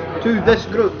 yes, to this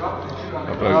group.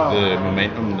 About the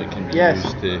momentum that can be Yes.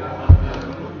 used to...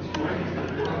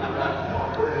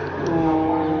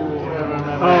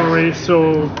 Alright,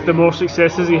 so the more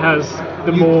successes he has,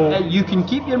 the more. You can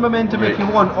keep your momentum if you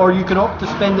want, or you can opt to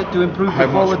spend it to improve How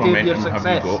the much quality of your momentum have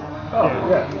success. you got? Oh,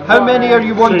 yeah. How many are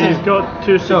you So wanting? you've got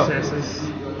 2 So- successes.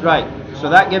 Right, so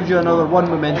that gives you another 1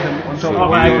 momentum on top So of Oh,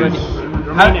 what I you was already.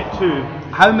 remain at 2.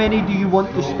 How many do you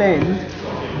want to spend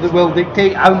that will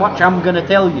dictate how much I'm going to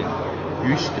tell you?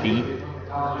 Use 3.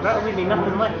 That'll really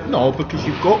nothing left. No, because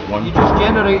you've got one. You just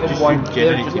generated Just one you there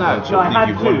generated just now. one, so No, I leave had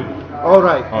you 2. one. All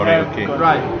right. Alright, okay.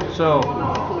 Right. So.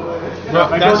 No,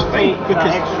 I that's don't fine, take that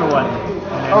because extra one and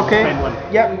then Okay. spend one.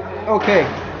 Yep. Okay.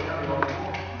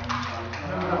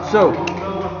 So.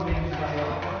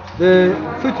 The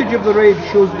footage of the raid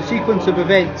shows the sequence of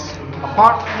events.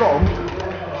 Apart from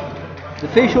the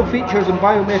facial features and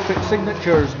biometric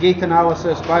signatures, gait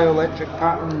analysis, bioelectric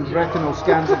patterns, retinal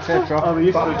scans, etc. Oh, we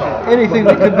used to Anything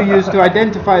that could be used to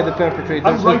identify the perpetrators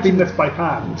I'm has writing been this by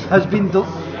hand.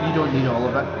 you don't need all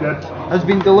of it. Good. Has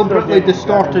been deliberately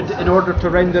distorted in order to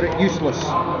render it useless.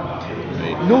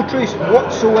 No trace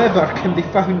whatsoever can be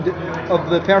found of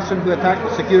the person who attacked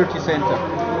the security centre.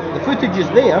 The footage is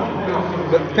there,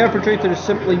 but the perpetrator is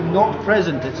simply not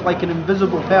present. It's like an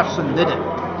invisible person did it.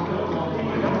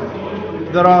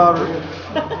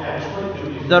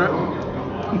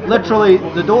 Literally,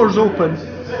 the doors open,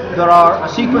 there are a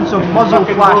sequence of muzzle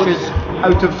flashes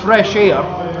out of fresh air,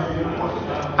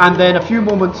 and then a few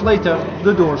moments later,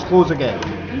 the doors close again.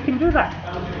 You can do that.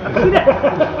 I've seen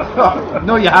it.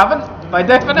 No, you haven't, by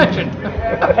definition.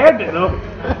 I've heard it though.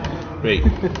 Right,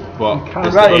 but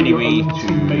is Right. there any way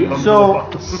to So,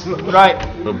 right,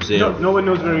 observe? No one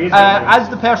knows where he is. as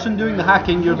the person doing the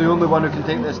hacking, you're the only one who can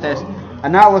take this test.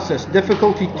 Analysis,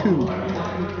 difficulty 2.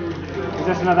 Is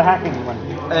this another hacking one?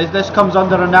 This comes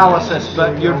under analysis,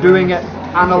 but you're doing it,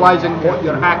 analysing what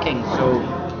you're hacking, so...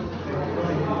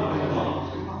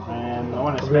 I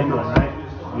want to spend one, right?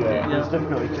 Yeah. It's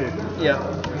difficulty 2. Yeah.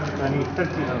 So I need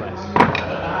 15 or less.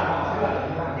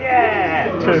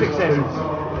 Yeah! 2 successes.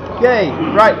 Okay,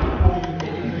 right.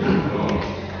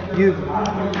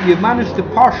 You've managed to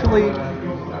partially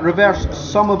reverse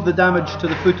some of the damage to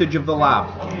the footage of the lab.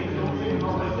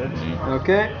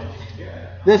 Okay.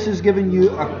 This has given you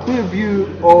a clear view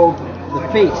of the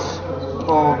face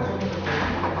of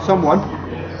someone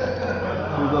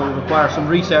who will require some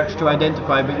research to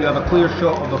identify, but you have a clear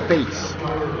shot of a face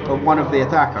of one of the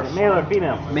attackers. Male or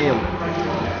female? Male.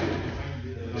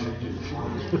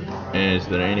 Is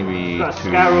there any way He's got a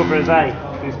scar over his to eye.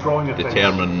 He's drawing a face.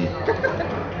 determine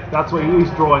That's what he's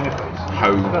drawing a face.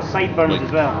 how, got sideburns like,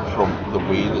 as well. from the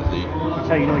way that they... That's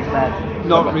how you know he's bad.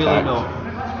 Not have really, attacked? no.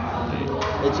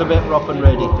 It's a bit rough and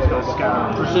ready.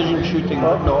 Precision shooting,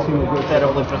 but not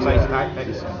terribly precise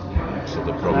tactics. So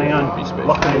the problem Hang on. would be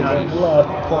special. Hang on.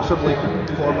 Possibly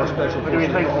former special do you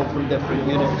forces, think? but all from different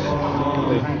units.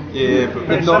 Yeah, but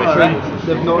They've not similar, trained. right?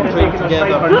 They've not You're trained taking a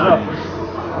together,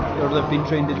 sniper, or they've been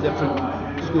trained in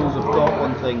different schools of thought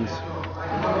on things.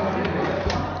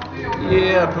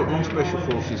 yeah, but most special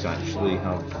forces actually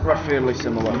have We're fairly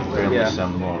similar. fairly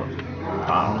similar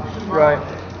patterns. Right.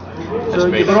 So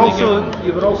Especially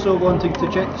you were also wanting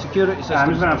to check the security I'm just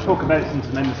systems. going to talk about it since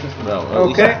I'm in the system. Well,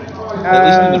 Okay. At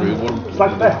least in the real world. It's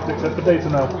like theft, except for data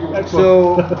now. Excellent.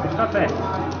 So It's not theft.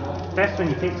 Theft when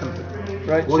you take something.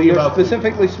 right, so What are you you're about to-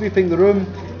 specifically sweeping the room.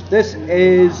 This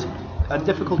is a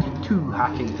difficulty 2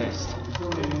 hacking test.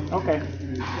 Okay.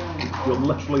 You're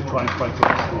literally trying to find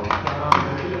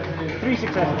something. 3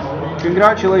 successes.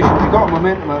 Congratulations, you got a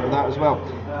momentum out of that as well.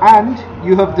 And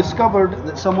you have discovered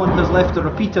that someone has left a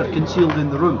repeater concealed in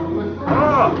the room.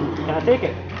 Oh, can I take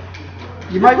it?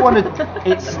 You might want to.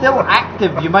 It's still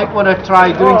active. You might want to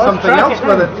try doing let's something track else it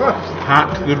with then. it first.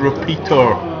 Hack the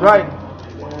repeater. Right.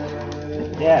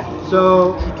 Yeah.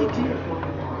 So,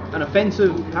 an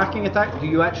offensive hacking attack. Do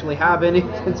you actually have any?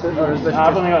 Or is this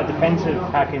I've just- only got a defensive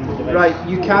hacking device. Right,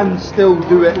 you can still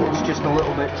do it. It's just a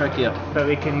little bit trickier. But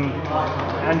we can.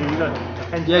 Andrew, you got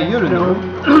defensive. Yeah, you're in the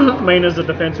room. Mine is a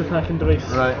defensive hacking device.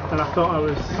 Right. And I thought I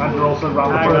was. And you're also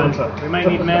around the Hang perimeter. on. We might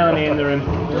need Melanie in the room.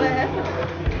 Do I have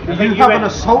it? You have an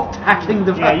assault hacking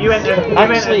device. Yeah, you went.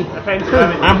 Actually, offensive.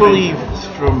 I believe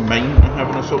from mine I have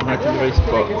an assault hacking device,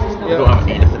 but I don't have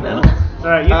anything in it.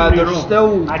 Alright, you can there's re-roll.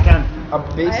 still I can. a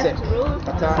I basic have to roll.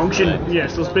 attack. Function.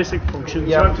 Yes, those basic functions.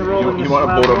 Yeah. You want to roll You- in you your want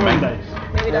to slab borrow rolling mine?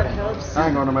 dice? Maybe that helps.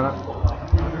 Hang on a minute.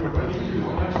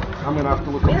 I'm going to have to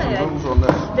look up Yeah, some yeah. rules on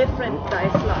this. Different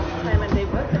dice last time and they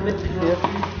worked a bit.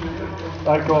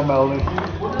 Right, go on, Melanie.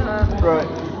 Right.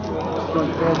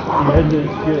 You had the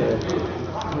security.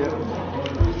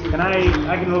 Can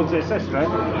I can roll to assist, right?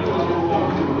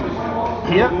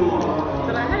 Yep.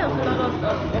 But I have a lot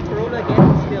of roll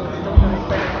against skills, don't I?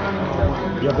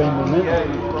 So, You're being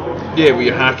momentum. Yeah, well,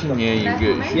 you're hacking. Yeah,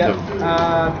 you should Yep.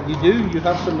 have. You do. You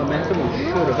have some momentum. I'm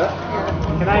sure of it.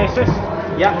 Can I assist?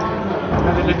 Yep.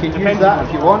 You You can use that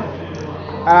if you want.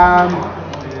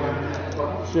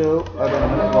 So, I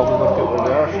don't know while we work out where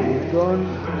we are. So we've gone.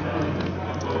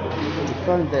 We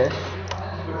found this,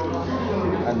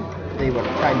 and they were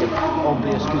kind of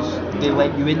obvious because they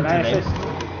let you into Can I them. assist?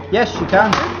 Yes, you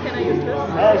can. can I use this?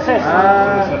 Assist.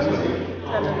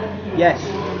 7. Yes.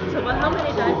 So, but how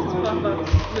many dice is per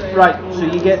box? do I Right. have? So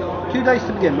you get 2 dice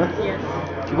to begin with. Yes.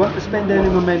 If you want to spend any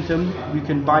momentum, you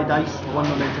can buy dice. 1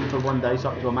 momentum for 1 dice,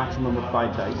 up to a maximum of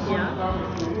 5 dice.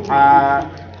 Yeah.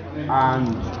 And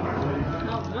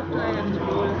Now, what do I have to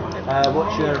roll?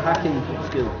 what's your hacking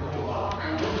skill?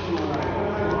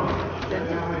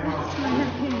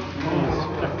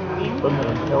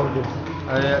 Intelligence.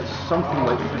 It's something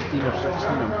like 15 or 16,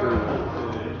 I'm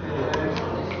sure.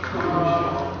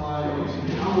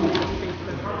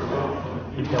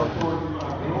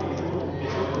 Intelligence.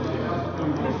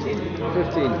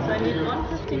 15. So I need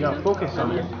 150. You got focus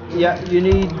on it. Yeah, you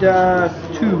need 2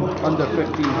 under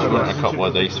 15 I for want a this. couple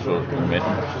of dice for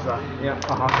momentum. Yeah.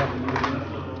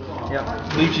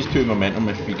 Yeah. Leaves you 2 momentum.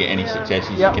 If you get any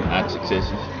successes, Yep. you can add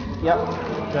successes. Yeah.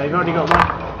 So you've already got one.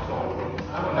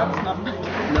 That's not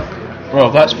bad. Well,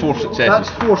 that's 4 successes. That's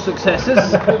 4 successes.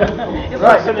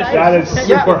 Right. That is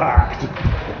super Yeah. hacked.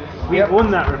 We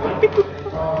own that repeat.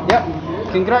 Yep.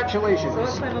 Congratulations. So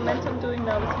what's my momentum doing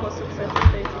now with 4 successes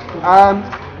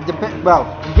basically? Well,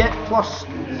 you get plus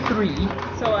 3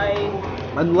 So I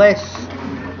unless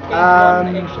gained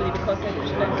 1 actually because I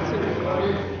spent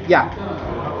 2. yeah.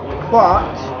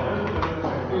 But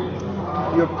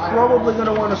you're probably going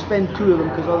to want to spend 2 of them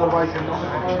because otherwise you're not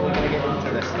actually going to get into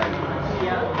this thing.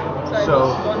 Yeah. So I So,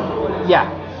 lost 1 roll. Yeah,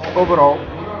 overall.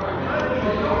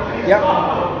 Yep.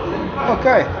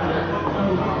 Okay.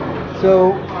 So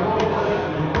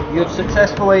you've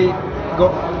successfully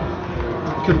got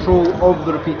control of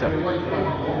the repeater.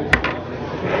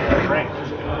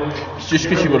 It's just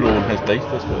because you were rolling his dice,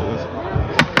 that's what it is.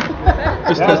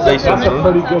 Just his dice on That's a roll.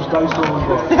 pretty good dice rolling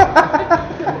book.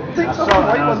 Take some saw that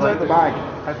white and I was ones out like- the bag.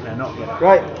 How can I not get it?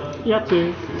 Right. Yeah,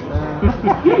 too.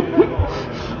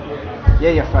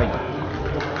 Yeah, you're fine.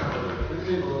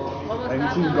 What was And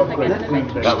that? you've Now got was I great getting green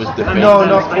an dice. That was defense. No,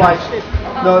 not quite.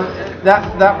 No,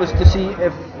 that was to see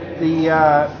if the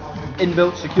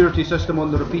inbuilt security system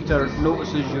on the repeater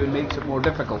notices you and makes it more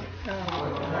difficult.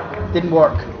 Didn't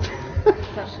work.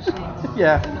 Such a shame.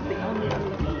 Yeah. Not the only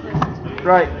rule of the test.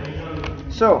 Right.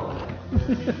 So.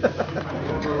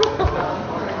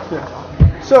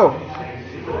 So.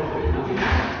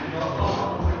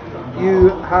 you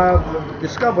have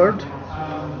discovered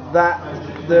that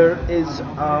there is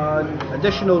an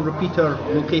additional repeater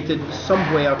located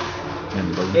somewhere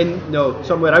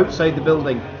somewhere outside the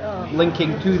building,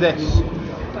 linking to this.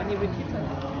 Funny repeater.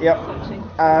 Yep.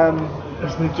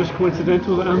 Isn't it just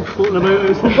coincidental that I'm floating about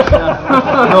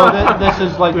outside? No, this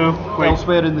is like No, wait.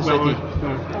 elsewhere in the No, city.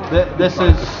 no. This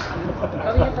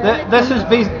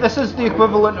is the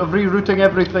equivalent of rerouting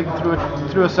everything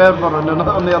through a server on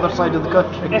the other side of the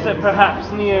country. Is it perhaps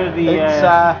near the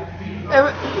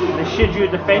Shiju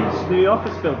Defence New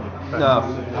Office building? No.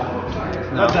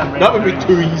 Goddamn right. That would be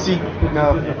too easy.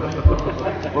 No.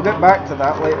 We'll get back to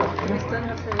that later. Mr.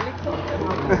 has a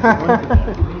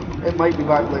helicopter. It might be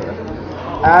back later.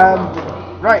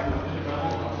 Right.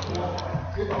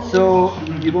 So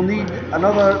you will need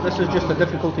another. This is just a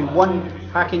difficulty 1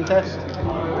 hacking test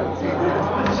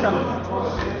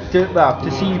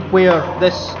to see where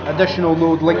this additional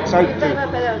node links out to.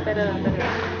 Better.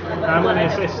 I'm going to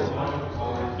assist.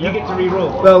 You get to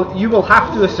re-roll. Well, you will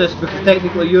have to assist because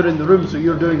technically you're in the room, so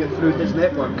you're doing it through his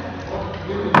network.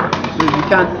 So you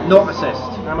can't not assist.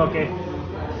 I'm okay.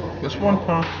 This one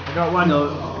pass. I got one.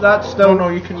 No, that's still. No,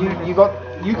 you can-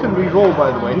 You can re-roll, by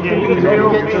the way. Yeah, you can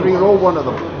re-roll. You get to re-roll one of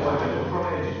them.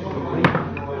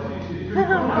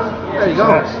 There you go.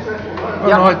 Well,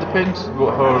 Yeah. no, it depends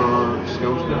what her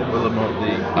skills are, whether or not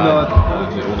they No,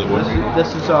 is it only one reroll? This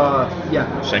is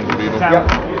Single reroll? Yep.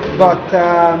 But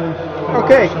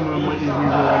okay. Someone might even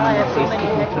I have so many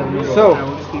hacking. So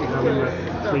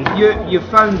Please. you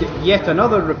found yet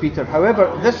another repeater. However,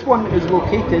 this one is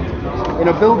located in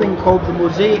a building called the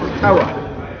Mosaic Tower.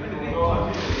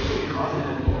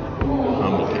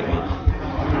 I'm not taking notes.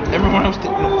 Everyone else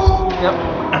take notes. Yep.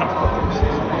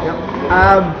 Yep.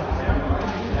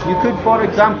 You could, for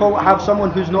example, have someone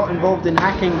who's not involved in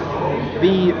hacking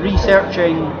be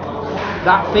researching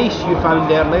that face you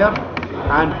found earlier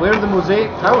and where the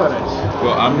Mosaic Tower is.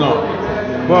 Well, I'm not.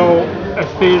 Well, if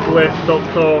they'd left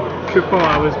Dr. Cooper,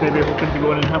 I was maybe hoping to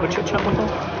go in and have a chit chat with him.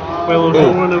 Well, there's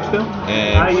no one else there.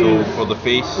 So for the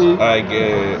face, I think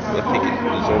it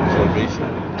is observation.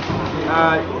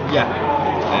 Yeah.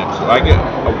 So I get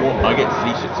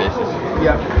 3 successes.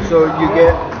 Yeah. So you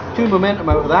get 2 momentum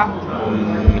out of that.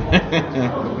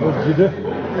 What did you do?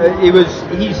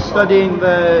 He's studying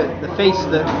the face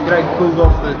that Greg pulled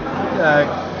off the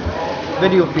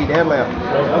video feed earlier.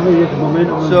 I'm going to use the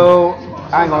momentum. So,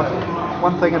 hang on,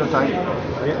 one thing at a time.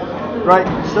 Right,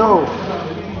 so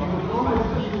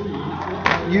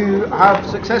you have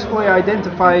successfully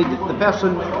identified the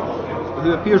person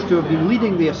who appears to have been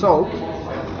leading the assault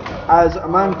as a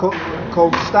man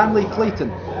called Stanley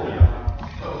Clayton.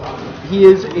 He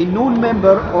is a known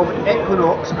member of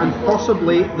Equinox and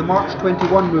possibly the March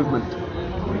 21 movement. He's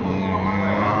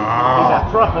a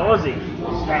proper Aussie.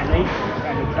 Stanley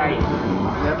Clayton.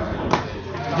 Yep.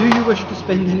 Do you wish to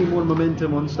spend any more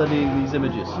momentum on studying these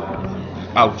images?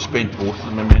 I'll spend both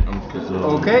the momentum because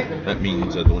Okay. that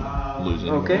means I don't lose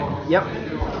any. Okay, yep.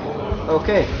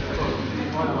 Okay.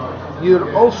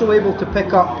 You're also able to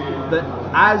pick up that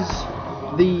as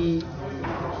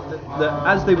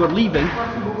as they were leaving,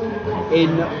 in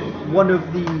one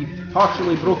of the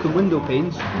partially broken window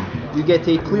panes, you get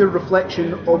a clear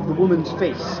reflection of the woman's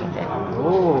face.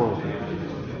 Oh.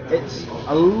 It's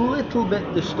a little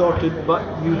bit distorted, but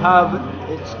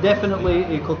it's definitely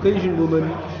a Caucasian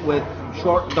woman with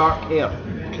short dark hair.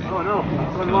 Oh no,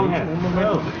 I've got long hair.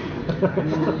 Oh. You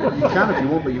can if you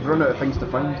want, but you've run out of things to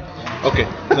find. Okay,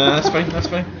 no, that's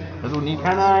fine. I don't need.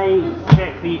 Can I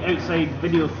check the outside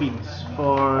video feeds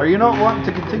for... Are you not wanting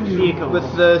to continue Vehicles.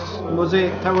 with the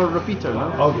Mosaic Tower repeater,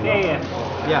 no? I'll do that.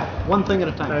 Yeah. Yeah, one thing at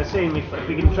a I time. was saying if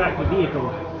we can track the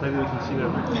vehicle, maybe we can see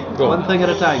them. One thing at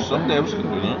a time. Somebody else can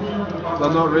do that.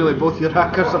 Well, not really. Both your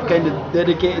hackers are kind of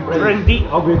dedicated We're to. in deep.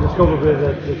 I'll be discovered where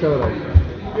the tower is.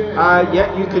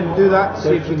 Yeah, you can do that.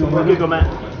 See if you can win it. Google Map.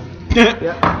 Yeah.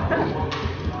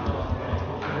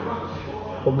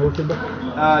 What more can be?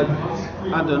 I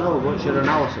don't know. What's your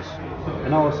analysis?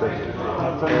 Analysis.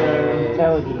 That's under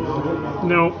intelligence.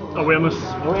 No, awareness.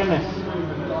 Awareness.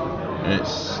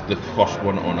 It's the first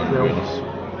one on awareness.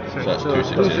 So that's So, 2 two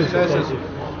successes.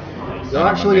 successes. You'll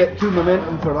actually get 2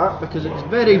 momentum for that because it's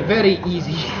very, very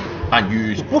easy. And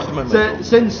use both of them.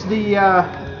 Since the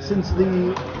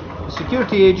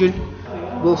security agent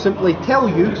will simply tell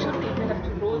you. We have to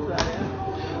roll that.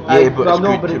 But Well, it's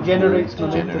no, good but to it generates roll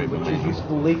to momentum, generate which is momentum.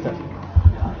 useful later.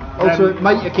 Also, it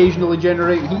might occasionally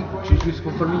generate heat, which is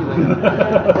useful for me later.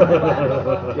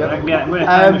 Yep. I'm going to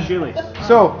tie my shoelace.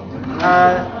 So,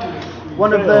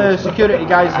 one of the security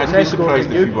guys I'd that's be surprised escorting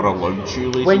if you you, were allowed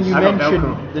shoelaces. when you I got mention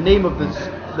Velcro. the name of the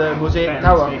Mosaic Ben's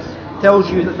Tower, face. tells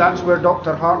you that that's where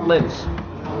Dr. Hart lives.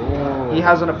 He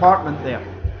has an apartment there.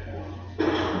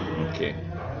 Okay.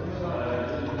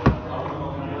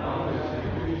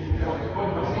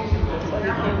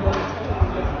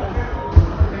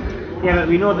 Yeah, but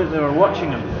we know that they were watching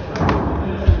him.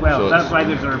 Well, So that's it's- why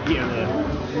there's a repeater there.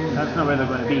 That's not where they're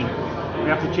going to be. We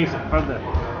have to chase it further.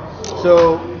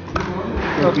 So,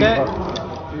 okay.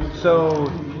 So,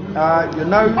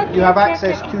 you have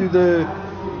access to the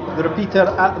repeater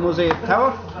at the Mosaic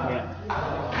Tower.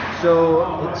 Yeah.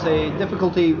 So it's a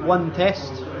difficulty 1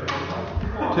 test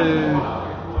to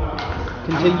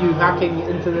continue hacking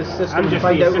into this system I'm and just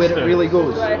find the out where it assistant. really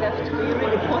goes. Do I have to be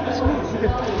really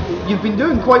important? You've been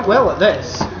doing quite well at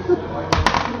this.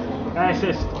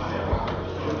 Assist.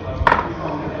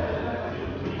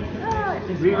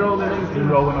 Reroll the 19.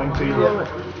 Roll a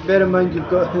 19. Bear in mind you've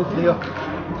got the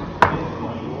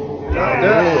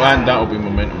Oh, and that'll be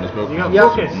momentum as well. You got Yep.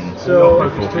 focus. So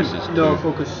Focus is no 2.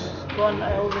 focus. One,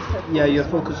 I always have. Yeah, your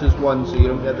focus is 1, so you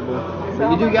don't get the bonus.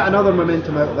 But you do get another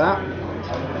momentum out of that.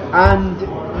 And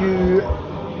you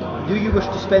wish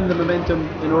to spend the momentum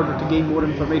in order to gain more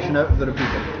information out of the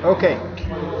repeater? Okay.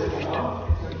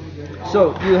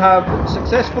 So you have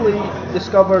successfully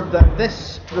discovered that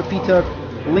this repeater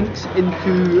links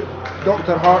into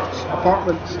Dr. Hart's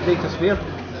apartment's datasphere.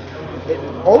 It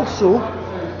also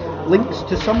links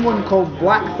to someone called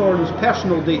Blackthorn's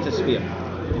personal datasphere.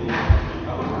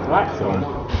 Blackthorn.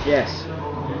 Yes.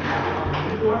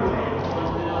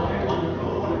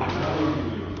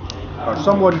 Or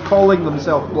someone calling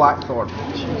themselves Blackthorn.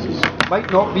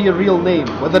 Might not be a real name.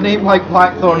 With a name like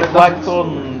Blackthorn, it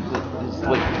Blackthorn is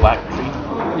like black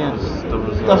tree. Yes. There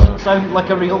was doesn't sound like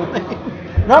a real name.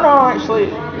 No, actually.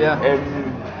 Yeah.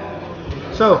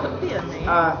 So,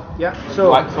 yeah. So,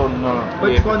 Blackthorn.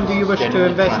 which one do you wish to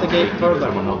investigate further?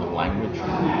 From another language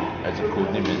as a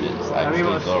code name, it's we actually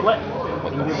want to split?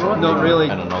 like a not really,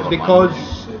 in another because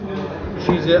language.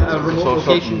 she's at a remote So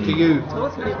location to something- you.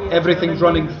 Totally be Everything's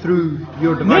running through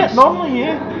your Yeah, device. normally,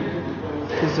 yeah.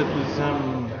 Because it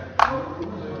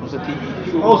was a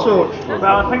TV show. Also- Well,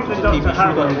 I think the TV Dr. show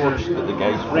Hart that I ones watched are that the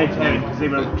guys red herring because they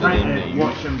were the trying name to they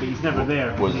watch used him, but he's never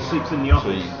there. was He sleeps in the so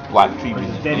office. he's Black Tree was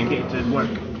He's his name, dedicated to his work,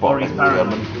 but or he's in paranoid.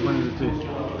 German, One of the two.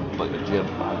 like the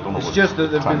German. I don't know It's what just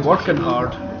that they've been working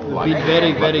hard. They've been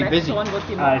very, very busy. One would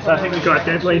be more So I think we Got a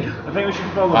deadline. I think we should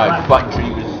follow Black Black. Tree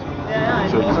was. Yeah,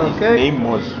 So his Okay. name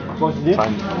was What's the name?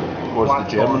 the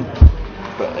German,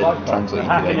 but it translated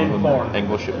to Hacking in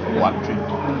English for Black Tree.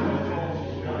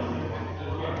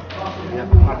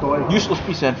 I thought Useless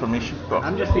piece of information, but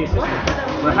I'm just the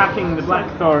assistant. We're hacking the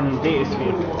Blackthorn data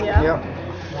sphere. Yeah. Yep.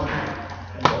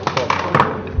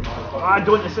 I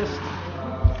don't assist.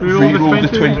 reroll the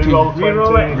 20. Reroll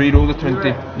Reroll it. Reroll the 20.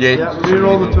 Yeah, Yeah, so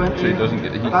reroll the 20. So he doesn't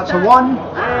get the heat. That's a 1.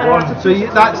 So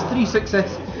that's 3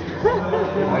 successes.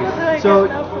 So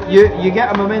you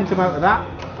get a momentum out of that.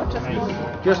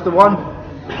 Just the 1.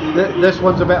 This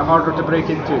one's a bit harder to break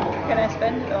into. Can I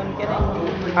spend it on getting?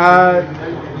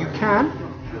 You can.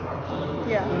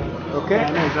 Yeah. Okay.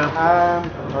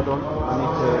 Hold on. I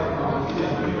need to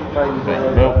find.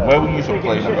 Well, you were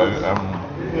playing about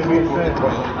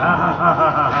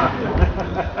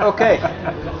Okay.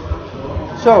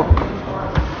 So.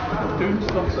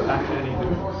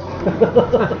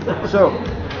 So.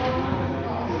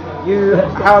 You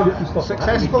have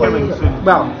successfully.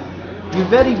 Well, you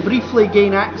very briefly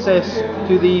gain access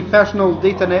to the personal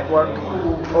data network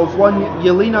of one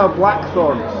Yelena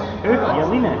Blackthorn.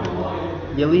 Yelena.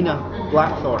 Yelena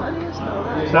Blackthorn.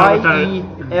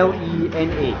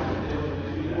 Yelena.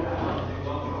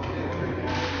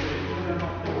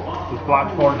 Does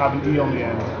Blackthorn have an E on the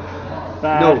end?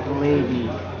 Bad No. lady.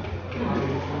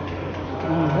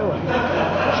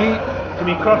 Can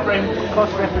we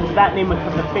cross-reference that name with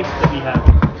the face that we have?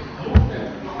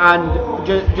 And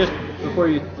just before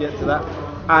you get to that,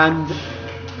 and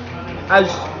as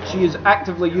she is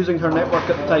actively using her network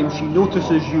at the time, she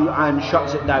notices you and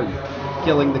shuts it down,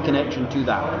 killing the connection to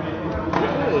that.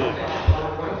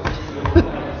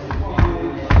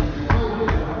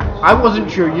 I wasn't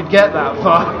sure you'd get that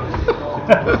far.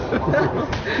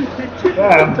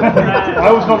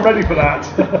 I was not ready for that.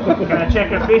 Can I check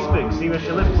her Facebook, see where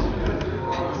she lives?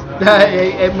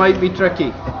 It might be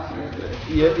tricky.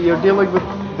 You're dealing with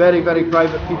very, very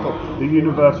private people. The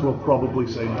universe will probably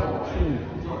say no.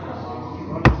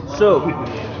 So,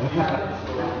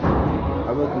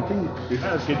 I will continue.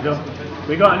 That was good, Joe.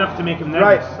 We got enough to make him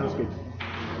nervous. Right. That was good.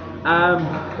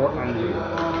 Or angry.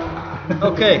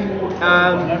 Okay.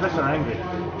 Nervous or angry?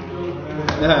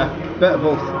 Bit of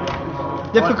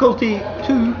both. Difficulty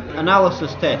 2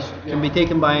 analysis test can be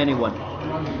taken by anyone.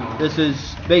 This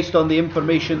is based on the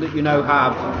information that you now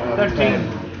have. 13.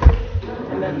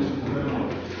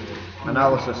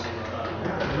 Analysis.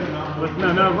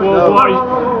 No, no, No.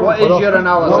 what What is your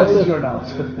analysis? What is your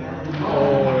analysis?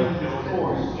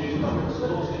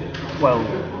 Well,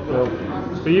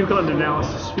 So you've got an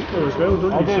analysis suite there as well,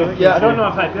 don't you? I do. So Yeah. I don't know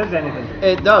if that does anything.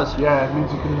 It does. yeah, it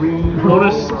means you can read.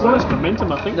 bonus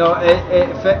momentum, I think. No,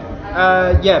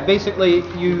 yeah, basically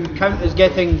you count as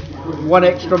getting 1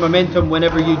 extra momentum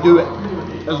whenever you do it,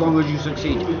 as long as you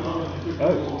succeed.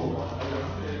 Oh.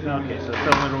 Okay, so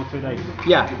still only roll 2 dice.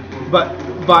 Yeah, but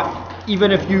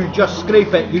even if you just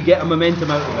scrape it, you get a momentum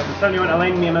out of it. So you want to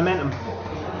lend me a momentum?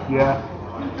 Yeah.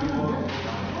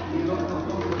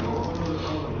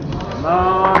 Come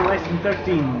on, less than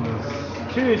 13.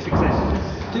 2 successes.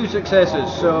 2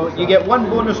 successes, so you get 1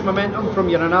 bonus momentum from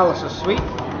your analysis suite,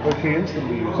 Which he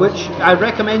instantly uses. which I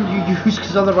recommend you use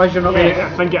because otherwise you're not going I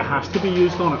think it has to be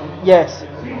used on it. Yes,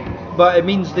 but it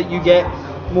means that you get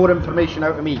more information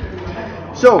out of me.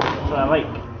 So, So I like.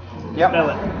 yep. Spell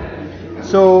it.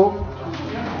 So,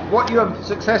 what you have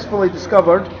successfully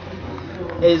discovered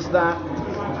is that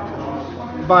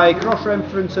by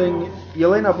cross-referencing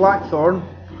Yelena Blackthorne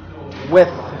with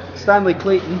Stanley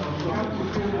Clayton,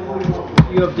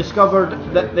 you have discovered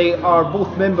that they are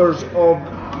both members of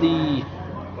the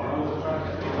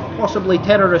possibly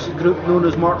terrorist group known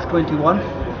as March 21.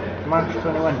 March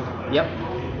 21. Yep,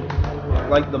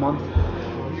 like the month.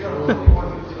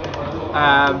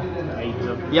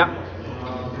 Yep.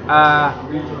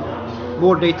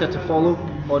 More data to follow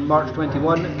on March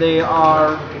 21. They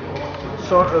are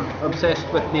sort of obsessed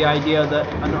with the idea that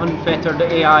an unfettered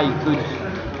AI could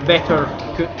better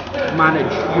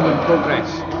manage human progress.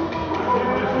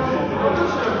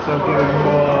 So giving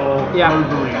more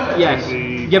overreach. Yes. to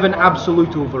the- Given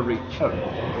absolute overreach. Oh.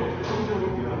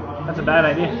 That's a bad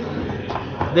idea.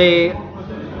 They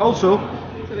also,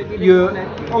 So we did you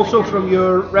it. also from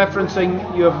your referencing,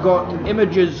 you have got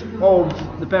images of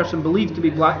the person believed to be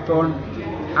Blackthorne,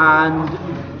 and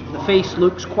the face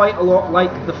looks quite a lot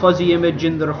like the fuzzy image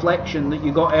in the reflection that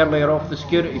you got earlier off the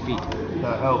security feed.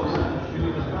 That helps.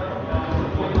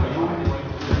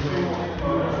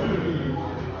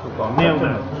 Nailed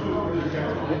it.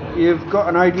 You've got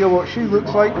an idea what she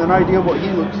looks like and an idea what he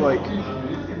looks like.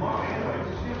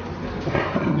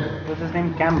 What's his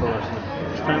name? Campbell or something?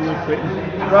 Stanley Clayton.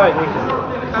 Right.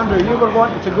 Andrew, you were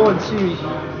wanting to go and see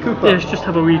Cooper. Yes, just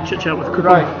have a wee chit chat with Cooper.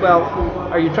 Right, well,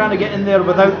 are you trying to get in there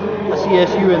without a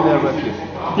CSU in there with you?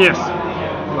 Yes.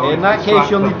 In that case,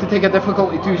 you'll need to take a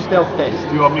difficulty 2 stealth test.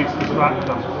 Do you want me to distract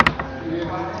them?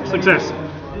 Success.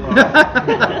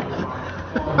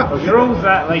 Rolls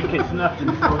that like it's nothing.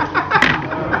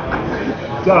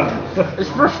 Done. It's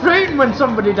frustrating when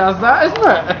somebody does that, isn't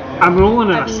it? I'm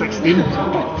rolling at a 16.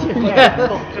 Marginally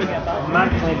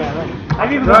better.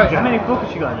 Have you even Right. got how many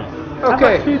focus you got in it?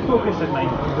 Okay. I've got 2 focus in mine.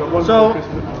 So,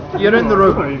 you're in the Oh,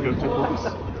 room. you've got 2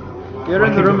 focus. You're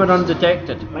in the room and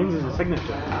undetected. Mine's is a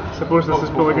signature. I suppose this is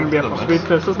probably going to be a persuade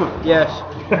test, isn't it? Yes.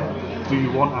 Do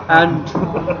you want a And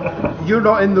you're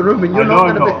not in the room, and you're I know not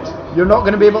I'm going to not. be. You're not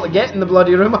going to be able to get in the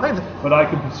bloody room either. But I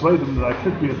can persuade them that I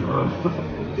should be in the room.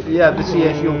 Yeah, the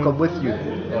CSU will come with you. Yeah,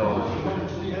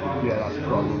 that's a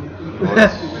problem.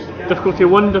 Difficulty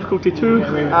 1, difficulty 2.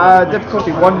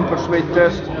 Difficulty 1 persuade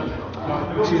test.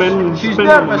 Spend She's my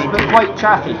nervous but momentum. quite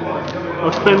chatty.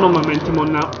 I'll spend my momentum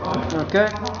on that. Okay.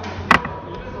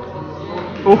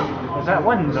 Oh, Is that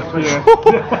ones or twos?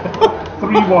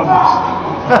 3 ones.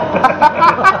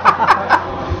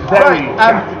 Very.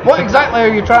 Right, what exactly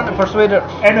are you trying to persuade her?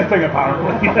 Anything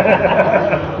apparently.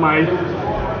 my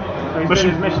Mission.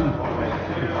 mission. Mission.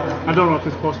 I don't know if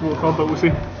it's possible at all, but we'll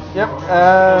see. Yep.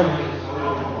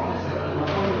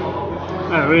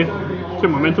 Anyway, good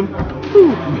momentum.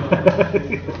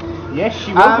 Yes,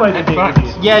 she will by the in date fact, of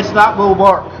you. Yes, that will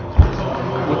work.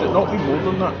 Would it not be more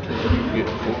than that to get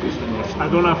focus on this? I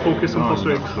don't have focus on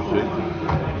persuade.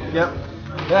 Yep.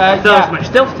 That was my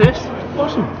stealth test.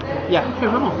 Awesome. Yeah. Okay,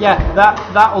 well. Yeah,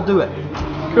 that'll do it.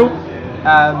 Cool.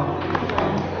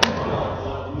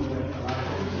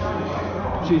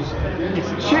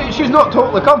 She's not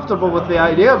totally comfortable with the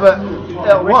idea, but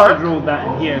it'll Wish I'd work. rolled that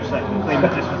in here so I can claim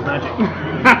that this was magic.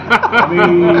 I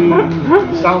mean,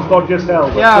 sounds dodgy as hell.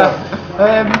 But Yeah.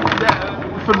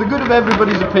 For the good of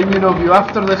everybody's opinion of you,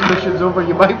 after this mission's over,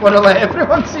 you might want to let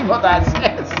everyone see what that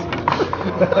says.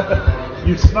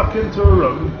 You snuck into a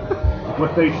room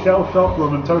with a shell-shocked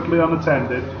woman totally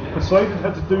unattended, persuaded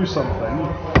her to do something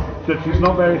that she's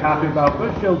not very happy about,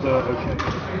 but she'll do it, okay.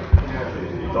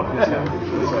 Dodgy as hell.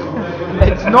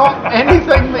 It's not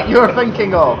anything that you're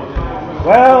thinking of.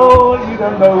 Well, you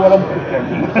don't know what I'm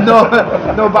thinking.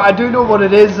 No, but I do know what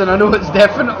it is, and I know it's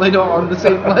definitely not on the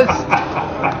same list.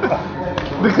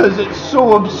 Because it's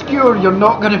so obscure, you're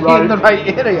not going to be in the right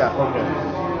area. Okay.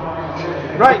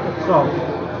 Right. So,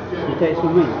 you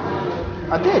texted me.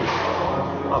 I did.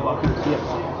 Oh, but I couldn't see it.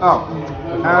 Oh.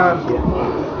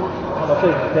 I thought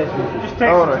you texted me. Just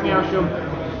text All it right. to me, I'll show him.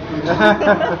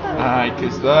 Aye,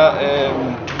 because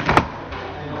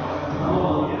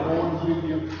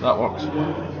that works.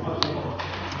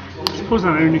 I suppose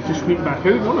I now need to sneak back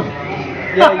out, won't I?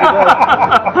 Yeah, you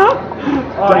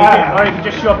Or you can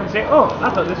just show up and say, oh, I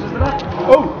thought this was the back.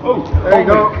 Oh, will. There you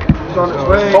go. It's on its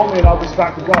way. Call me and I'll be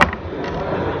stacked and gone.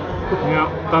 Yeah,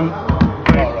 done.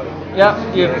 Alright. Yeah,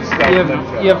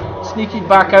 you've sneaked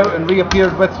back out and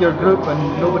reappeared with your group, and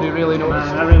nobody really noticed.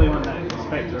 Man, I really want that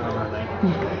Spectre on that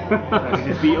thing. I can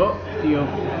just beat up, heal,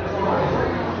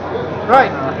 Right.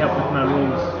 help with my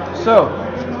rolls. So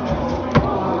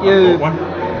you. One.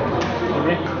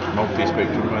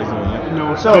 Multi-spectrum rifle, yeah.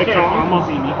 No, So- Spectre armor.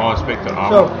 Oh, Spectre So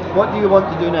armor. what do you want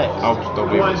to do next? I'll still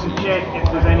I be able want to to see. check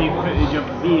if there's any footage of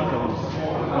vehicles.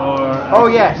 Or Oh,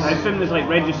 yes. I assume there's like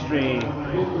registrations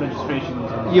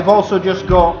and You've also just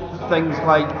got things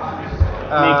like.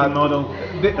 make and model.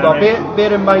 Well,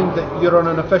 bear in mind that you're on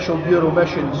an official bureau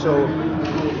mission, so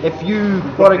if you,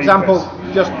 for example,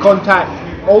 just contact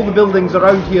all the buildings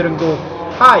around here and go,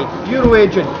 "Hi, bureau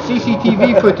agent,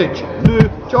 CCTV footage,"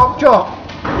 chop chop,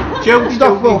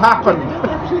 stuff will happen.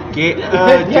 Get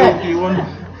Yeah. Jokey one.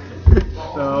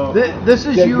 So This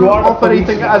is Yeah, you you are a operating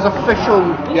policeman. as official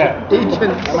Yeah.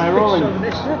 agent. am I rolling?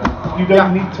 You don't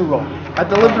Yeah. need to roll. I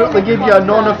deliberately gave you a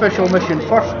non-official mission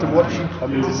first to watch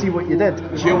you, to see what you did.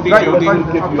 Jildy, Right,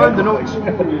 Jildy. I found the notes.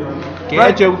 Get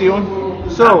Right. a Jildy on.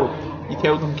 So, You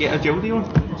tell them get a Jildy on.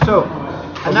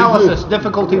 analysis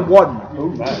difficulty 1. Oh,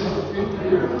 man.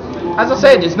 As I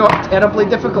said, it's not terribly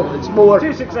difficult. It's more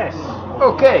 2 success.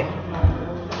 okay.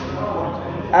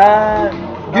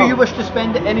 Do you wish to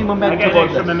spend any I momentum get on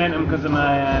extra this? momentum because of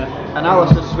my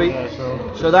Analysis suite. yeah, so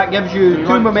So that gives you Do 2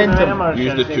 want momentum. or Use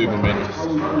should the I take 2 one?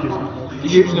 momentum. You-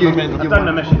 Use the you- momentum. I've done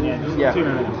my mission, yeah. Just Yeah. 2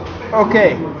 momentum.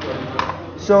 Okay.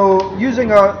 So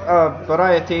using a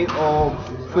variety of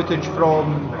footage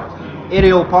from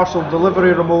aerial parcel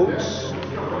delivery remotes,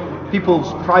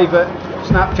 people's private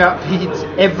Snapchat feeds,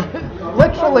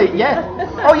 literally, yeah.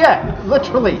 Oh yeah,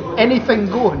 literally anything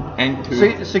going.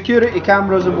 Into Security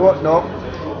cameras and whatnot.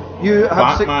 You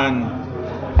have Batman.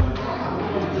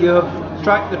 you have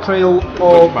tracked the trail Which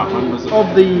of Batman was it?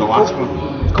 the The last one.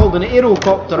 It's called an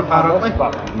aerocopter apparently.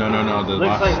 No, the Looks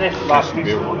last. like this. Last Christian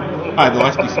decent Bale. one. Aye, the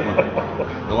last decent one.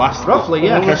 The last. Roughly,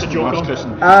 yeah. Christian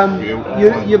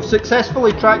You've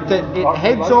successfully tracked it. It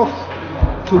heads off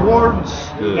towards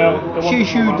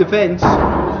Shishu Defence.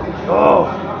 Oh,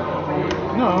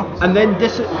 And then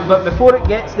but before it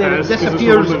gets there, it Yes, 'cause it's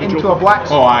disappears the one with the into Joker. a black Oh,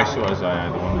 spot. aye, so is I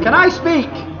the one. Can I speak?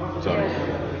 Sorry.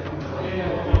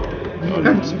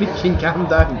 I'm speaking, calm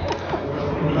down.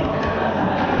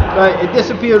 Right, it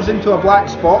disappears into a black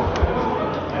spot.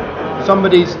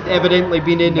 Somebody's evidently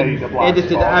been in Made a and black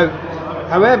edited it spot. out.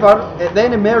 However, it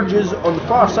then emerges on the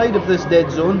far side of this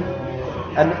dead zone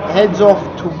and heads off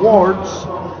towards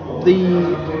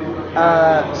the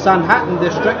Sanhattan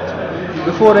district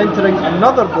before entering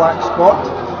another black spot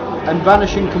and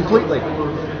vanishing completely.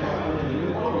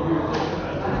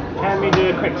 Can we do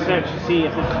a quick search to see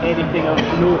if there's anything of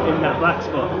note in that black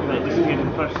spot that disappeared in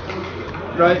the first?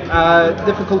 Right,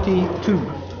 difficulty 2.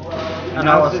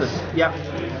 Analysis. Yep.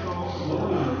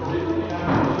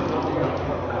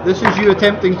 This is you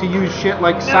attempting to use shit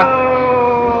like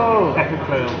No! Epic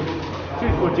fail.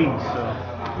 214, so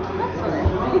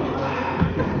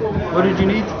What did you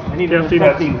need? I need a 13.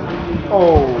 15.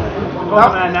 Oh.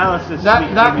 My analysis that,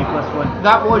 suite that, gave me +1.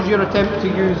 that was your attempt to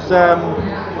use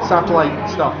satellite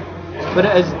stuff. But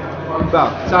it is,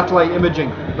 well, satellite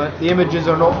imaging. But the images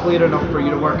are not clear enough for you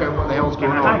to work out what the hell's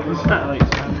going Can I hack on. the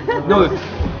satellites? No,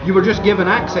 you were just given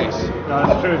access. No,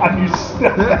 that's true. and you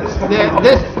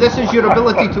This is your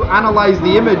ability to analyse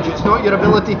the image, it's not your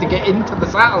ability to get into the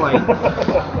satellite.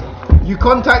 You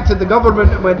contacted the government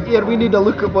and went, here, we need a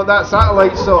look at what that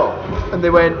satellite saw. And they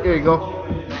went, here you go.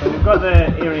 So we've got the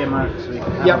area marked, so we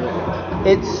can have Yep. a look.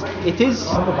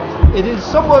 It is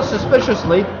somewhat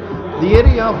suspiciously the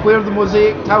area where the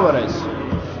Mosaic Tower is.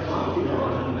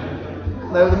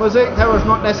 Now the Mosaic Tower is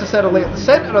not necessarily at the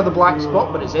centre of the black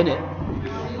spot, but it's in it.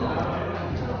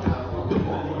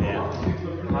 Yeah.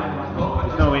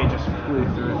 There's no way it just flew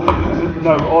through.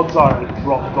 No, odds are it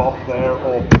dropped off there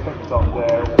or picked up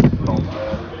there or gone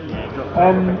there. Yeah, it dropped.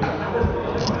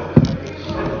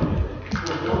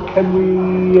 Can we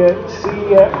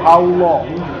see how long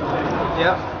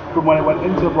Yeah. from when it went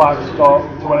into the black spot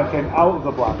to when it came out of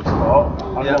the black spot,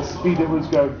 and Yeah. what speed it was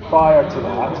going prior to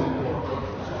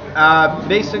that.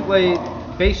 Basically,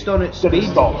 based on its Did it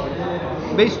speed, stop?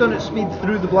 based on its speed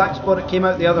through the black spot it came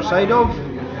out the other side of,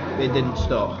 it didn't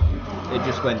stop. It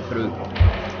just went through.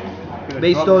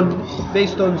 Based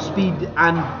on speed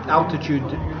and altitude,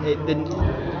 it didn't.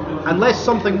 Unless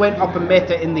something went up and met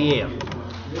it in the air.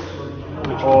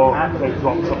 Or they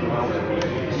dropped something else.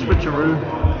 Switcheroo.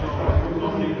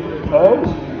 Oh.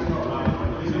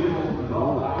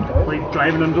 Like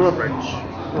driving under a bridge.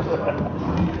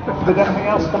 Did anything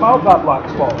else come out of that black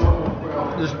spot?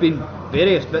 There's been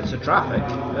various bits of traffic.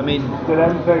 I mean, Did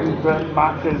anything that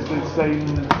matches the same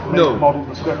No. model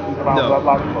description come out No. of that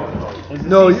black spot? Is the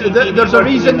no, CCTV there's a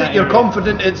working reason in that you're area?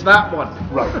 confident it's that one.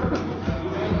 Right.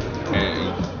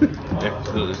 If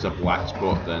there's a black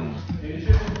spot, then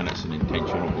and it's an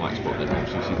intentional black spot, then no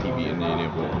CCTV in the area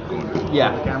will have gone.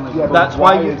 Yeah, Yeah, but that's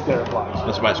why you. is there a black spot?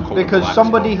 That's why it's called a Because black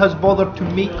somebody spot. has bothered to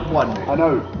make one. I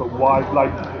know, but why,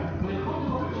 like,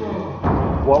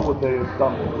 what would they have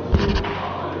done?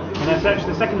 Can I search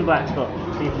the second black spot?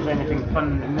 See if there's anything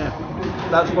fun in there.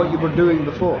 That's what you were doing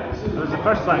before. It was the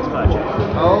first black spot I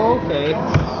checked. Okay.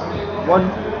 One,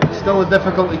 still a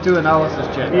difficulty 2 analysis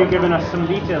check. Have you given us some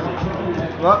details?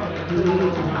 What?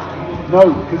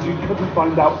 No, because you couldn't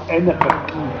find out anything.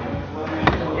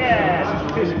 Yes,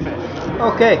 2 success.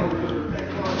 Okay.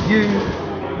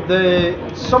 The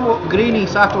somewhat grainy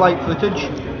satellite footage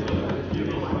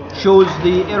shows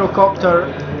the aerocopter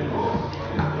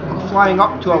flying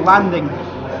up to a landing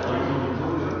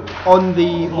on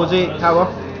the Mosaic Tower,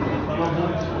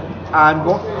 and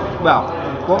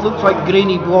what looks like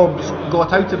grainy blobs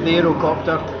got out of the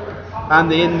aerocopter, and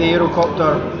the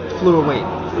aerocopter flew away.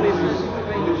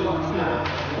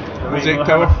 Mosaic We'll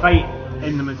Tower. have a fight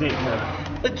in the Mosaic Tower.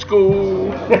 Let's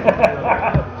go.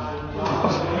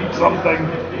 Something.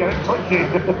 Get it clicking.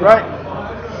 Right.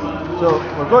 So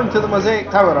we're going to the Mosaic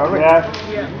Tower, are we? Yeah,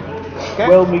 Okay.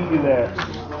 we'll meet you there.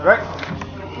 Right.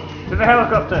 To the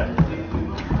helicopter!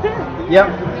 Yep.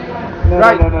 No,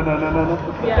 Right.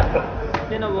 no. Yeah.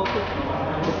 They're not walking.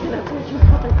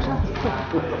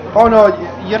 Oh no,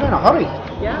 you're in a hurry.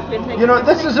 Yeah, been taking You know, the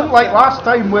this isn't like last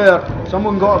time where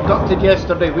someone got abducted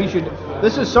yesterday.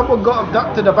 This is someone got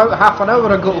abducted about half an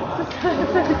hour ago.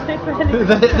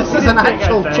 This is an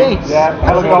actual chase. Yeah,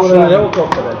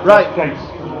 helicopter. Right. Chase.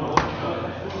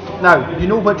 Now, you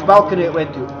know which balcony it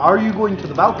went to. Are you going to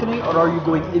the balcony or are you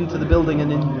going into the building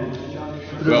and in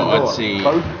through Well, the door? I'd say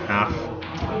Both. half.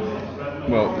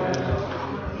 Well,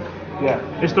 Yeah.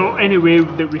 Is there any way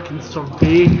that we can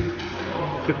survey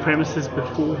the premises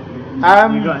before? You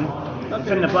got in, it's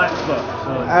in the black spot,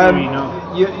 so in theory,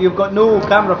 no. You've got no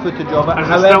camera footage of it. Is it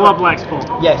However, still a black spot?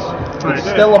 yes, Right. it's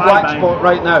still a black Flyby. spot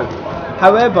right now.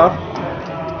 However,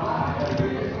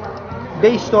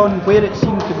 based on where it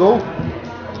seemed to go,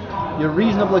 you're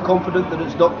reasonably confident that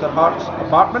it's Dr. Hart's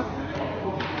apartment.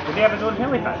 Did he have his own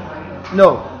helipad?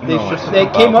 No, No, it's they a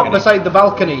came up balcony. beside the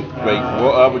balcony. right,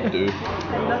 what I would do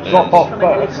Drop off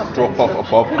first. drop off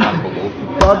above and below.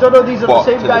 Well, I don't know, these are the But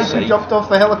same to the guys who side. jumped off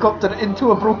the helicopter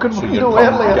into a broken So window you're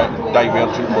earlier.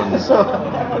 divergent ones.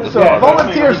 So Yeah,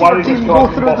 volunteers why for did you team start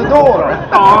go through the from door.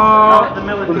 Not the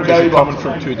military. Because you're coming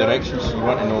from two directions, so you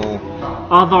want to know.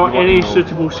 Are there want any to know-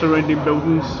 suitable surrounding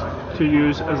buildings to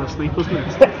use as a sleeper's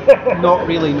nest? Not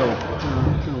really, no.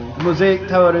 Mosaic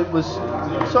Tower, it was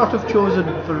sort of chosen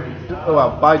by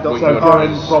What Dr. you Hart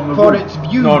want is- from the for roof. its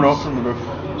views. No, not from the roof.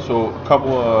 So a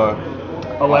couple of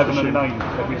 11 and 9,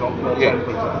 if he's on floor 10, Yeah. for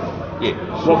example. yeah.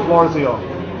 What floor is he on?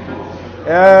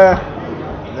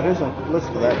 There is a list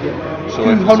for that here. So if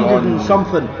it's 200 on- and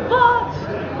something. What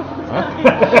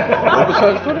was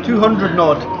that? Sorry? 200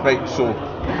 nod. Right, so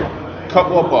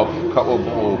couple above, couple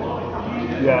below,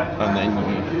 Yeah, and then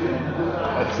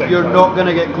at the same You're time. not going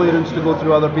to get clearance to go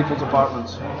through other people's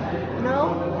apartments.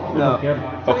 No. No.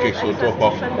 okay, so drop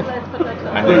off and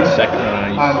And then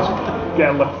synchronize. get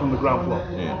a lift from the ground floor.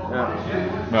 Yeah. Yeah.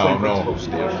 No, Same no, principle.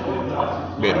 stairs.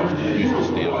 Better use the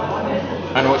stairs.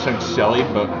 I know it sounds silly,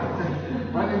 but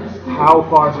How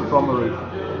far is it from the roof?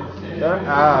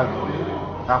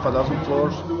 Half a dozen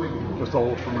floors. Just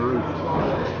all from the roof.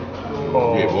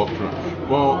 Or yeah, walk through.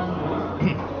 Well,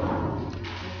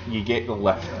 you get the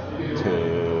lift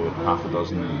to half a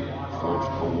dozen floors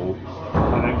below,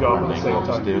 and then go up at and the then go same up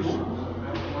the time. stairs.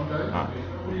 Ah.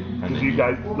 And Because then you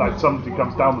guys, like somebody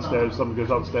comes down the stairs, somebody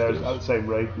goes upstairs at the same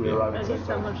rate, we arrive at the same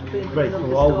time. Right,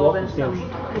 well, I'll walk the stairs.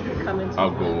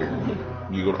 I'll go.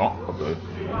 You go up a bit.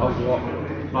 I'll go up.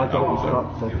 I'll go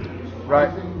up. So.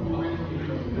 Right.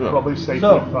 Probably safer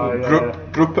So, by.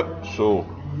 Group it so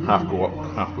half go up,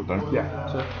 half go down. Yeah.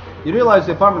 So You realise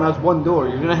the apartment has one door,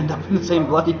 you're going to end up in the same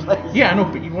bloody place. Yeah, I know,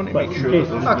 but you want to make sure that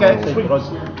there's Okay.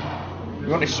 you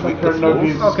want to sweep the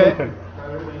Nobody's floors. Okay. escaping.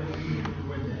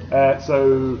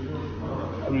 So,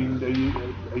 I mean, are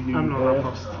you I'm not here? that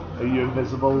fast. Are you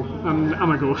invisible?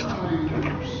 I'm a ghost.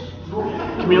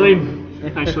 Chameleon.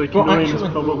 Actually, chameleon is actually-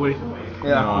 probably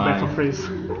Yeah. a better phrase.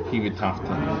 He would have to.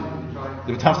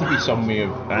 There would have to be some way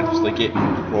of actually getting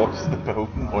across the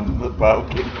building onto the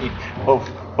balcony of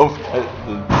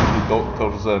the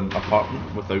doctor's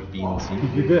apartment without being seen.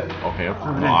 You do it. Or heard.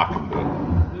 No, I can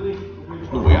do it.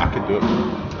 There's no way I could do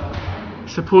it.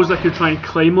 Suppose I could try and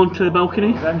climb onto the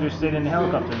balcony. Is Andrew staying in the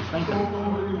helicopter and sniping?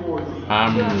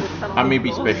 I may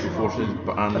be special forces,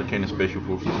 but I'm the kind of special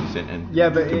forces he sent in. Yeah,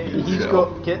 but to beat he's shit got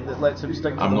up. kit that lets him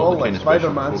stick to I'm the not wall the kind like of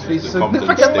special Spider-Man, so forces he's that comes in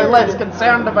significantly stealth. less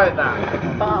concerned about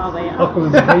that. Bar they How are.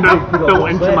 come behind you? You got Built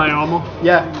one into left. my armour.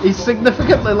 Yeah, he's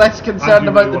significantly less concerned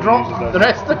And you about the really drop want to than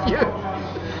use the it, rest of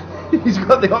you. He's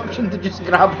got the option to just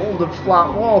grab hold of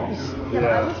flat walls. Yeah, I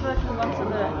Yeah. was working once in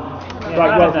the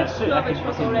Right, well, that suit, I which could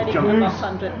was fucking already jump. above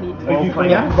 100 meters. Are you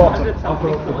Yeah. bottom? 100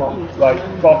 something, 40.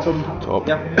 Like, bottom. Top.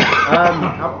 Yeah.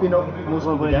 I've been up most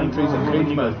of the entries in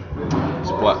Grangemouth.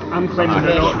 Split. I'm climbing And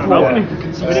the I- balcony. Do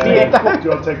you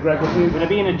want to take Greg with you? Would it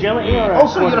be an agility or a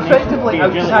Also, you're coordination? effectively Be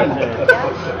agility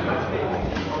outside.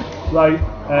 Right,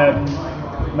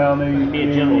 Melanie, Be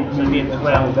agility, so be at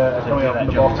 12 to coming do up that from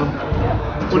the jump. bottom.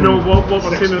 Well, no, what we're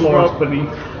 6 saying is floors beneath.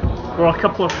 we're a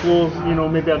couple of floors,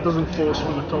 maybe a dozen floors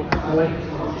from the top floor.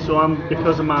 So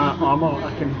because of my armour,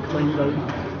 I can climb down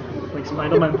like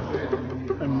Spider-Man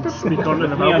and sneak onto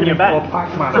the Me on balcony. your back. Or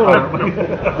Pac-Man, apparently.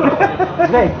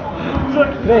 Greg,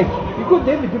 Greg, you got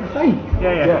David, you'll be fine.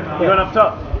 Yeah. You going up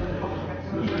top?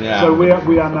 Yeah. So we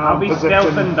are now I'll be stealthing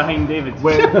positioned. behind David.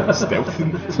 We're,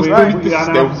 stealthing. we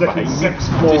are now positioned 6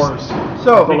 floors.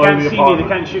 So, They below can't the see me, they apartment.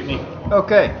 can't shoot me.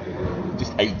 okay.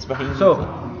 Just hides behind. So,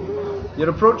 you're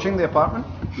approaching the apartment.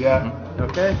 Yeah,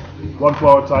 Okay. 1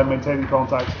 floor at a time, maintaining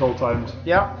contacts at all times.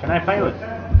 Yeah. Can I pilot?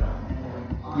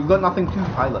 You've got nothing to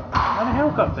pilot. On a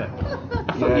helicopter.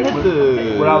 Yeah,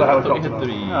 the. we're out of I thought we helicopter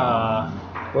had now. the-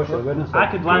 What's your goodness? I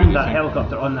could land that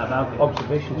helicopter on that balcony.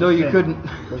 Observation. No, you couldn't.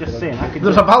 Just saying, I could do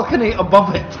There's a it. balcony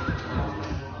above it.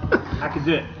 I could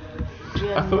do it.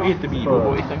 I thought you had the wee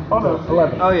robot thing. Oh no,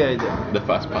 11. Oh yeah, you do. The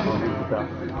fast pass.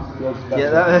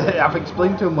 Yeah, I've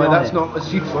explained to him why that's not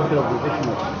as useful.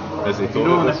 As they You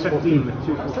know, thought the it was. 15 with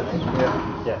 2 focus.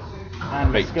 Yeah.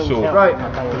 And Right, skills so- help. Right.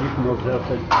 You can observe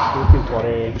things, looking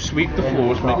for Sweep the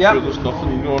floors, make Yep. sure there's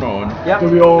nothing going on. Do Yep.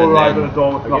 we all And arrive then- at the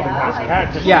door with nothing happening?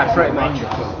 Characters Yeah, pretty much.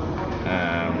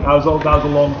 That was a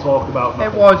long talk about It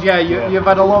nothing. was, yeah. You've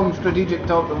had a long strategic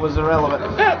talk that was irrelevant.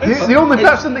 The only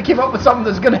person that came up with something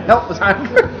that's going to help was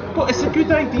Andrew. But it's a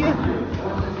good idea.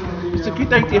 It's a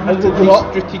good idea how to it do not?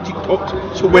 strategic talks,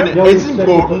 so when it Yeah, is you said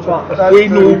important, that. we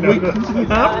know That's we can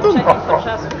have them. Checking for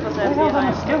just because I feel I'm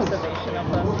observation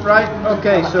of us. Right.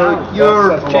 Okay. So you're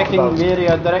That's a lot checking about- the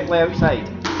area directly outside.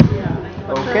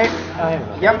 Okay.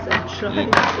 Yep. Yes, I'm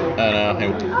trying to. And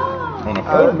help on a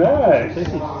Oh, floor. nice.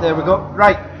 There we go.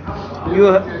 Right.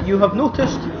 You have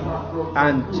noticed,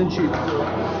 and since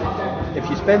if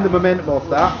you spend the momentum off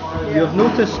that, you have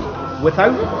noticed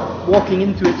without walking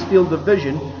into its field of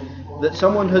vision that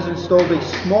someone has installed a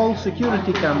small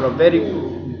security camera,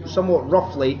 somewhat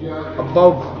roughly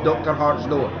above Dr. Hart's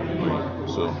door.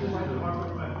 So,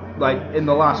 Like in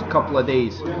the last couple of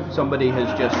days, somebody has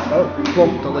just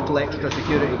plonked a little extra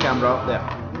security camera up there.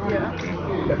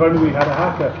 If only we had a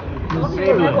hacker.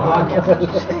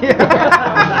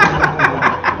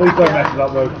 Please don't mess it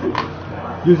up, though.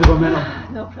 Use the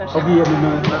momentum. No I'll pressure. give you a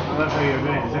minute. That's how you're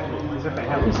doing it, as if it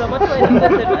helps. So what do I do with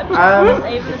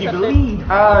it? Even you if believe.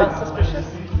 it's suspicious,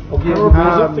 I'll give you a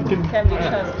Um, minute. can we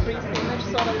just freeze the image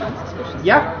sort of unsuspicious?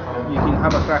 Yeah, you can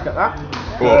have a crack at that.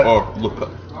 or look at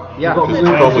Yeah, Because it's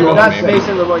probably got that's the memory.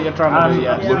 basically what you're trying to do.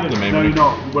 Yeah, look at the No, memory. you're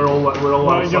not. We're all Well,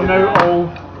 outside. you're now all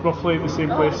roughly at the same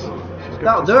place.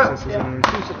 that'll do it.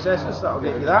 2 successes, that'll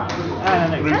get you that.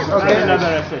 And an assist. Okay. And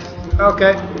another assist.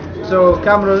 Okay, so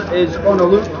camera is on a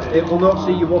loop. It will not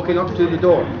see you walking up to the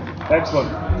door.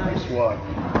 Excellent. Nice one.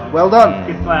 Well done.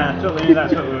 Good plan. I totally knew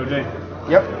that's what we were doing.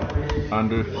 Yep.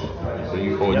 Andrew, are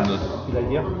you on Good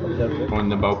idea. Observe it.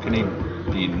 the balcony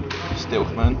being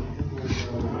stealth man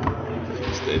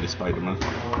instead of Spider-Man?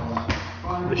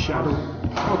 The shadow.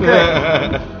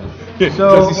 Okay. So-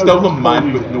 Because he's still the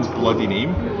man with no bloody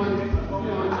name.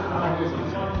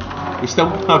 We still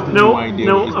have no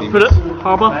idea what his I name put is. it.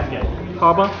 Harbour. That guy.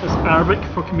 Harbour is Arabic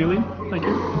for chameleon. Thank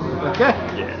you. Okay.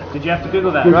 Did you have to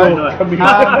Google that? Right. No.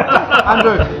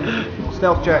 Andrew,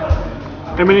 stealth check.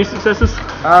 How many successes?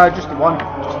 Just the one.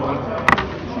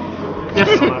 Yes.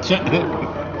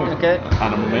 Okay.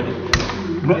 And a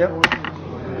momentum. Yep.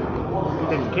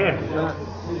 Didn't care.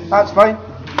 That's fine.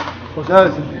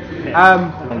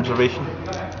 No. Observation.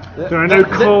 Do I now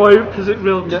call out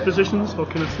relative positions, or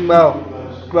can I see?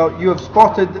 Well, you have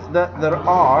spotted that there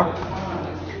are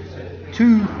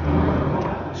 2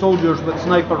 soldiers with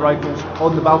sniper rifles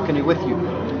on the balcony with you.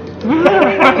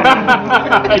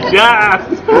 Yes!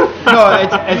 No,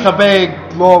 it's a big,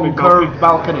 long, curved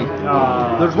balcony.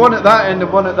 There's one at that end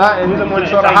and one at that end. You can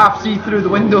sort of half see through the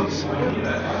windows.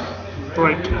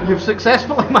 Right. You've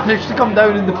successfully managed to come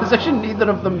down in the position neither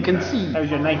of them can see. How's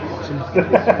your knife?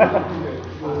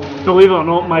 Believe it or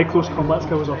not, my close combat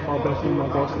skills are far better than my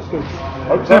boss at school.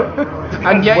 Hope so.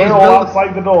 And yet We're he's all built-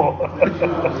 outside the door.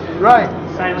 Right.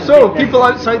 Silent So, takedown. people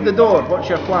outside the door, what's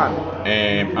your plan?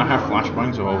 I have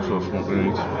flashbangs. I also have smoke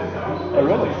grenades. Oh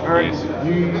really? Yes.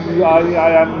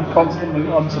 I am constantly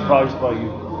unsurprised by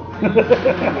you. So we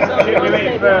all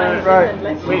stay behind and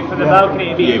let's Wait for the balcony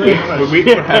to be Yeah, clear we first. wait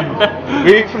for him.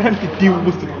 Wait for him to deal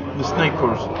with the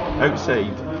snipers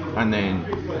outside, and then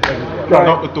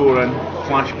knock the door in,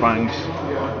 flashbangs,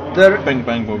 There, bing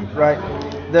bang boom. right.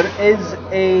 There is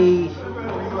a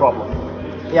Problem.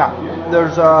 Yeah,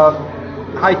 there's a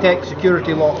high-tech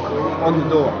security lock on the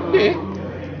door.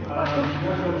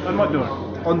 On what door?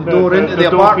 On the door into the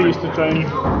door for apartment. used to try and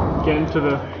get into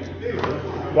the.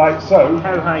 Right, so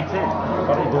How high tech?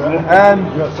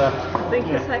 I think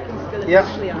his hacking skill is Yep.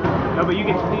 actually high. No, but you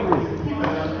get to leave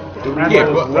with.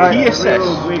 Yeah, but Right. he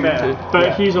assists. Way better.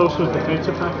 But he's also a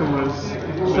defensive hacker, was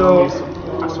So- his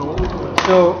assault.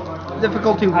 So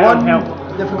difficulty I don't 1,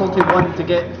 help. difficulty 1 to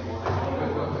get.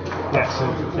 yes.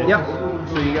 Yep.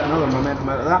 So you get another momentum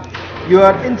out of that. You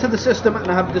are into the system and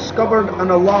have discovered an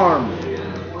alarm.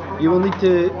 You will need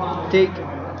to take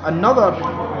another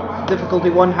difficulty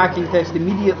 1 hacking test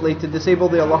immediately to disable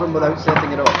the alarm without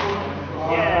setting it off.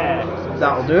 Yeah.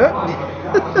 That'll do it.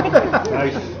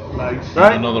 Nice, nice.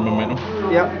 Right. Another momentum.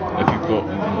 Yep. If you've got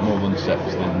more than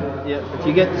 6, then Yep. If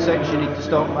you get to 6, you need to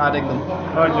stop adding them.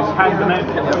 Or just hand them out.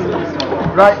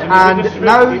 Right, And you and distribute-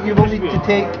 now you you will need to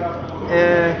distribute. take,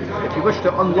 if you wish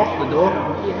to unlock the door,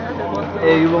 Yeah, that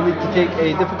was you will need to take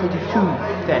a difficulty 2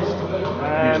 test.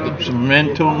 some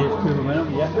momentum.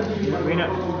 We're not,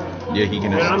 Yeah, he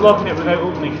can we're assist. unlocking it without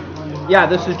opening. Yeah,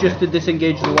 this is just to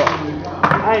disengage the lock.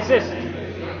 Ah, it's this.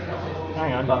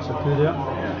 Hang on. That's a coup there.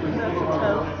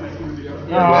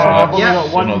 So that's Yeah.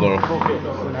 another.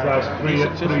 That's 3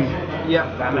 at 3. Yeah,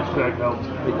 Damage Greg helped.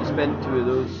 but you spent 2 of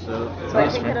those, so. So I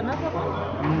can get another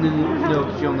one? No,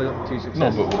 because you only got 2 No,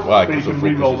 successes. but why? But you can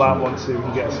re-roll that one so you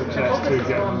can get a success to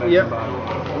get a momentum Yep.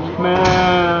 back.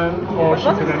 Man, or she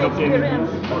What's could his end up getting.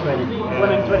 experience?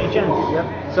 1 in 20 chance. Yep.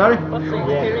 Sorry? What's the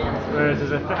experience? Whereas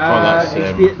there's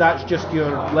a That's just your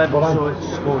level, so it's,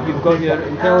 you've got your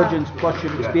intelligence plus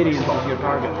your experience as your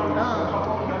target.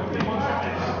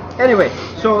 Anyway,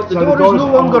 so the door is no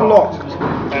longer locked,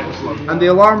 Excellent. and the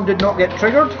alarm did not get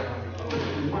triggered.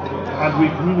 And we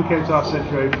communicate our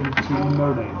situation to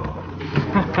No Name.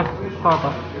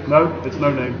 Harbour. No, it's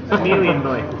No Name. alien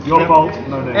boy. Your fault,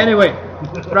 No Name. Anyway,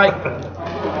 right,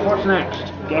 what's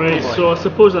next? Right, so I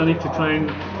suppose I need to try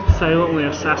and silently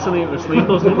assassinate the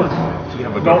sleepers. You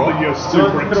have a Not girl. that you're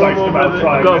super excited about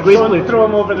trying got a this. great- Throw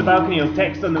him over the balcony, he'll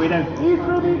text on the way down.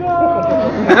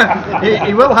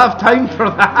 he will have time for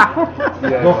that.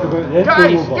 Yeah. Talk about the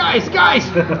Guys!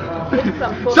 Some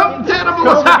Something terrible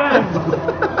has happened!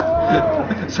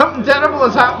 Something terrible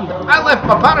has happened! I left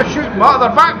my parachute in my other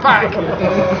backpack!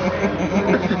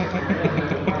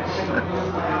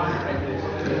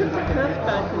 curved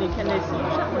balcony, can they see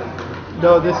each other?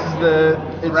 No, this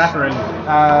is it's Wraparound.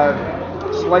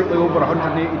 slightly over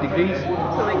 180 degrees. So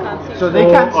they can't see So each they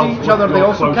Or can't see of each other, they your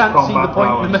also close can't see the combat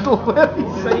point in the middle where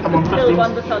other. So you can kill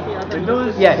one without the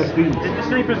other. Yes, 15. Did the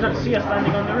snipers not see us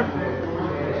landing on the roof?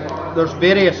 there's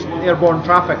various airborne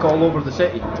traffic all over the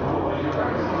city.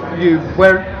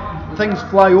 Where things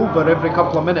fly over every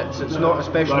couple of minutes, it's not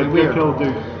especially Right, weird. kill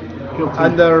dude. Kill two.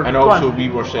 And they're And also, we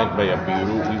were sent by a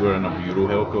bureau. We were in a bureau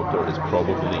helicopter. It's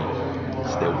probably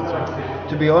stealth.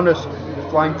 to be honest,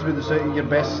 flying through the city, your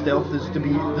best stealth is to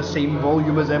be the same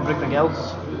volume as everything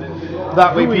else.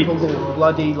 That way people go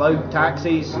bloody loud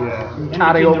taxis Yeah. and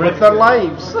carry on with their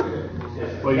lives.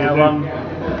 Well, you Yeah, do.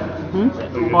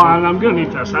 Well, and I'm going to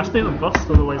need to assassinate them first,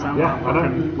 otherwise I'm Yeah, I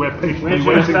know. We're patiently Where's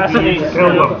your waiting for you assassinate? to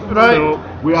kill them. Right. So,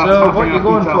 We are So, tapping what are you our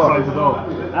going feet for? outside the door.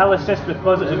 I'll assist with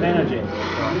positive energy.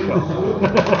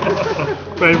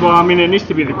 right, well, I mean, it needs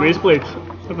to be the Graze Blade.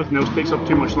 Everything else takes up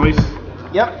too much noise.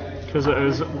 Yep. Because it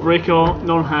is breaker,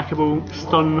 non-hackable,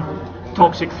 stun,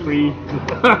 toxic 3.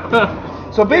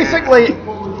 So basically,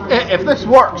 if this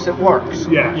works, it works.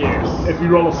 Yeah. Yes. If you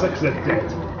roll a 6, they're dead.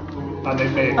 And they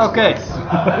may Okay.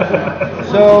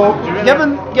 So,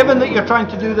 given that you're trying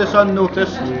to do this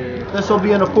unnoticed, this will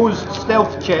be an opposed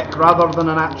stealth check rather than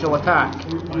an actual attack.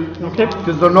 Okay.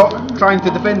 Because they're not trying to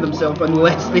defend themselves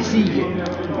unless they see you.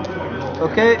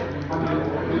 Okay.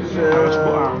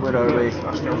 Where are we?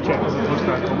 Stealth check as opposed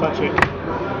to a combat check.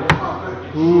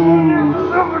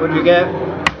 What do you get?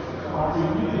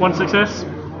 1 success.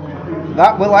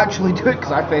 That will actually do it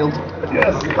because I failed.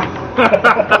 Yes.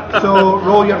 So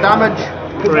roll your damage.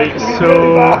 Right,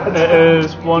 so it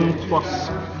is 1 plus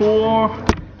 4.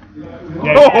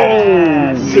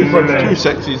 Yeah. Super 2 nice.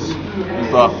 6s. Is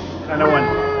that And a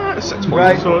 1. 6 points?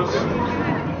 Right. So it's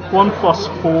 1 plus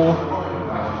 4.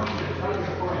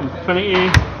 Infinity.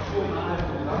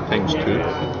 Times 2. You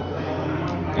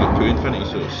get 2 infinity,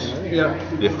 so it's Yeah.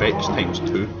 the effects times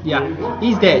 2. Yeah.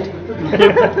 He's dead.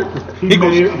 He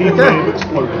may have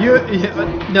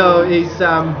exploded. No, he's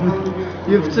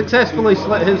you've successfully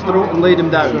slit his throat and laid him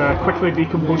down. Quickly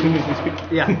decomposing as we speak.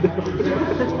 Yeah.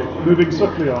 Moving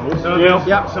swiftly on us. So Yeah. there's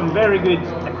Yeah. some very good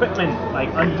equipment, like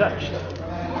untouched.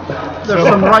 There's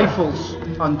some rifles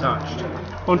untouched.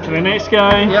 On to the next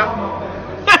guy. Yeah.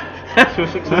 2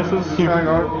 successes. Hang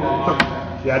on.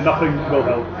 Yeah, nothing will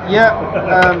help.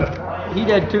 Yeah. He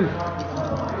dead too.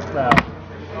 Well,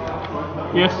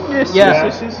 Yes. Yeah.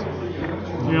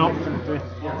 Yep.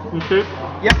 Okay.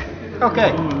 Yep.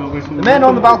 Okay. The men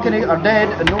on the balcony are dead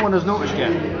and no one has noticed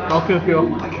yet. Okay, okay.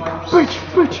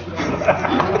 Breach!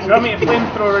 do you want me to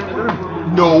flamethrower into the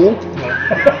room? No!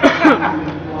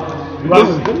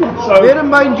 So Bear in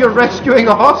mind you're rescuing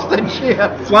a hostage here.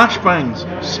 Flashbangs,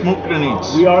 smoke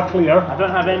grenades. we are clear. I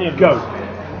don't have any of Go. those.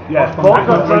 Yes,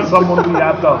 fortunately someone we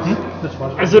have does.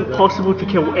 Is it possible to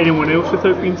kill anyone else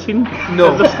without being seen?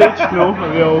 No. At this stage? No?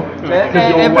 Are we all...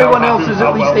 Everyone else is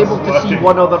at least able to see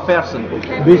one other person.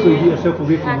 Can Basically, we get yourself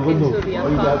away from hack the window. into the Or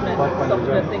you got apartment, flashbang stop as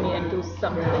the well. thingy and do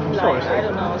something like, I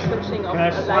don't know, switching off Can I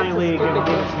the lights slyly is give good it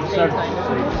because some it's search?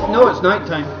 daytime, isn't it? No, it's night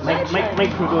time.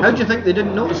 Mike can go. How do you think they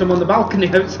didn't notice him on the balcony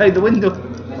outside the window?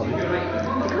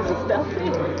 Because it's stealthy.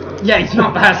 Yeah, he's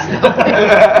not that stealthy.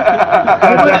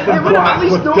 They would have at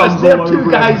least With noticed guns there all two over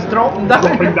guys him. dropping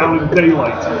Dropping down. down in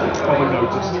daylight. Probably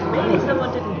noticed. Maybe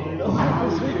someone didn't know.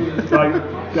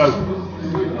 Right, go.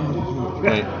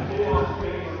 Right.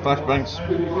 Flashbangs.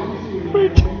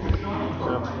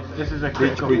 So this is a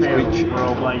critical breach, fail. breach. We're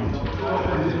all blind.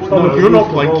 No, you're not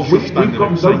blind, you should We've stand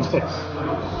got outside.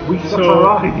 notice. We shut So,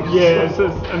 our eyes. yeah, it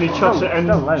says, and he chucks it in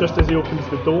Still loud. just as he opens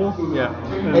the door. Yeah.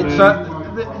 And It's then-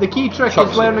 the key trick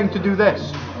Chucks is it. learning to do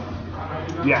this.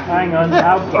 Yeah. Hang on,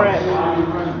 I'll prep.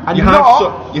 And You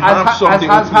not, have somebody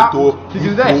as open the door, to you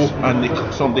do this. go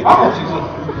and somebody closes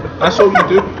it. That's all you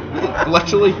do.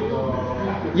 Literally.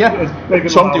 Yeah. It's big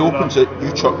and Somebody loud opens enough. it,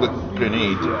 you chuck the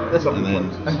grenade, and then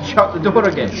And shut the door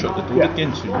again. shut the door Yeah.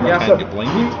 again so you Yeah. can't get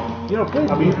blinded.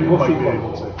 I mean, you might be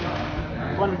able to.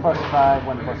 1 plus 5,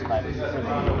 1 plus 5 is 7.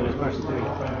 But it's versus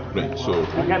 3. Right, so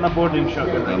I'll get my boarding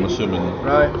shotgun. I'm assuming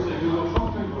Right.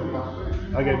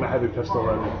 I get my heavy pistol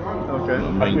ready. Okay. I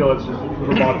mine. feel it's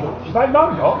remarkable. No, I'm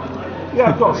not. Yeah,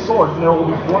 I've got a sword and they're all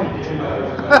blind.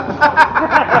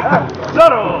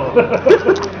 Zorro!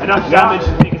 Enough damage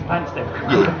to take his pants down.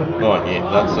 Yeah. Oh yeah,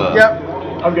 that's Yep.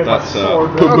 I'm getting That's, my sword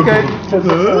ready. Okay.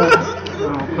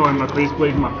 I'll throw in my blaze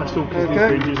blade and my pistol because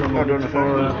Okay. these ranges are not good for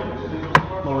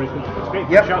more rifles. Great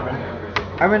for Yep. shotgun.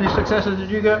 How many successes did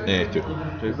you get? 2.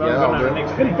 As long as I'm not the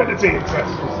next thing. Infinity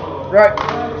successes. Right.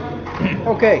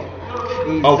 Okay.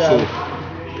 He's, Also,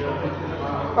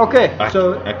 okay. I,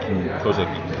 So I can cause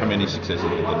how many successes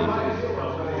did I need?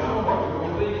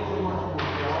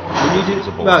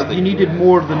 you needed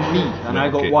more than me, and I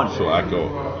got Okay, one. So I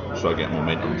get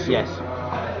momentum. So Yes.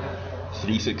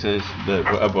 3 successes, the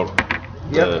whatever.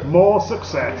 Yep. More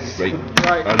success. Right.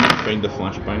 Right. I need to find the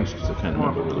flashbangs because I can't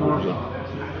remember where those are.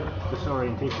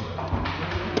 Disorientation.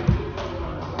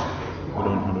 Hold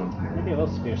on. Maybe I'll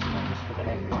spare some just for the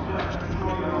heck.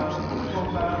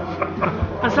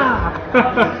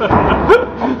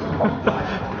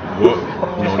 What?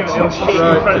 Nonsense. Shake in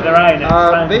front of their eye and it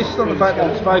expands. Based on the fact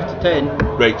that it's 5 to 10,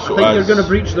 Right, I so think you're as going to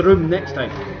breach the room next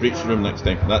time. reach the room next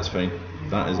time. That's fine.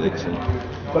 That is excellent.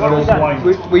 But they're all blind.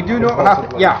 We do not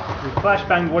have. Yeah. We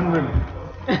flashbang one room.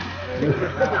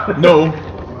 No,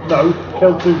 No,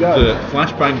 kill 2 guys. the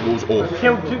flashbang goes off.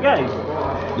 Killed 2 guys.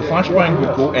 The flashbang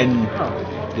would go in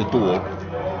the door,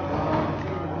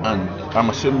 and I'm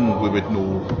assuming we would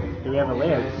know Do we have a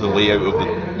layout? the layout of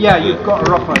the. Yeah, you've got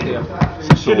a rough idea.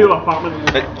 Studio So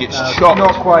apartment. it gets chucked.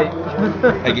 Not quite.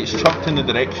 It gets chucked in the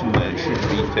direction that it should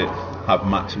be to have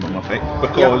maximum effect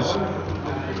because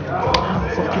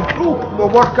we'll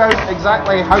work out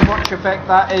exactly how much effect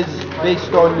that is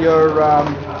based on your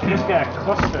Just get a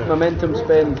cluster. momentum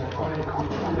spend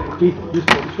Just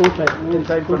show time. in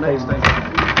time for next time.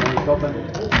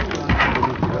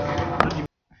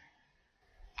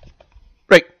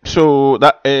 Right, so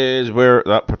that is where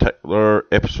that particular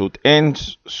episode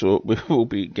ends. So we will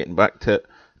be getting back to it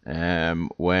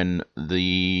when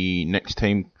the next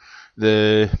time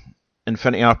the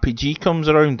Infinity RPG comes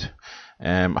around.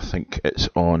 I think it's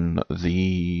on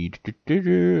the...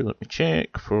 Let me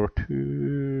check for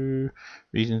 2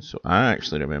 reasons. So I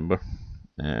actually remember.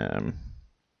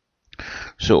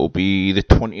 So it'll be the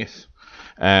 20th.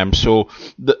 So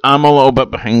I'm a little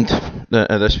bit behind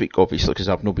this week, obviously, because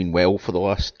I've not been well for the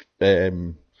last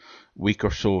week or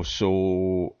so.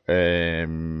 So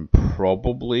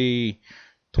probably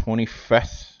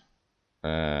 25th,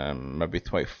 maybe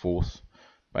 24th,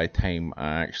 by the time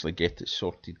I actually get it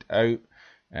sorted out.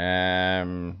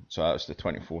 So that's the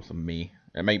 24th of May.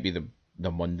 It might be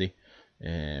the Monday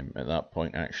at that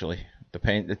point, actually.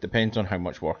 It depends on how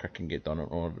much work I can get done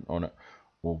on it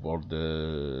over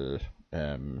the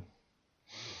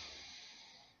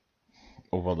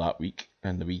over that week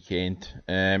and the weekend.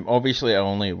 Obviously, I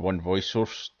only had one voice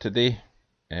source today,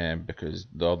 because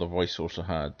the other voice source I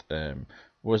had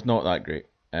was not that great.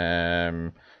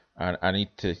 I need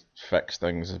to fix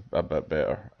things a bit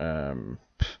better.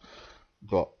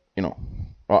 But you know,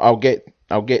 I'll get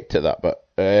to that. But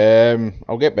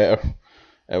I'll get better.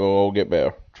 It will all get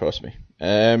better. Trust me.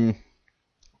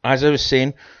 As I was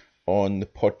saying on the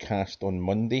podcast on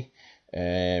Monday,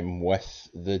 with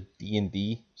the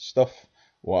D&D stuff,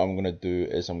 what I'm going to do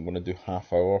is I'm going to do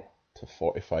half hour to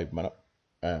 45 minute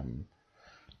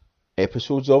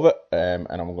episodes of it, and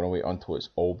I'm going to wait until it's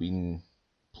all been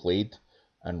played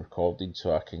and recorded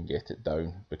so I can get it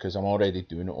down, because I'm already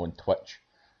doing it on Twitch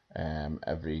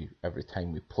every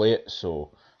time we play it,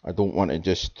 so I don't want to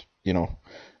just, you know,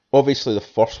 obviously the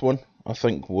first one I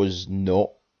think was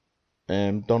not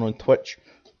done on Twitch,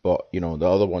 but you know the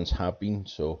other ones have been,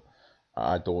 so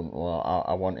I don't. Well,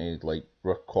 I want to like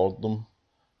record them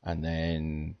and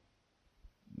then,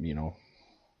 you know,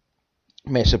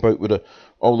 mess about with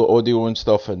all the audio and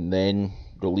stuff, and then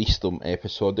release them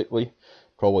episodically.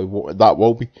 Probably that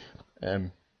will be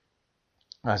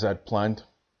as I'd planned,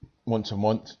 once a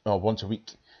month or once a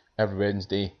week, every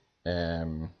Wednesday.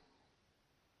 With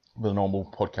a normal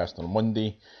podcast on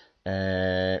Monday.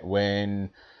 When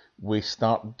we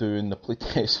start doing the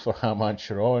playtest for Haman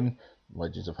Sharon,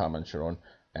 Legends of Haman Sharon,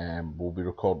 we'll be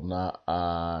recording that,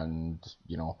 and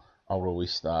you know, I'll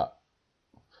release that,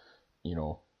 you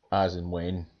know, as and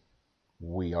when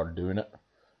we are doing it.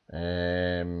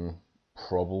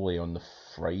 Probably on the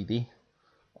Friday,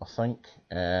 I think.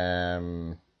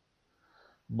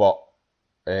 But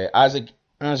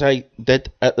as I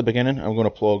did at the beginning, I'm going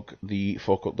to plug the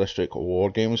Falkirk District War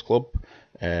Games Club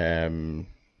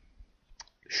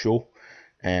show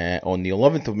on the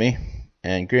 11th of May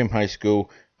in Graham High School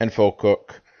in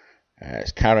Falkirk.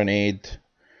 It's Carronade.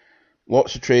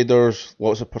 Lots of traders,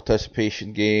 lots of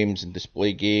participation games and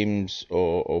display games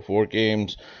of war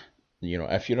games. You know,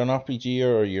 if you're an RPGer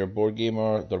or you're a board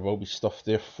gamer, there will be stuff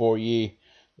there for you.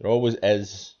 There always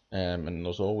is, and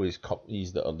there's always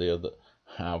companies that are there that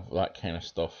have that kind of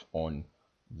stuff on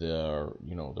their,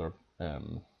 you know, their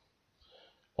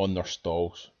on their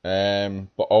stalls.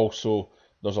 But also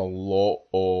there's a lot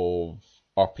of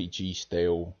RPG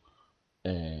style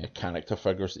character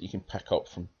figures that you can pick up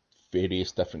from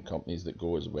various different companies that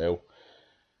go as well.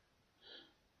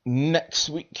 Next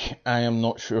week, I am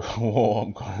not sure what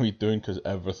I'm going to be doing, because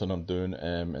everything I'm doing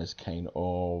is kind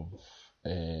of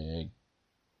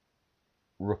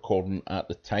recording at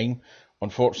the time.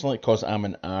 Unfortunately, because I'm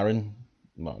in Arran,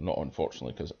 well, not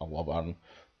unfortunately, because I love Arran,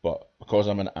 but because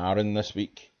I'm in Arran this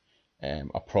week,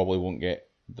 I probably won't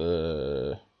get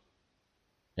the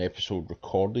episode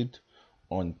recorded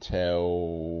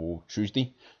until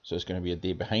Tuesday, so it's going to be a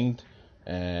day behind.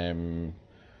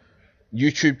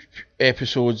 YouTube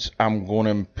episodes I'm going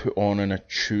to put on a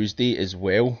Tuesday as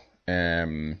well,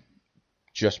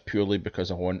 just purely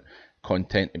because I want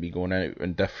content to be going out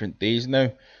on different days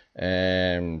now.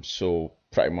 So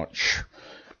pretty much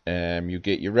you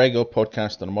get your regular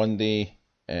podcast on a Monday,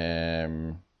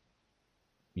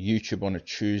 YouTube on a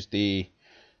Tuesday,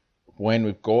 when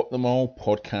we've got them all,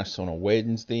 podcasts on a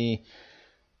Wednesday,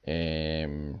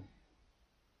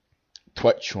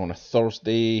 Twitch on a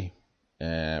Thursday,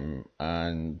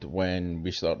 and when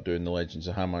we start doing the Legends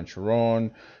of Haman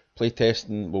Sharon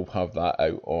playtesting, we'll have that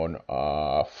out on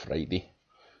a Friday.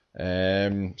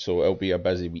 So it'll be a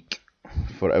busy week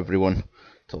for everyone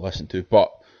to listen to,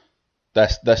 but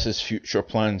this is future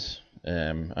plans.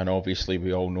 And obviously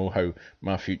we all know how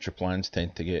my future plans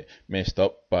tend to get messed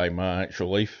up by my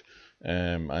actual life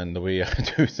and the way I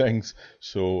do things.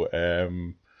 So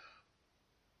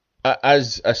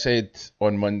as I said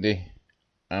on Monday,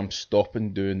 I'm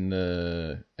stopping doing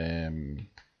the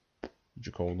what do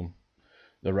you call them?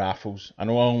 The raffles. I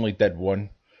know I only did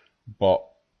one, but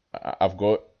I've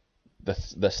got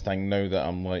this thing now that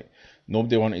I'm like,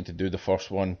 nobody wanted to do the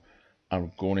first one.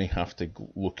 I'm going to have to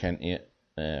look into it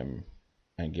and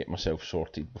get myself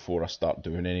sorted before I start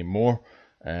doing any more.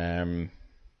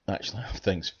 Actually have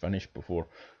things finished before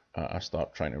I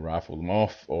start trying to raffle them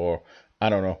off, or I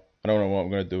don't know what I'm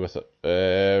going to do with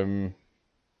it.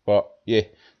 But yeah,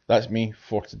 that's me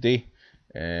for today.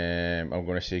 I'm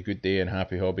going to say good day and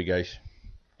happy hobby, guys.